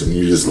force, and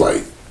you just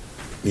like,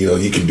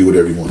 you can do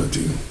whatever you want to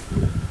do.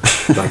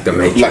 Like the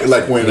Matrix.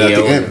 Like when at the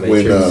Neo in end, the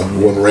Matrix.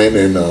 when Ren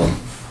and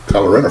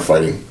Kylo Ren are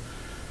fighting,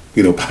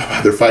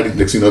 they're fighting.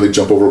 Next, thing you know, they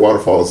jump over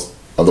waterfalls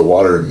on the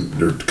water, and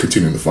they're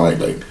continuing to fight.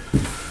 Like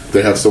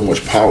they have so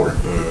much power.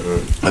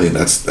 I think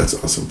that's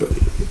awesome. But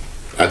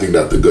I think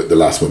that the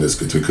last one is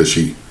good too, because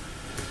she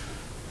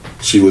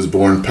was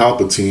born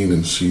Palpatine,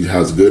 and she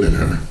has good in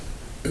her.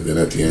 And then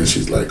at the end,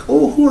 she's like,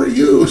 "Oh, who are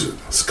you?" She's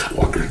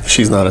Skywalker.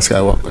 She's not a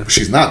Skywalker.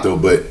 She's not though,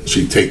 but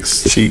she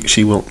takes.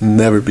 She will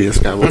never be a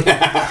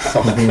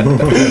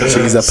Skywalker.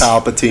 She's a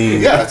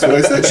Palpatine. Yeah, that's what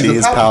I said. She She's a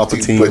is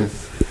Palpatine.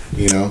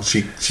 But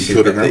she She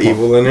killed her got the grandpa.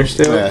 evil in her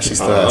still. Yeah, she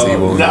still has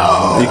evil.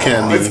 No, You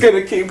can't. It's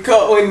gonna keep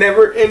going,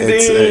 never ending. I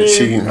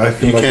feel You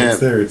like can't. it's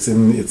there. It's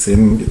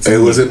in. It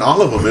was in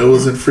all of them. It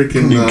was in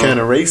freaking. You can't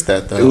erase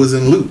that though. It was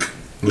in Luke.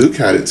 Luke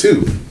had it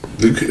too.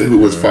 Luke who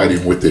was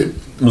fighting with it.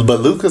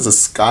 But Luke is a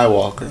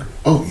Skywalker.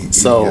 Oh,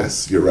 So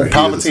yes, you're right.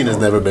 Palpatine has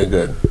never been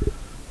good.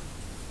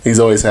 He's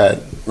always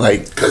had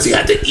because he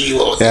had the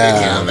evil.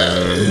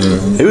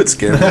 Yeah. He would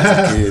scare me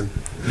as a kid.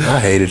 I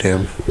hated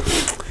him.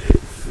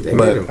 They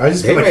But made him, I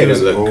just they feel like made he was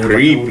him look old, like,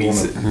 creepy. I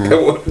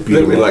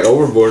Literally like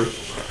overboard.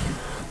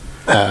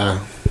 I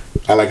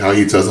like how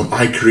he tells him,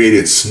 "I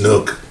created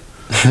Snook."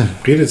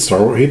 He did Star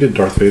Wars. He did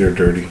Darth Vader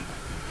dirty.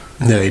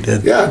 Yeah, he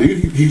did. Yeah,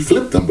 dude, he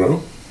flipped them,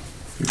 bro.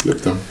 He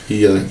flipped them. He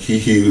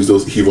used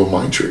those evil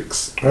mind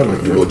tricks, I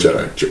like evil Darth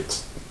Jedi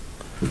tricks.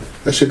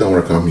 That shit don't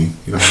work on me.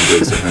 You know how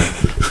it is,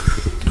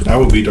 man. I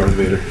would be Darth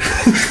Vader.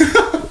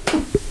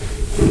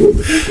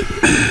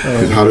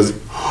 How does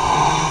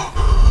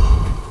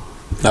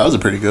That was a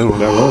pretty good one.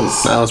 That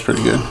was.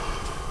 pretty good.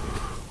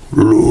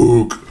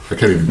 Luke? I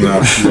can't even.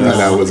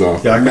 That was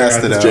off. Yeah, I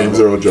Messed it got up. James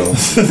Earl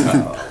Jones.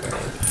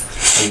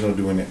 There's no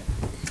doing it.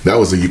 That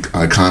was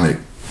iconic.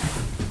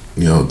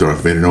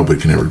 Darth Vader. Nobody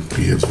can ever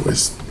be his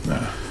voice.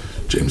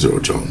 James Earl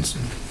Jones.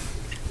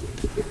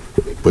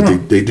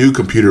 But they do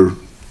computer,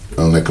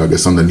 I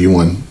guess on the new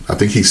one. I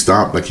think he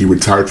stopped. Like he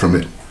retired from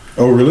it.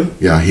 Oh, really?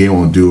 Yeah, he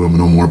won't do them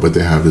no more. But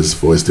they have his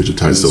voice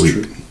digitized. So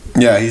True.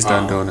 Yeah, he's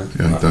done doing it.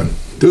 yeah, he's done.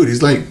 Dude,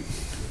 he's like.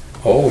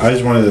 Oh, I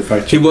just wanted the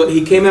fact.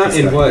 he came out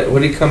in what?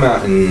 What did he come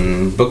out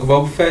in? Book of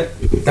Boba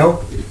Fett? No.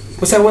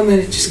 What's that one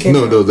that just came?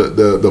 No, out? no,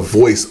 the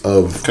voice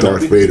of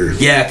Darth Vader.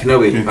 Yeah,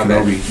 Kenobi. My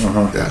bad. Kenobi.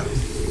 Uh-huh.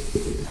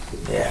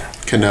 Yeah. Yeah.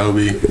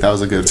 Kenobi. That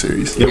was a good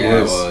series. It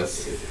Yeah, was. it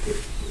was.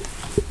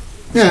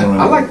 Yeah.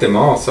 I like them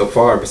all so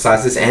far.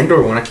 Besides this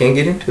Andor one, I can't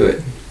get into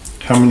it.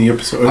 How many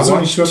episodes? I Is it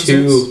only watched 2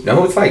 episodes? 2.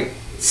 No, it's like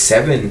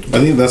 7. I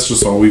think that's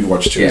just all we've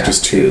watched. Yeah,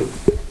 Just 2.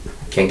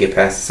 Can't get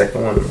past the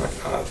second one. Like,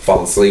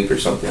 fall asleep or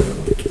something.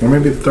 Or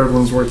maybe the third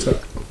one's where it's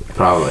at.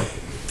 Probably.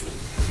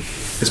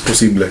 It's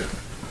possible.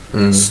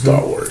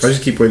 Star Wars. I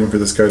just keep waiting for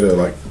this guy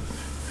to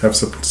have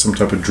some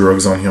type of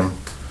drugs on him.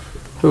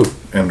 Who?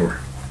 Andor.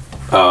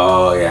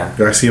 Oh yeah.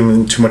 I see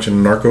him too much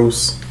in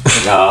Narcos.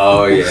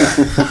 Oh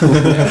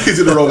yeah.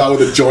 He's gonna roll out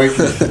with a joint.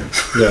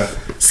 Yeah.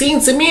 Sin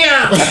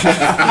semilla.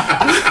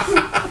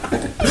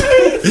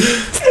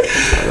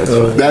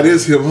 That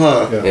is him,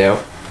 huh?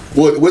 Yeah.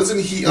 Well,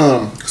 wasn't he?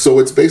 So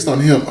it's based on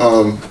him.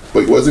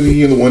 But wasn't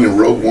he in the one in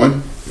Rogue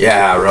One?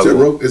 Yeah, Is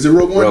it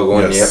Rogue One? Rogue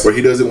One, yes. Where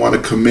he doesn't want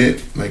to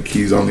commit, like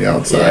he's on the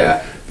outside.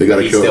 Yeah. They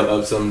gotta He kill. still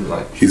loves him,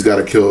 like. He's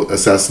got to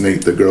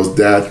assassinate the girl's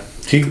dad.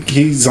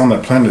 He's on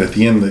that planet at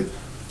the end that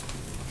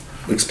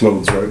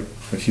explodes, right?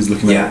 Like he's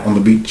looking Yeah. at on the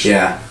beach.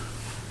 Yeah.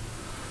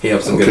 He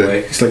helps him Okay. get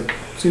away. He's like,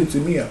 Sin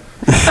semilla.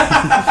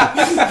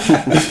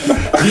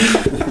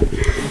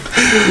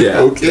 Yeah.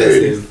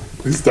 Okay.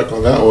 He's stuck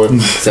on that one.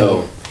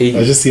 So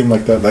I just see him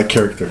like that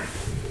character,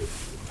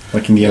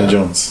 like Indiana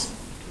Jones.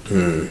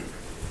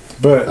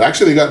 But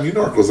Actually, they got new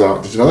Narcos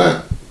out. Did you know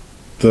that?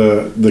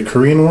 the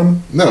Korean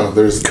one, No,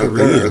 there's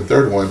a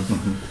third one.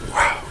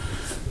 Wow.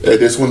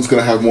 This one's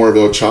gonna have more of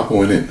El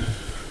Chapo in it.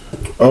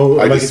 oh,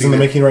 I like just it's in the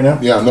seen it. making right now.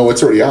 Yeah, no,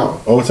 it's already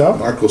out. Oh, it's out.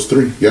 Narcos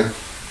 3, yeah.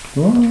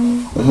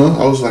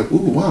 I was like, ooh,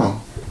 wow.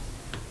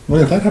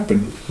 When did that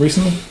happen?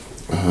 Recently?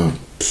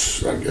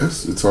 I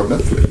guess it's on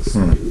Netflix.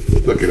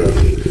 Look it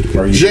up.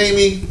 Are you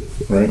Jamie,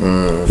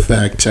 right?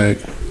 Fact check.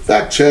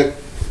 fact check.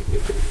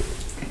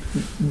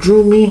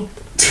 Drew me.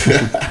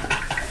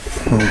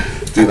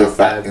 Do the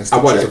fact. I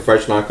watched the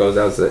first Narcos.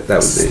 That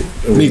was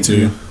it. Me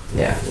too.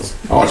 Yeah.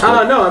 I watched I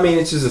don't know. I mean,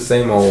 it's just the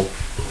same old.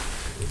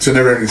 It's a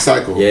never-ending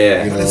cycle.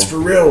 Yeah. you know? It's for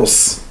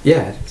reals.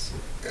 Yeah. It's,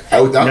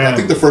 I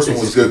think the first one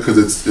was good because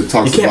it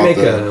talks you can't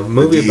about make a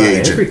movie the about DEA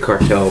agent. every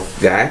cartel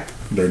guy.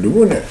 They're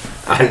doing it.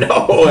 I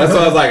know. That's why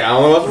I was like, I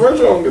don't know what's the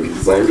first one. 'Cause it's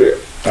the same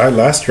shit.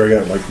 Last year I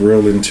got like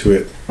real into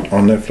it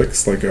on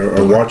Netflix. Like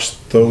I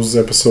watched those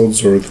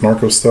episodes or the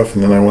Narco stuff,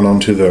 and then I went on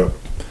to the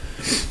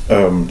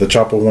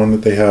Chapo one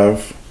that they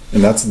have,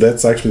 and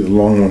that's actually the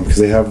long one because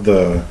they have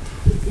the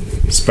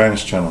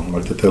Spanish channel,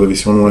 like the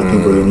Televisión one, I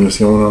think, or the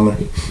Univision one on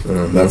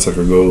there. That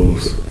sucker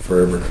goes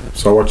forever.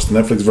 So I watched the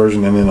Netflix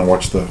version, and then I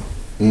watched that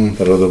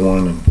other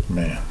one, and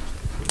man,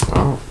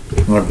 Oh.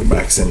 my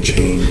accent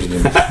changed.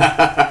 And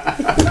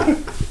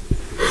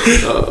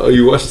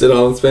You watched it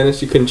all in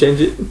Spanish? You couldn't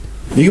change it?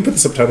 you can put the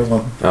subtitles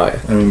on. Oh, yeah.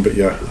 I mean, but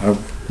yeah,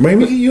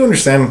 maybe you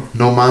understand.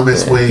 No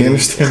mames, You way.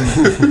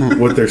 understand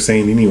what they're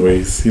saying,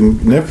 anyways.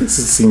 Netflix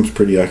seems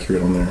pretty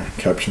accurate on their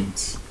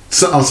captions.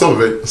 So, on some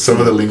of it, some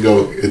of the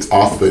lingo, it's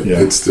off, but Yeah.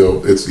 it's still,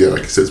 like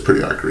you said, it's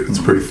pretty accurate. It's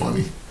pretty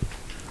funny.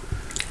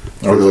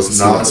 I For would those see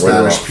that way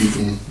non-Spanish off.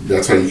 people,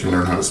 that's how you can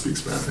learn how to speak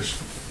Spanish.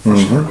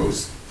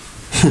 Narcos.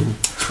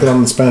 Put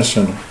on the Spanish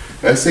channel.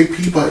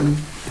 SAP button.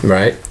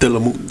 Right.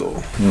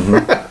 Telemundo.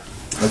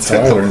 That's how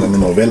I learned in the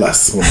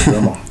novelas with my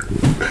grandma.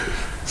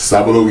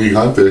 Sábado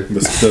Gigante.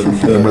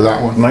 Remember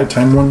that one?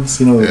 Nighttime ones,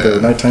 the Yeah.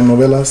 nighttime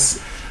novelas.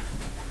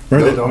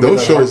 Remember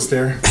Those shows-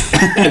 there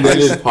And then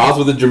just pause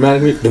with the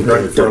dramatic music.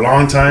 right for a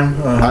long time.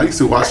 I used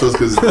to watch those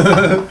because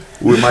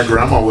with my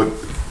grandma,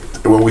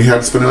 when we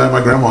had spending at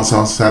my grandma's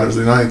house Saturday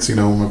nights,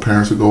 my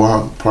parents would go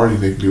out and party.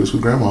 They'd do us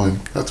with grandma, and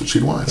that's what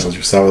she'd watch. That was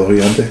your Sábado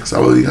Gigante.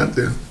 Sábado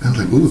Gigante. I was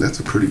like, ooh, that's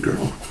a pretty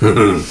girl.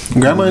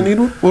 Grandma and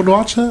Needle would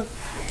watch that?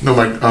 No,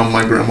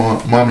 my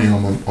grandma, mommy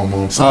on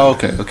mom's side. Oh,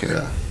 okay.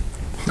 Yeah.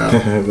 No.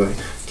 Like,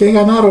 ¿Qué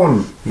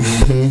ganaron?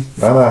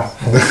 Nada.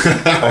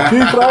 Aquí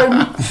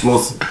traen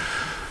los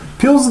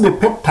pills de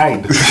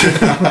peptide.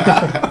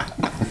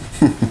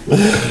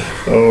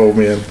 Oh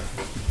man,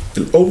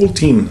 the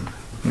Ovaltine.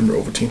 Remember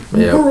Ovaltine?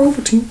 Yeah. Remember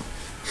Ovaltine?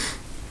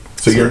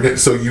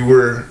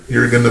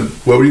 You're gonna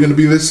what were you gonna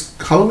be this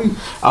Halloween?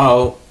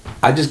 Oh,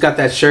 I just got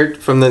that shirt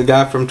from the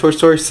guy from Toy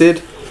Story,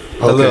 Sid.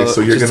 Okay,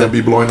 so you're gonna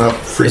be blowing up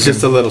freaking. It's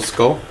just a little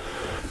skull.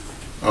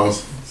 Oh,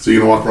 so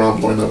you're gonna walk around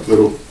blowing up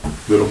little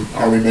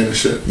army men and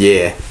shit.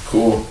 Yeah.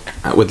 Cool.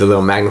 With the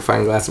little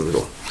magnifying glass and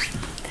go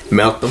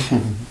melt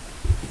them.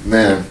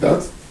 Man,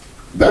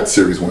 that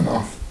series went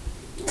off.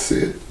 That's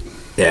it.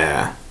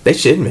 Yeah. They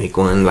should make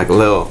one like a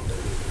little.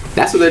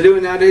 That's what they're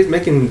doing nowadays,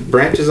 making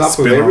branches off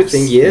of Spin-offs.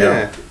 everything. Yeah.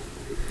 Yeah.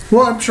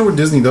 Well, I'm sure with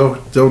Disney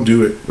they'll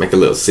do it, Make a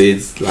little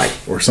Sid's like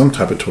or some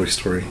type of Toy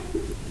Story.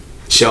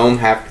 show him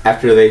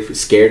after they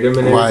scared him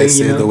and Why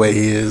everything. Sid the way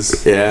he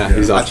is. Yeah,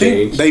 he's all I think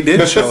changed. they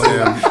did show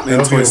him in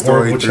That'll be Toy a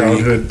Story horrible 3.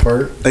 childhood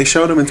part. They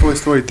showed him in Toy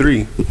Story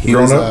 3. He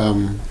Grown was up?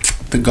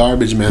 The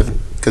garbage man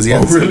because he had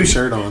Oh, the same really?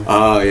 shirt on.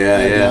 Oh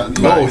yeah.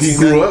 Oh, he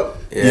grew up.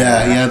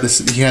 Yeah,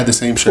 he had the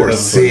same shirt Poor on.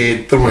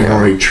 Sid throwing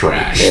away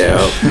trash.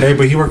 Yeah. Hey,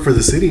 but he worked for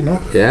the city, no?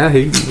 Yeah,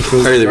 he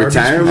early Garbage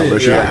retirement.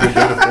 But you had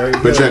Yeah.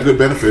 but you had good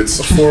benefits.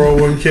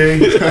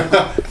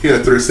 401k. He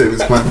had a thrift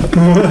savings plan.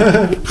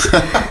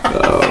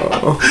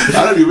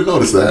 I didn't even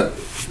notice that.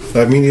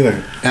 Me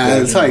neither.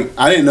 It's like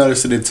I didn't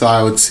notice it until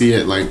I would see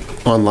it like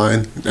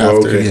online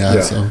after. okay.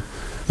 Yeah, so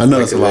I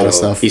noticed Like a a lot of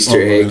little stuff.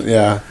 Easter online. egg.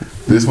 Yeah,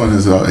 This one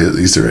is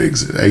Easter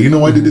eggs. Hey, you know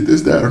why they did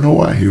this, that, or know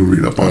why? You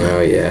read up on Oh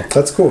it. yeah.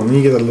 That's cool. And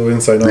you get that little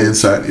inside The knowledge.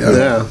 inside, yeah.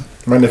 yeah.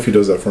 My nephew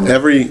does that for me.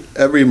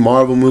 Every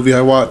Marvel movie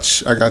I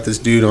watch, I got this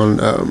dude on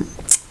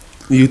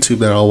YouTube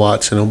that I'll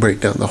watch and he'll break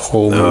down the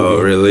whole movie.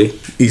 Oh really?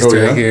 Easter Oh,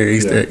 yeah? egg here,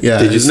 Easter Yeah. egg. Yeah,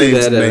 Did you his see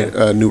name's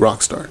that, New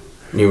Rockstar.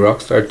 New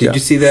Rockstar. Did Yeah. you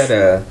see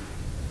that?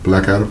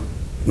 Black Adam.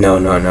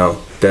 No.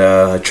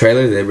 The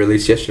trailer they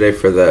released yesterday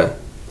for the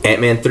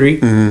Ant-Man 3.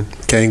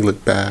 Kang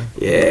looked bad.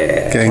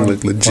 Yeah. Kang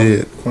looked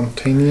legit.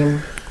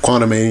 Quantanium.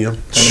 Quantumanium.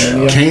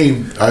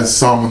 Kane, I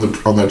saw him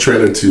on the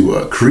trailer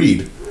to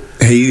Creed.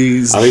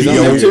 He's Oh, he's on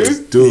there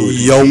too? Dude,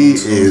 Yoked. he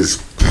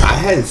is. I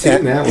hadn't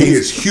seen that one. He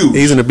is huge.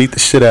 He's gonna beat the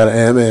shit out of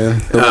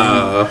Ant-Man.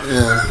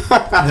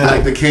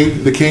 Like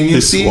the Kane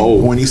you see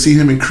when you see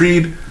him in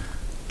Creed.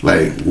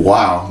 Like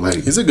wow,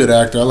 like He's a good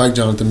actor. I like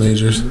Jonathan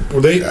Majors.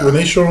 When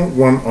they show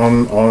one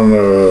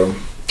on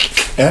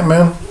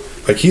Ant-Man,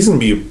 like he's gonna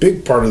be a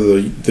big part of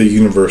the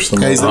universe.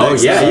 Yeah, he's the Oh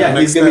next, yeah,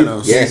 next he's gonna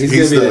Thanos. be,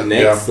 he's gonna be the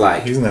next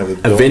like he's gonna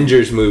have the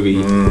Avengers movie.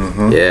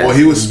 Yeah. well,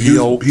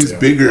 he's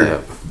bigger, Yeah.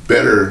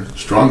 better,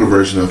 stronger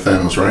version of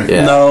Thanos, right?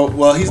 Yeah. No,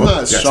 well, he's Well,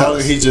 not yeah, strong. tell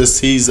us.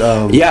 He's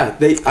Yeah,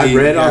 I he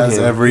read on has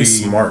him. every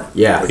He's smart.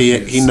 Yeah.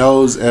 he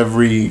knows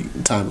every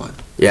timeline.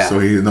 Yeah. So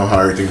he know how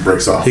everything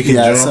breaks off. He can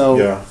Yeah, jump. so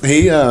Yeah.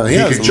 he has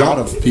can a jump. lot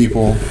of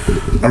people.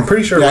 I'm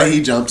pretty sure. Yeah, right? he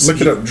jumps.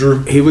 Look it up, Drew.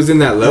 He was in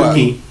that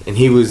Loki, and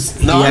he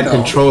No, I had know.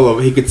 control over.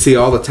 He could see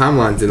all the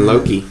timelines in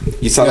Loki.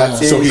 You saw Yeah. that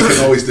So series? he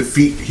can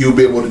always he'll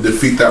be able to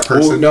defeat that Oh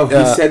person. no,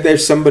 Yeah. he said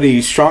there's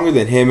somebody stronger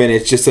than him, and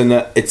it's just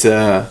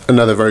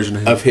Another version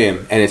of him. of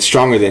him, and it's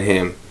stronger than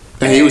him.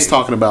 And he was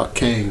talking about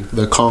Kang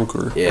the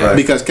Conqueror. Yeah. Right.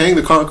 Because Kang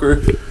the Conqueror,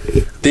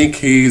 think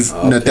he's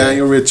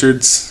Nathaniel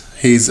Richards.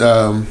 He's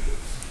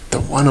the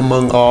one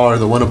among all, or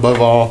the one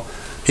above all.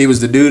 He was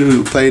the dude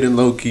who played in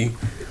Loki,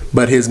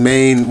 but his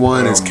main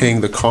one is Kang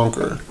the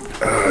Conqueror.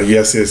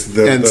 Yes.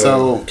 The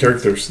so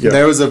characters. Yeah.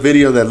 There was a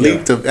video that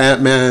leaked of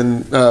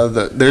Ant-Man.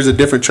 There's a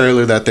different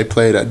trailer that they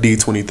played at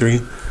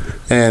D23,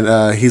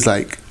 and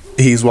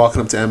he's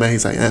walking up to Ant-Man.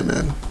 He's like,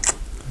 Ant-Man,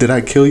 did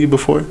I kill you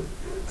before?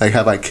 Like,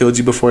 have I killed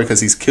you before?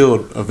 Because he's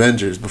killed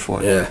Avengers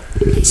before. Yeah.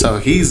 So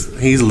he's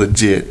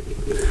legit.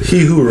 He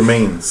who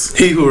remains.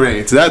 He who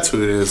reigns. That's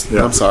who it is.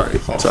 Yeah. I'm sorry.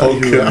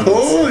 Okay.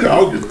 Oh,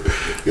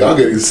 y'all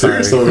getting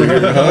serious over here,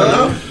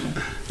 huh?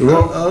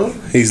 Well,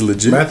 He's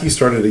legit. Matthew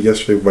started it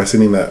yesterday by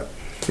sending that.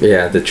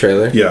 Yeah, the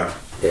trailer. Yeah.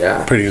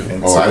 Yeah. Pretty.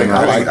 And Oh,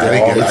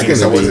 I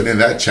guess I wasn't in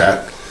that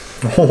chat.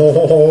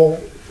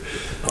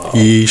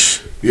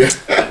 Yeesh. Yeah.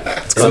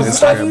 It's on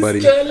Instagram,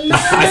 buddy.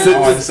 I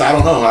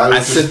don't know. I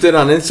sent it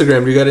on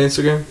Instagram. You got an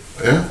Instagram?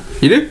 Yeah.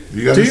 You do?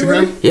 You got Do you Instagram?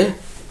 really? Yeah.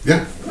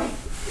 Yeah.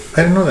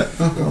 I didn't know that.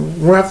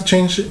 We'll have to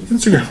change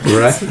Instagram.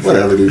 Right.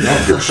 Whatever, dude. I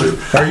don't give a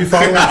shit. Are you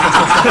following?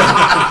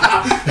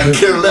 I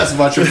care less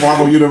about your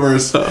Marvel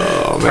universe.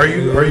 Are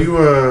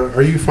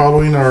you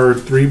following our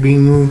Three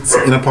Beans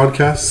in a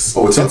Podcast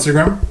Oh, it's up?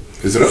 Instagram?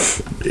 Is it up?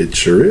 It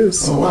sure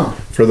is. Oh wow.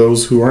 For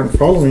those who aren't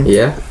following,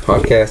 Yeah.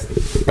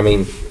 Podcast. I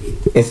mean,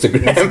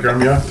 Instagram.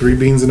 Instagram, yeah, Three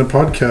Beans in a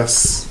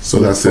Podcast. So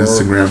that's the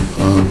Instagram.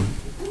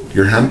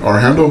 Our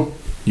handle.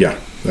 Yeah,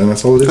 and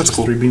that's all it is. That's just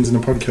cool. Three Beans in a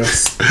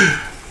Podcast.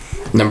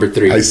 Number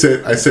 3. I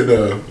said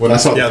when I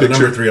saw Yeah, the the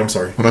picture. number 3. I'm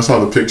sorry. When I saw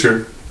the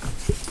picture,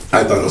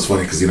 I thought it was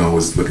funny because I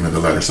was looking at the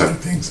lighter side of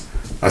things.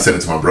 I sent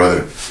it to my brother.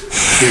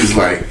 He was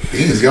like,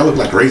 "These y'all look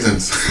like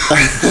raisins." I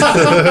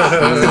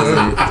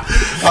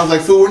was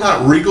like, "Fool, we're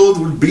not wrinkled.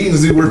 We're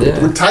beans. Dude.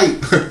 We're tight."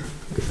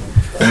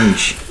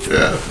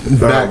 Yeah.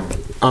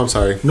 I'm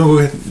sorry. No, go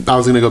ahead. I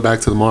was gonna go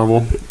back to the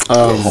Marvel.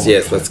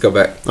 Yes, let's go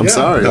back. I'm Yeah.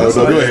 sorry. No,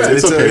 go ahead.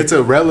 It's okay. It's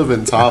a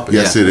relevant topic.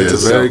 Yes, it It's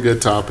is. a very good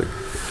topic.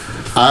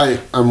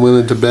 I'm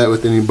willing to bet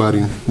with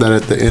anybody that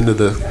at the end of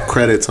the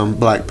credits on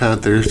Black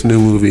Panther's new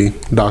movie,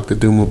 Doctor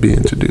Doom will be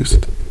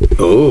introduced.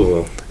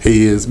 Oh.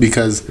 He is,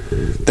 because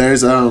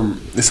there's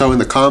so in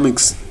the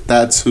comics,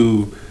 that's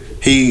who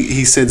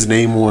he sends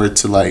Namor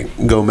to like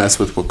go mess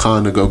with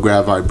Wakanda, go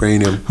grab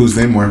vibranium. Whose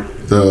name were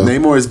the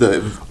Namor is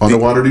the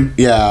underwater dude?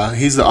 yeah,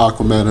 he's the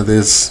Aquaman of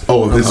this.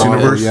 Of this Marvel,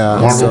 universe? yeah.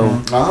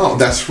 Marvel. Oh,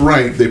 that's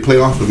right. They play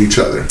off of each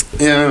other.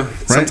 Yeah,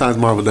 sometimes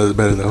Marvel does it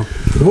better though.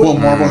 Well,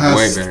 Marvel way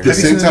has better. the Have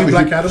you same seen type the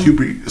of Black Adam?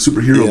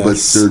 superhero,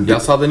 Yes. but Y'all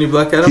saw the new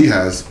Black Adam? he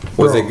has.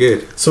 Was it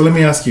good? So let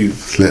me ask you: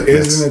 Let-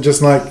 isn't it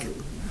just like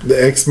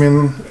the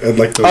X-Men?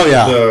 Like the Oh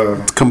yeah,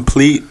 the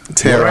complete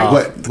tear Right. off.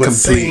 What- Complete.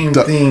 same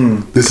the-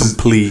 thing. This is.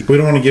 Complete. We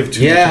don't want to give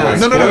too Yeah. much.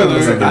 No. I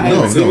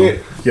haven't seen no.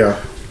 it. Yeah.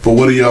 But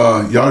what are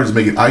y'all are just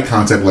making eye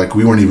contact like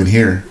we weren't even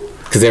here?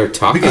 Because they were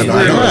talking. Because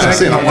I know what I'm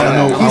saying. I want to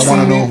know. I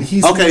want to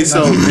know. Okay,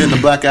 so in the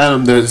Black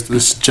Adam, there's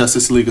this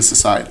Justice League of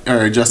Society,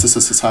 or Justice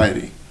of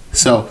Society.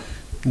 So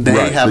they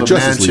Right, have the a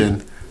Justice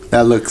mansion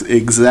that looks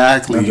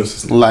exactly Not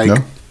Justice League. like No?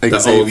 The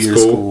old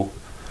Xavier's school? school.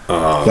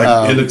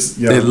 Like it looks.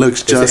 Yeah. It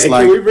looks just Hey,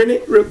 like. can we rent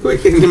it real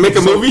quick and make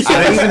a movie? They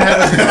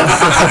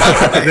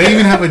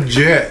even have a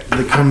jet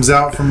that comes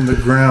out from the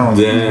ground.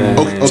 Damn.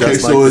 Okay,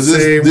 Just so like is the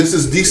same- this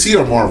is DC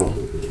or Marvel?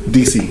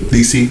 DC.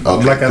 DC.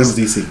 Okay. Black Adam's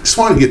DC. Just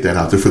want to get that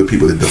out there for the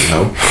people that don't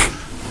know.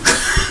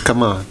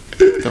 Come on,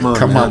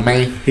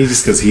 man. He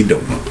just because he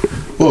don't know.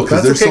 Well,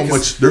 because That's okay,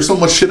 there's so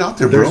much shit out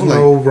there, There's bro.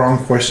 no wrong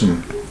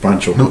question,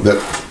 Pancho. no, that.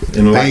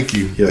 In life. Thank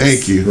you. Yes.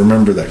 Thank you.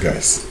 Remember that,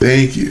 guys.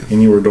 Thank you.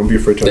 Anywhere, don't be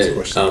afraid to ask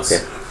questions.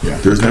 Okay.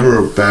 There's never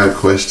a bad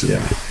question.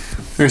 Yeah.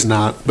 There's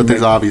not, but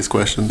there's obvious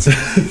questions.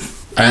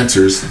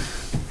 Answers.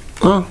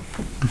 Oh,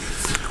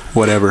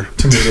 whatever.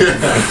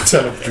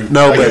 Tomato.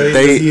 No, but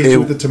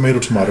the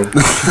tomato.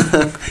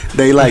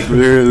 They like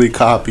literally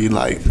copied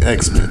like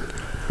X-Men,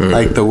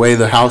 like the way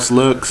the house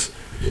looks.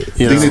 You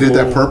Think know? they did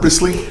that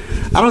purposely?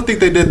 I don't think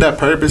they did that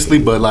purposely,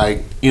 but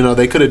like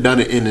they could have done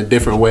it in a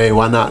different way.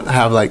 Why not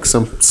have like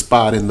some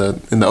spot in the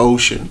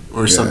ocean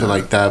or something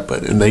like that?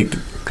 But it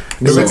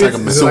looks like a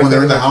mess. So when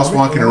they're in the house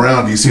walking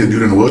around, do you see a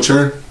dude in a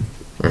wheelchair?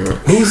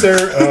 Who's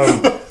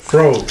there?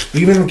 Bro,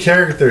 even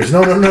characters.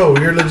 No,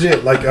 you're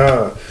legit. Like,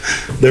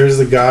 there's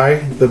the guy,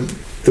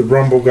 the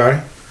Rumble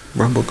guy.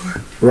 Rumble guy.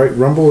 Right,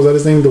 Rumble, is that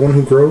his name? The one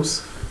who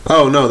grows?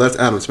 Oh no, that's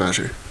Atom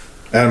Smasher.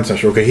 Adam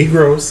Smasher. Okay, he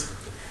grows.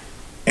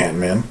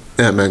 Ant-Man.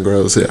 Ant-Man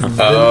grows, yeah.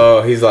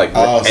 Oh, he's like,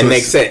 Oh, so and they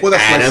it's- said well,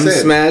 that's what I Atom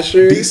said.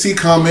 Smasher. DC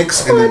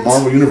Comics and the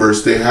Marvel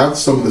Universe, they have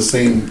some of the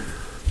same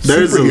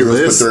There's a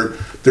list. superheroes,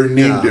 but they're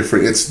named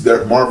different. It's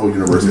their Marvel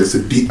Universe. It's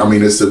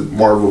it's a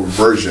Marvel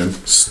version,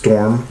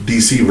 Storm.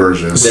 DC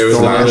version. There was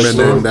Storm, Storm. and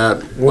then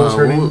that. What was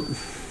her name?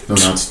 No,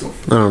 not Storm.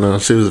 I don't know.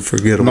 She was a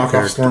forgettable Knockoff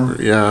character. Storm?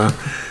 Yeah.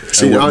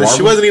 She And what,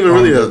 she Marvel? wasn't even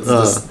really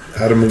This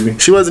Adam movie.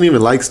 she wasn't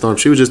even like Storm.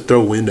 She would just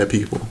throw wind at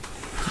people.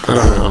 I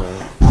don't know.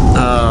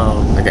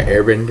 Like an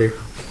airbender.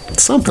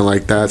 Something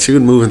like that. She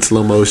would move in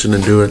slow motion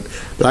and do it.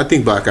 But I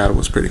think Black Adam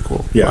was pretty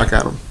cool. Yeah. Black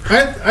Adam.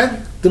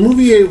 The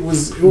movie it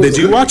was Did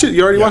you watch it?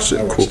 You already watched it?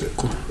 I watched Cool. it.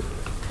 Cool.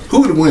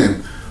 Who would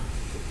win?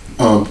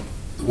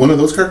 One of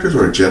those characters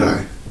or a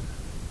Jedi?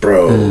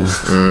 Bro.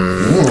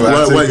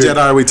 What Jedi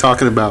are we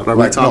talking about? Are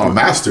we Like, no, a talking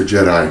Master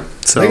Jedi.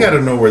 so They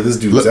gotta know where this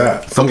dude's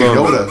at. Fucking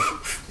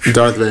Yoda.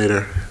 Darth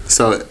Vader?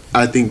 So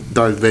I think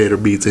Darth Vader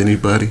beats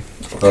anybody.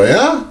 Oh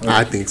yeah.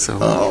 I think so.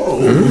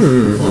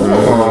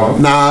 Oh.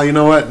 Nah, you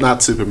know what?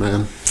 Not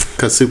Superman.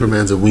 Because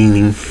Superman's a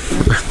weenie.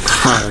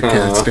 I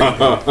can't stand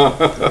him.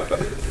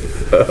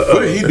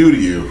 What did he do to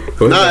you?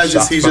 No,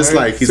 he's just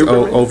like he's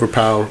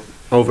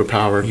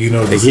overpowered. You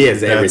know, this He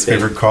is has your dad's everything.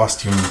 favorite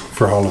costume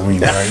for Halloween,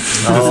 right?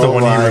 That's the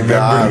one he my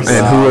remembers.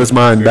 And who is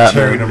mine?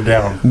 Tearing Batman. him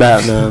down.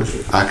 Batman.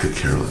 I could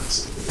care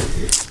less.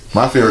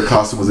 My favorite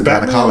costume was a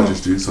Batman.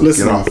 gynecologist, dude. So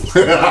Listen. get off.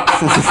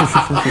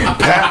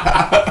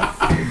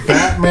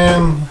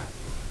 Batman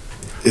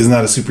is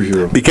not a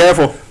superhero. Be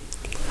careful.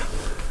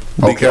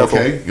 Be careful.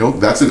 Okay. Yo,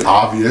 that's an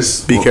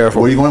obvious. Be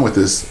careful. Where are you going with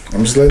this?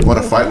 I'm just letting.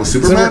 Want to fight with So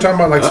Superman? we're talking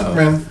about like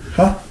Superman,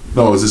 huh?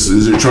 No,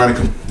 is it trying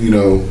to, you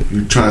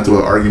trying to throw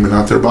an argument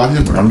out there about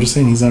him? Or? I'm just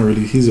saying he's not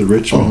really. He's a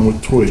rich man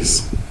with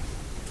toys.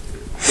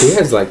 He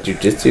has like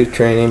jujitsu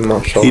training,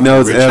 martial. He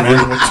knows Rich every.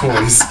 man with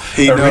toys.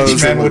 He a knows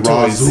rich man with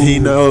toys. He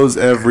knows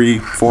every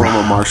form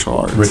of martial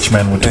arts. Rich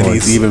man with and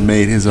toys. he's even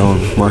made his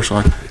own martial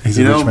art. He's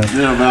a rich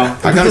man. Val.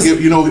 I gotta give,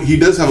 he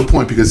does have a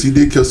point because he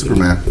did kill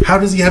Superman. How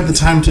does he have the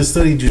time to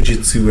study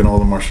jujitsu and all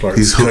the martial arts?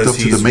 He's hooked up to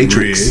the Because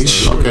Matrix.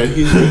 rich. Okay.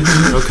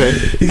 Okay.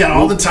 He got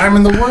all the time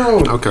in the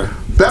world. Okay.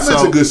 Batman's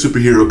So- a good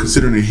superhero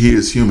considering that he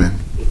is human.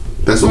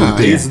 That's the only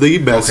thing. He's the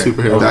best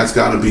superhero. That's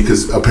got to be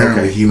because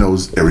apparently he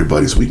knows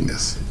everybody's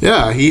weakness.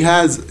 Yeah, he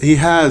has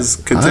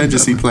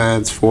contingency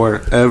plans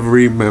for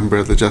every member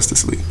of the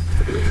Justice League.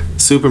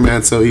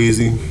 Superman's so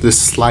easy.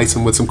 Just slice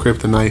him with some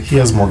kryptonite. He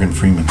has Morgan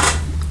Freeman.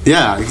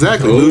 Yeah,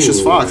 exactly.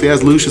 Lucius Fox. He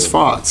has Lucius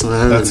Fox,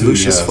 man. That's who he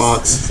Lucius has.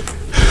 Fox.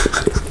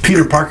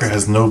 Peter Parker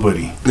has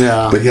nobody.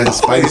 Yeah. But he has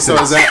a Spidey So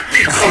sense. is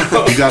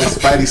that He got a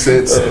Spidey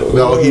sense.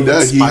 No, he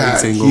does.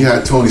 Spidey tingle. He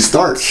had Tony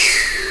Stark.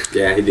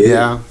 Yeah, he did.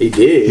 Yeah. He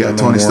did. Yeah,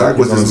 Tony Stark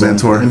was his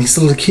mentor. And he's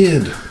still a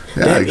kid.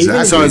 Yeah,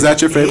 exactly. So is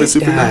that your favorite He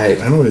Superman? died.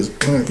 I know it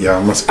is. Yeah,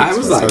 I must. I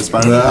was like,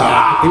 Spider-Man.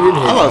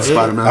 I love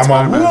Spider-Man. I'm on.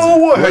 Spider-Man. Whoa,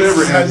 what?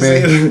 Whatever, Aunt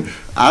May.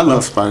 I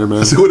love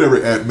Spider-Man. So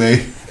whatever, Aunt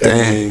May.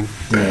 Dang.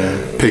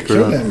 Pick her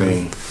Kill up. that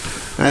man.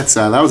 That's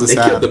sad. That was a they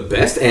sad. killed the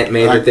best Aunt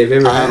May that they've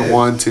ever I had. had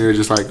one tear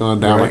just like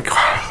going down like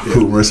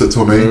Who, Marissa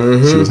Tomei?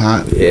 She was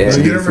hot. Yeah.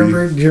 Do you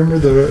remember? Do you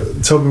remember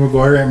the Tobey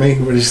Maguire Aunt May?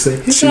 What did she say?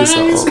 His She was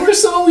so eyes old. were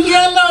so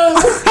yellow.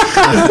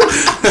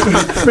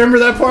 Remember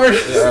that part?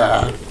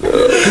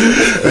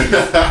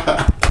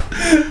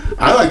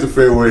 I like the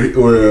fair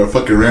where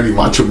fucking Randy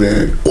Macho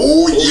Man.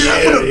 Oh yeah,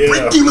 I'm gonna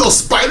break you, little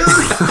spider.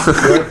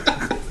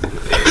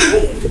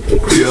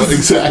 Yeah,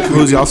 exactly.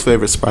 Who's y'all's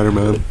favorite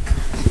Spider-Man?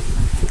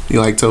 You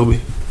like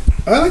Toby?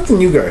 I like the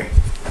new guy.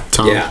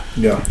 Tom? Yeah.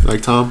 Yeah.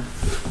 Like Tom?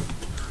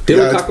 Did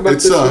Yeah, we talk about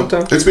it's, this one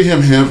time? It's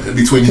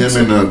between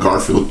him and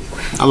Garfield.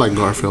 I like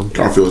Garfield.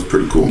 Garfield is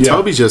pretty cool. Yeah.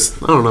 Toby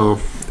just, I don't know.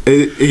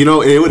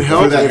 It would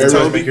help For that if era,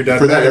 Toby, your dad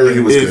for that mad era, again.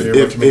 he was If- good.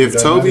 You're about to make your if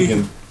dad Toby mad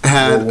again.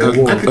 had Whoa,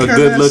 whoa, whoa. a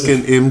good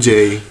looking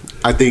MJ,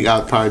 I think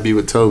I'd probably be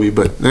with Toby.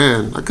 But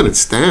man, I couldn't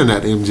stand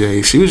that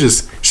MJ. She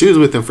was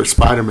with him for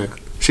Spider-Man.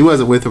 She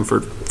wasn't with him for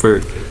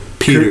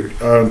Peter.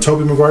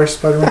 Tobey Maguire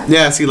Spider-Man.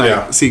 Yeah,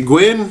 see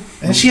Gwen.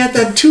 And she had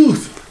that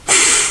tooth.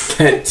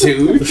 That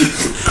dude.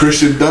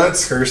 Christian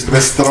Dunst.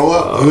 Let's throw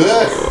up.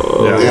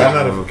 Yeah,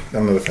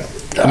 I'm not a fan.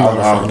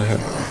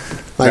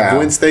 Like Yeah.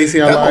 Gwen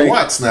Stacy, I Emma like.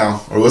 Watts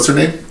now, or what's her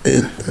name?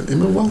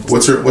 Emma Watts.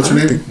 What's her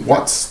name?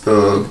 Watts,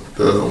 the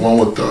one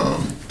with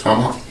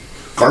Tom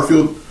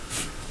Garfield.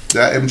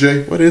 That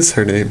MJ. What is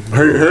her name?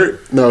 Her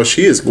no,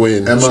 she is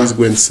Gwen. Emma- She's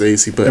Gwen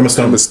Stacy, but Emma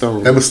Stone. Emma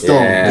Stone. Emma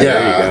Stone. Yeah,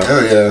 there you go.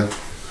 Hell yeah.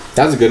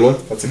 That was a good one.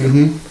 That's a good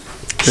one.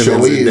 And then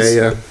Show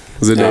is.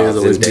 Zendaya is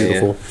always Zendaya.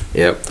 beautiful.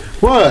 Yep.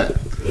 What?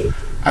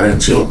 I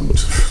didn't chill.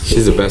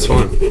 She's the best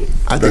one. I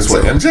think That's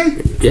so. what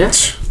MJ. Yeah.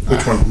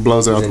 Which one?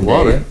 Blows her out the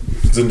water.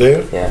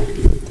 Zendaya? Yeah.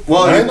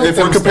 Well, I like if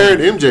them we're comparing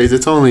MJs,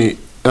 it's only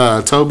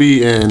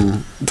Toby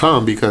and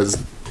Tom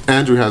because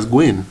Andrew has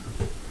Gwen.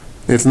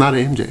 It's not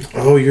an MJ.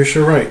 Oh, you're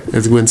sure right.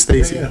 It's Gwen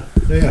Stacy. Yeah.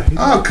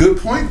 Oh, good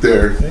point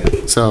there.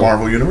 So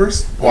Marvel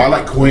Universe. Oh, I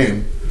like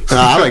Quinn.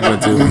 I like Gwen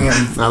too.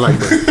 I like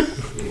Gwen.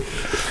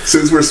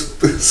 Since we're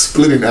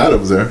splitting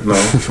atoms there. No,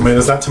 I mean,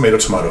 it's not tomato.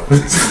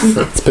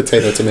 It's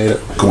potato tomato.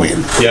 Gwen.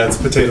 Yeah, it's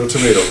potato.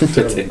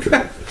 Totally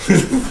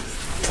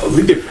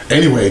different.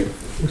 Anyway,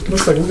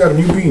 Looks like we got a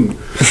new bean.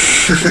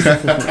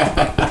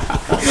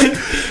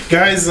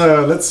 Guys,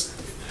 let's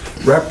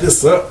wrap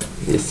this up.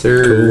 Yes,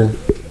 sir.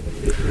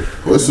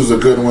 well, this was a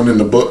good one in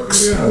the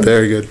books. Yeah,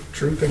 Very good.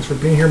 true. Thanks for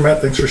being here,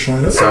 Matt. Thanks for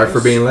showing us. Sorry for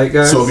being late,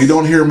 guys. So if you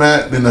don't hear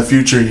Matt in the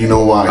future, you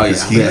know why. Oh,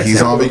 'Cause yeah.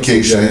 he's on Yeah,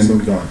 he's gonna vacation.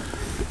 be gone.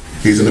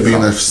 He's going to be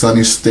in the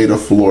sunny state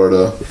of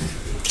Florida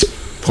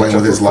playing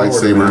with his Florida,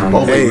 lightsaber. man.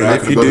 Hopefully Hey, we're and not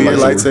if gonna you go do to your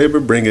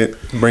lightsaber, bring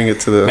it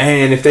to the.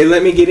 Man, if they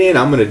let me get in,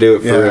 I'm gonna do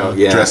it for Yeah. real.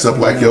 Yeah. Dress up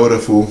like Yoda,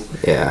 fool.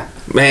 Yeah.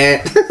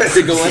 Man,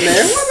 to go in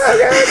there.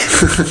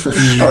 What's up,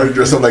 guys? Or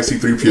dress up like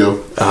C-3PO.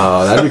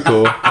 Oh, that'd be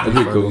cool. That'd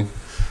be cool.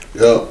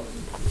 Yep.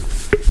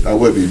 That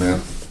would be, man.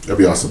 That'd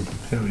be awesome.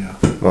 Hell yeah.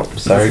 Well,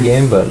 sorry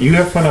again, but You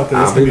have fun out there.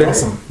 It's I'll gonna be be there.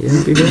 awesome. Yeah,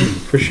 I'll be there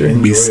for sure.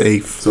 Enjoy Be it.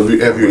 safe. So if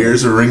your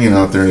ears are ringing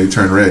out there and they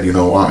turn red, you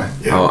know why.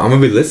 Oh, I'm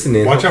gonna be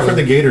listening. Watch out for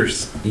the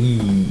gators.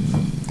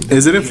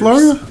 Is it in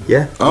Florida?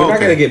 Yeah. Oh, We're not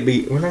okay. gonna get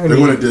beat. We're not gonna They're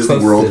be going to Disney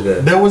close World. To the,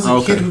 There was a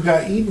Okay. kid who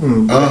got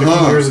eaten like a few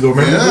Uh-huh. years ago.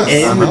 Remember Yeah.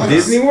 this? in the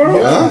Disney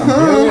World.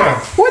 Yeah.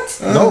 What?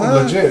 No,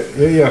 legit.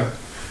 Yeah.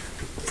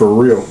 For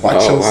real. Watch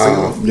Oh, your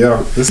wow. self.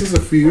 Yeah. This is a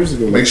few years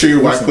ago. Make sure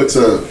your wife put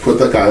the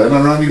cadena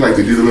around you like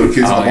they do the little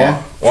kids in Oh the yeah.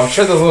 mall. Well, I'm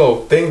sure those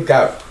little things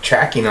got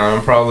tracking on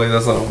them. Probably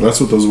those little. That's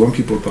what those one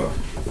people thought.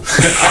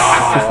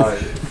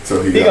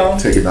 So he He got gone.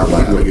 taken out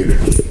by an alligator.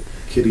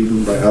 Kid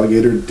eaten by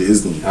alligator,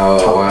 Disney. Oh,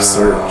 Top wow.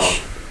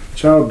 search.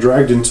 Child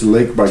dragged into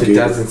lake by gator.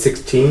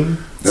 2016.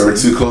 They were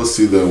too close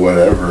to the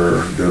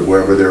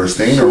wherever they were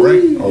staying, or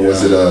right? Or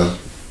was Yeah. it a?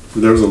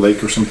 There was a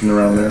lake or something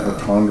around there, a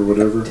pond or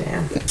whatever.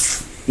 Damn.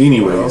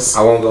 Anyways,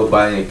 I won't go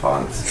buy any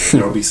ponds.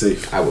 y'all be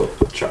safe. I will.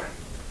 I'll try.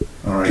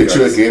 All right, Get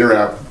you a guys. gator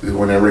app.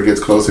 Whenever it gets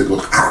close, it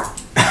goes.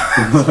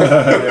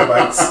 Yeah,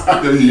 bites.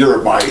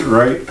 You're a bite.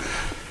 Right?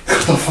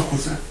 What the fuck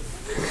was that?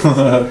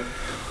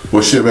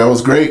 Well, shit, man, it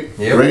was great.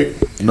 Yep. Great.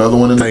 Another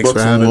one in the Thanks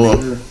books. for And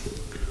having we'll,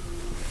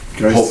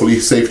 Guys, hopefully,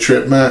 safe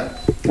trip, Matt.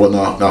 Well,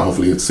 not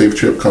hopefully. It's safe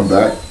trip. Come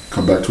back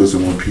to us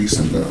in one piece,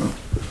 and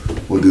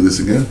we'll do this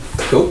again.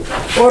 Cool.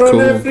 See you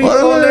later, Peter.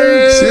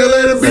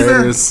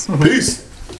 Laters. Peace.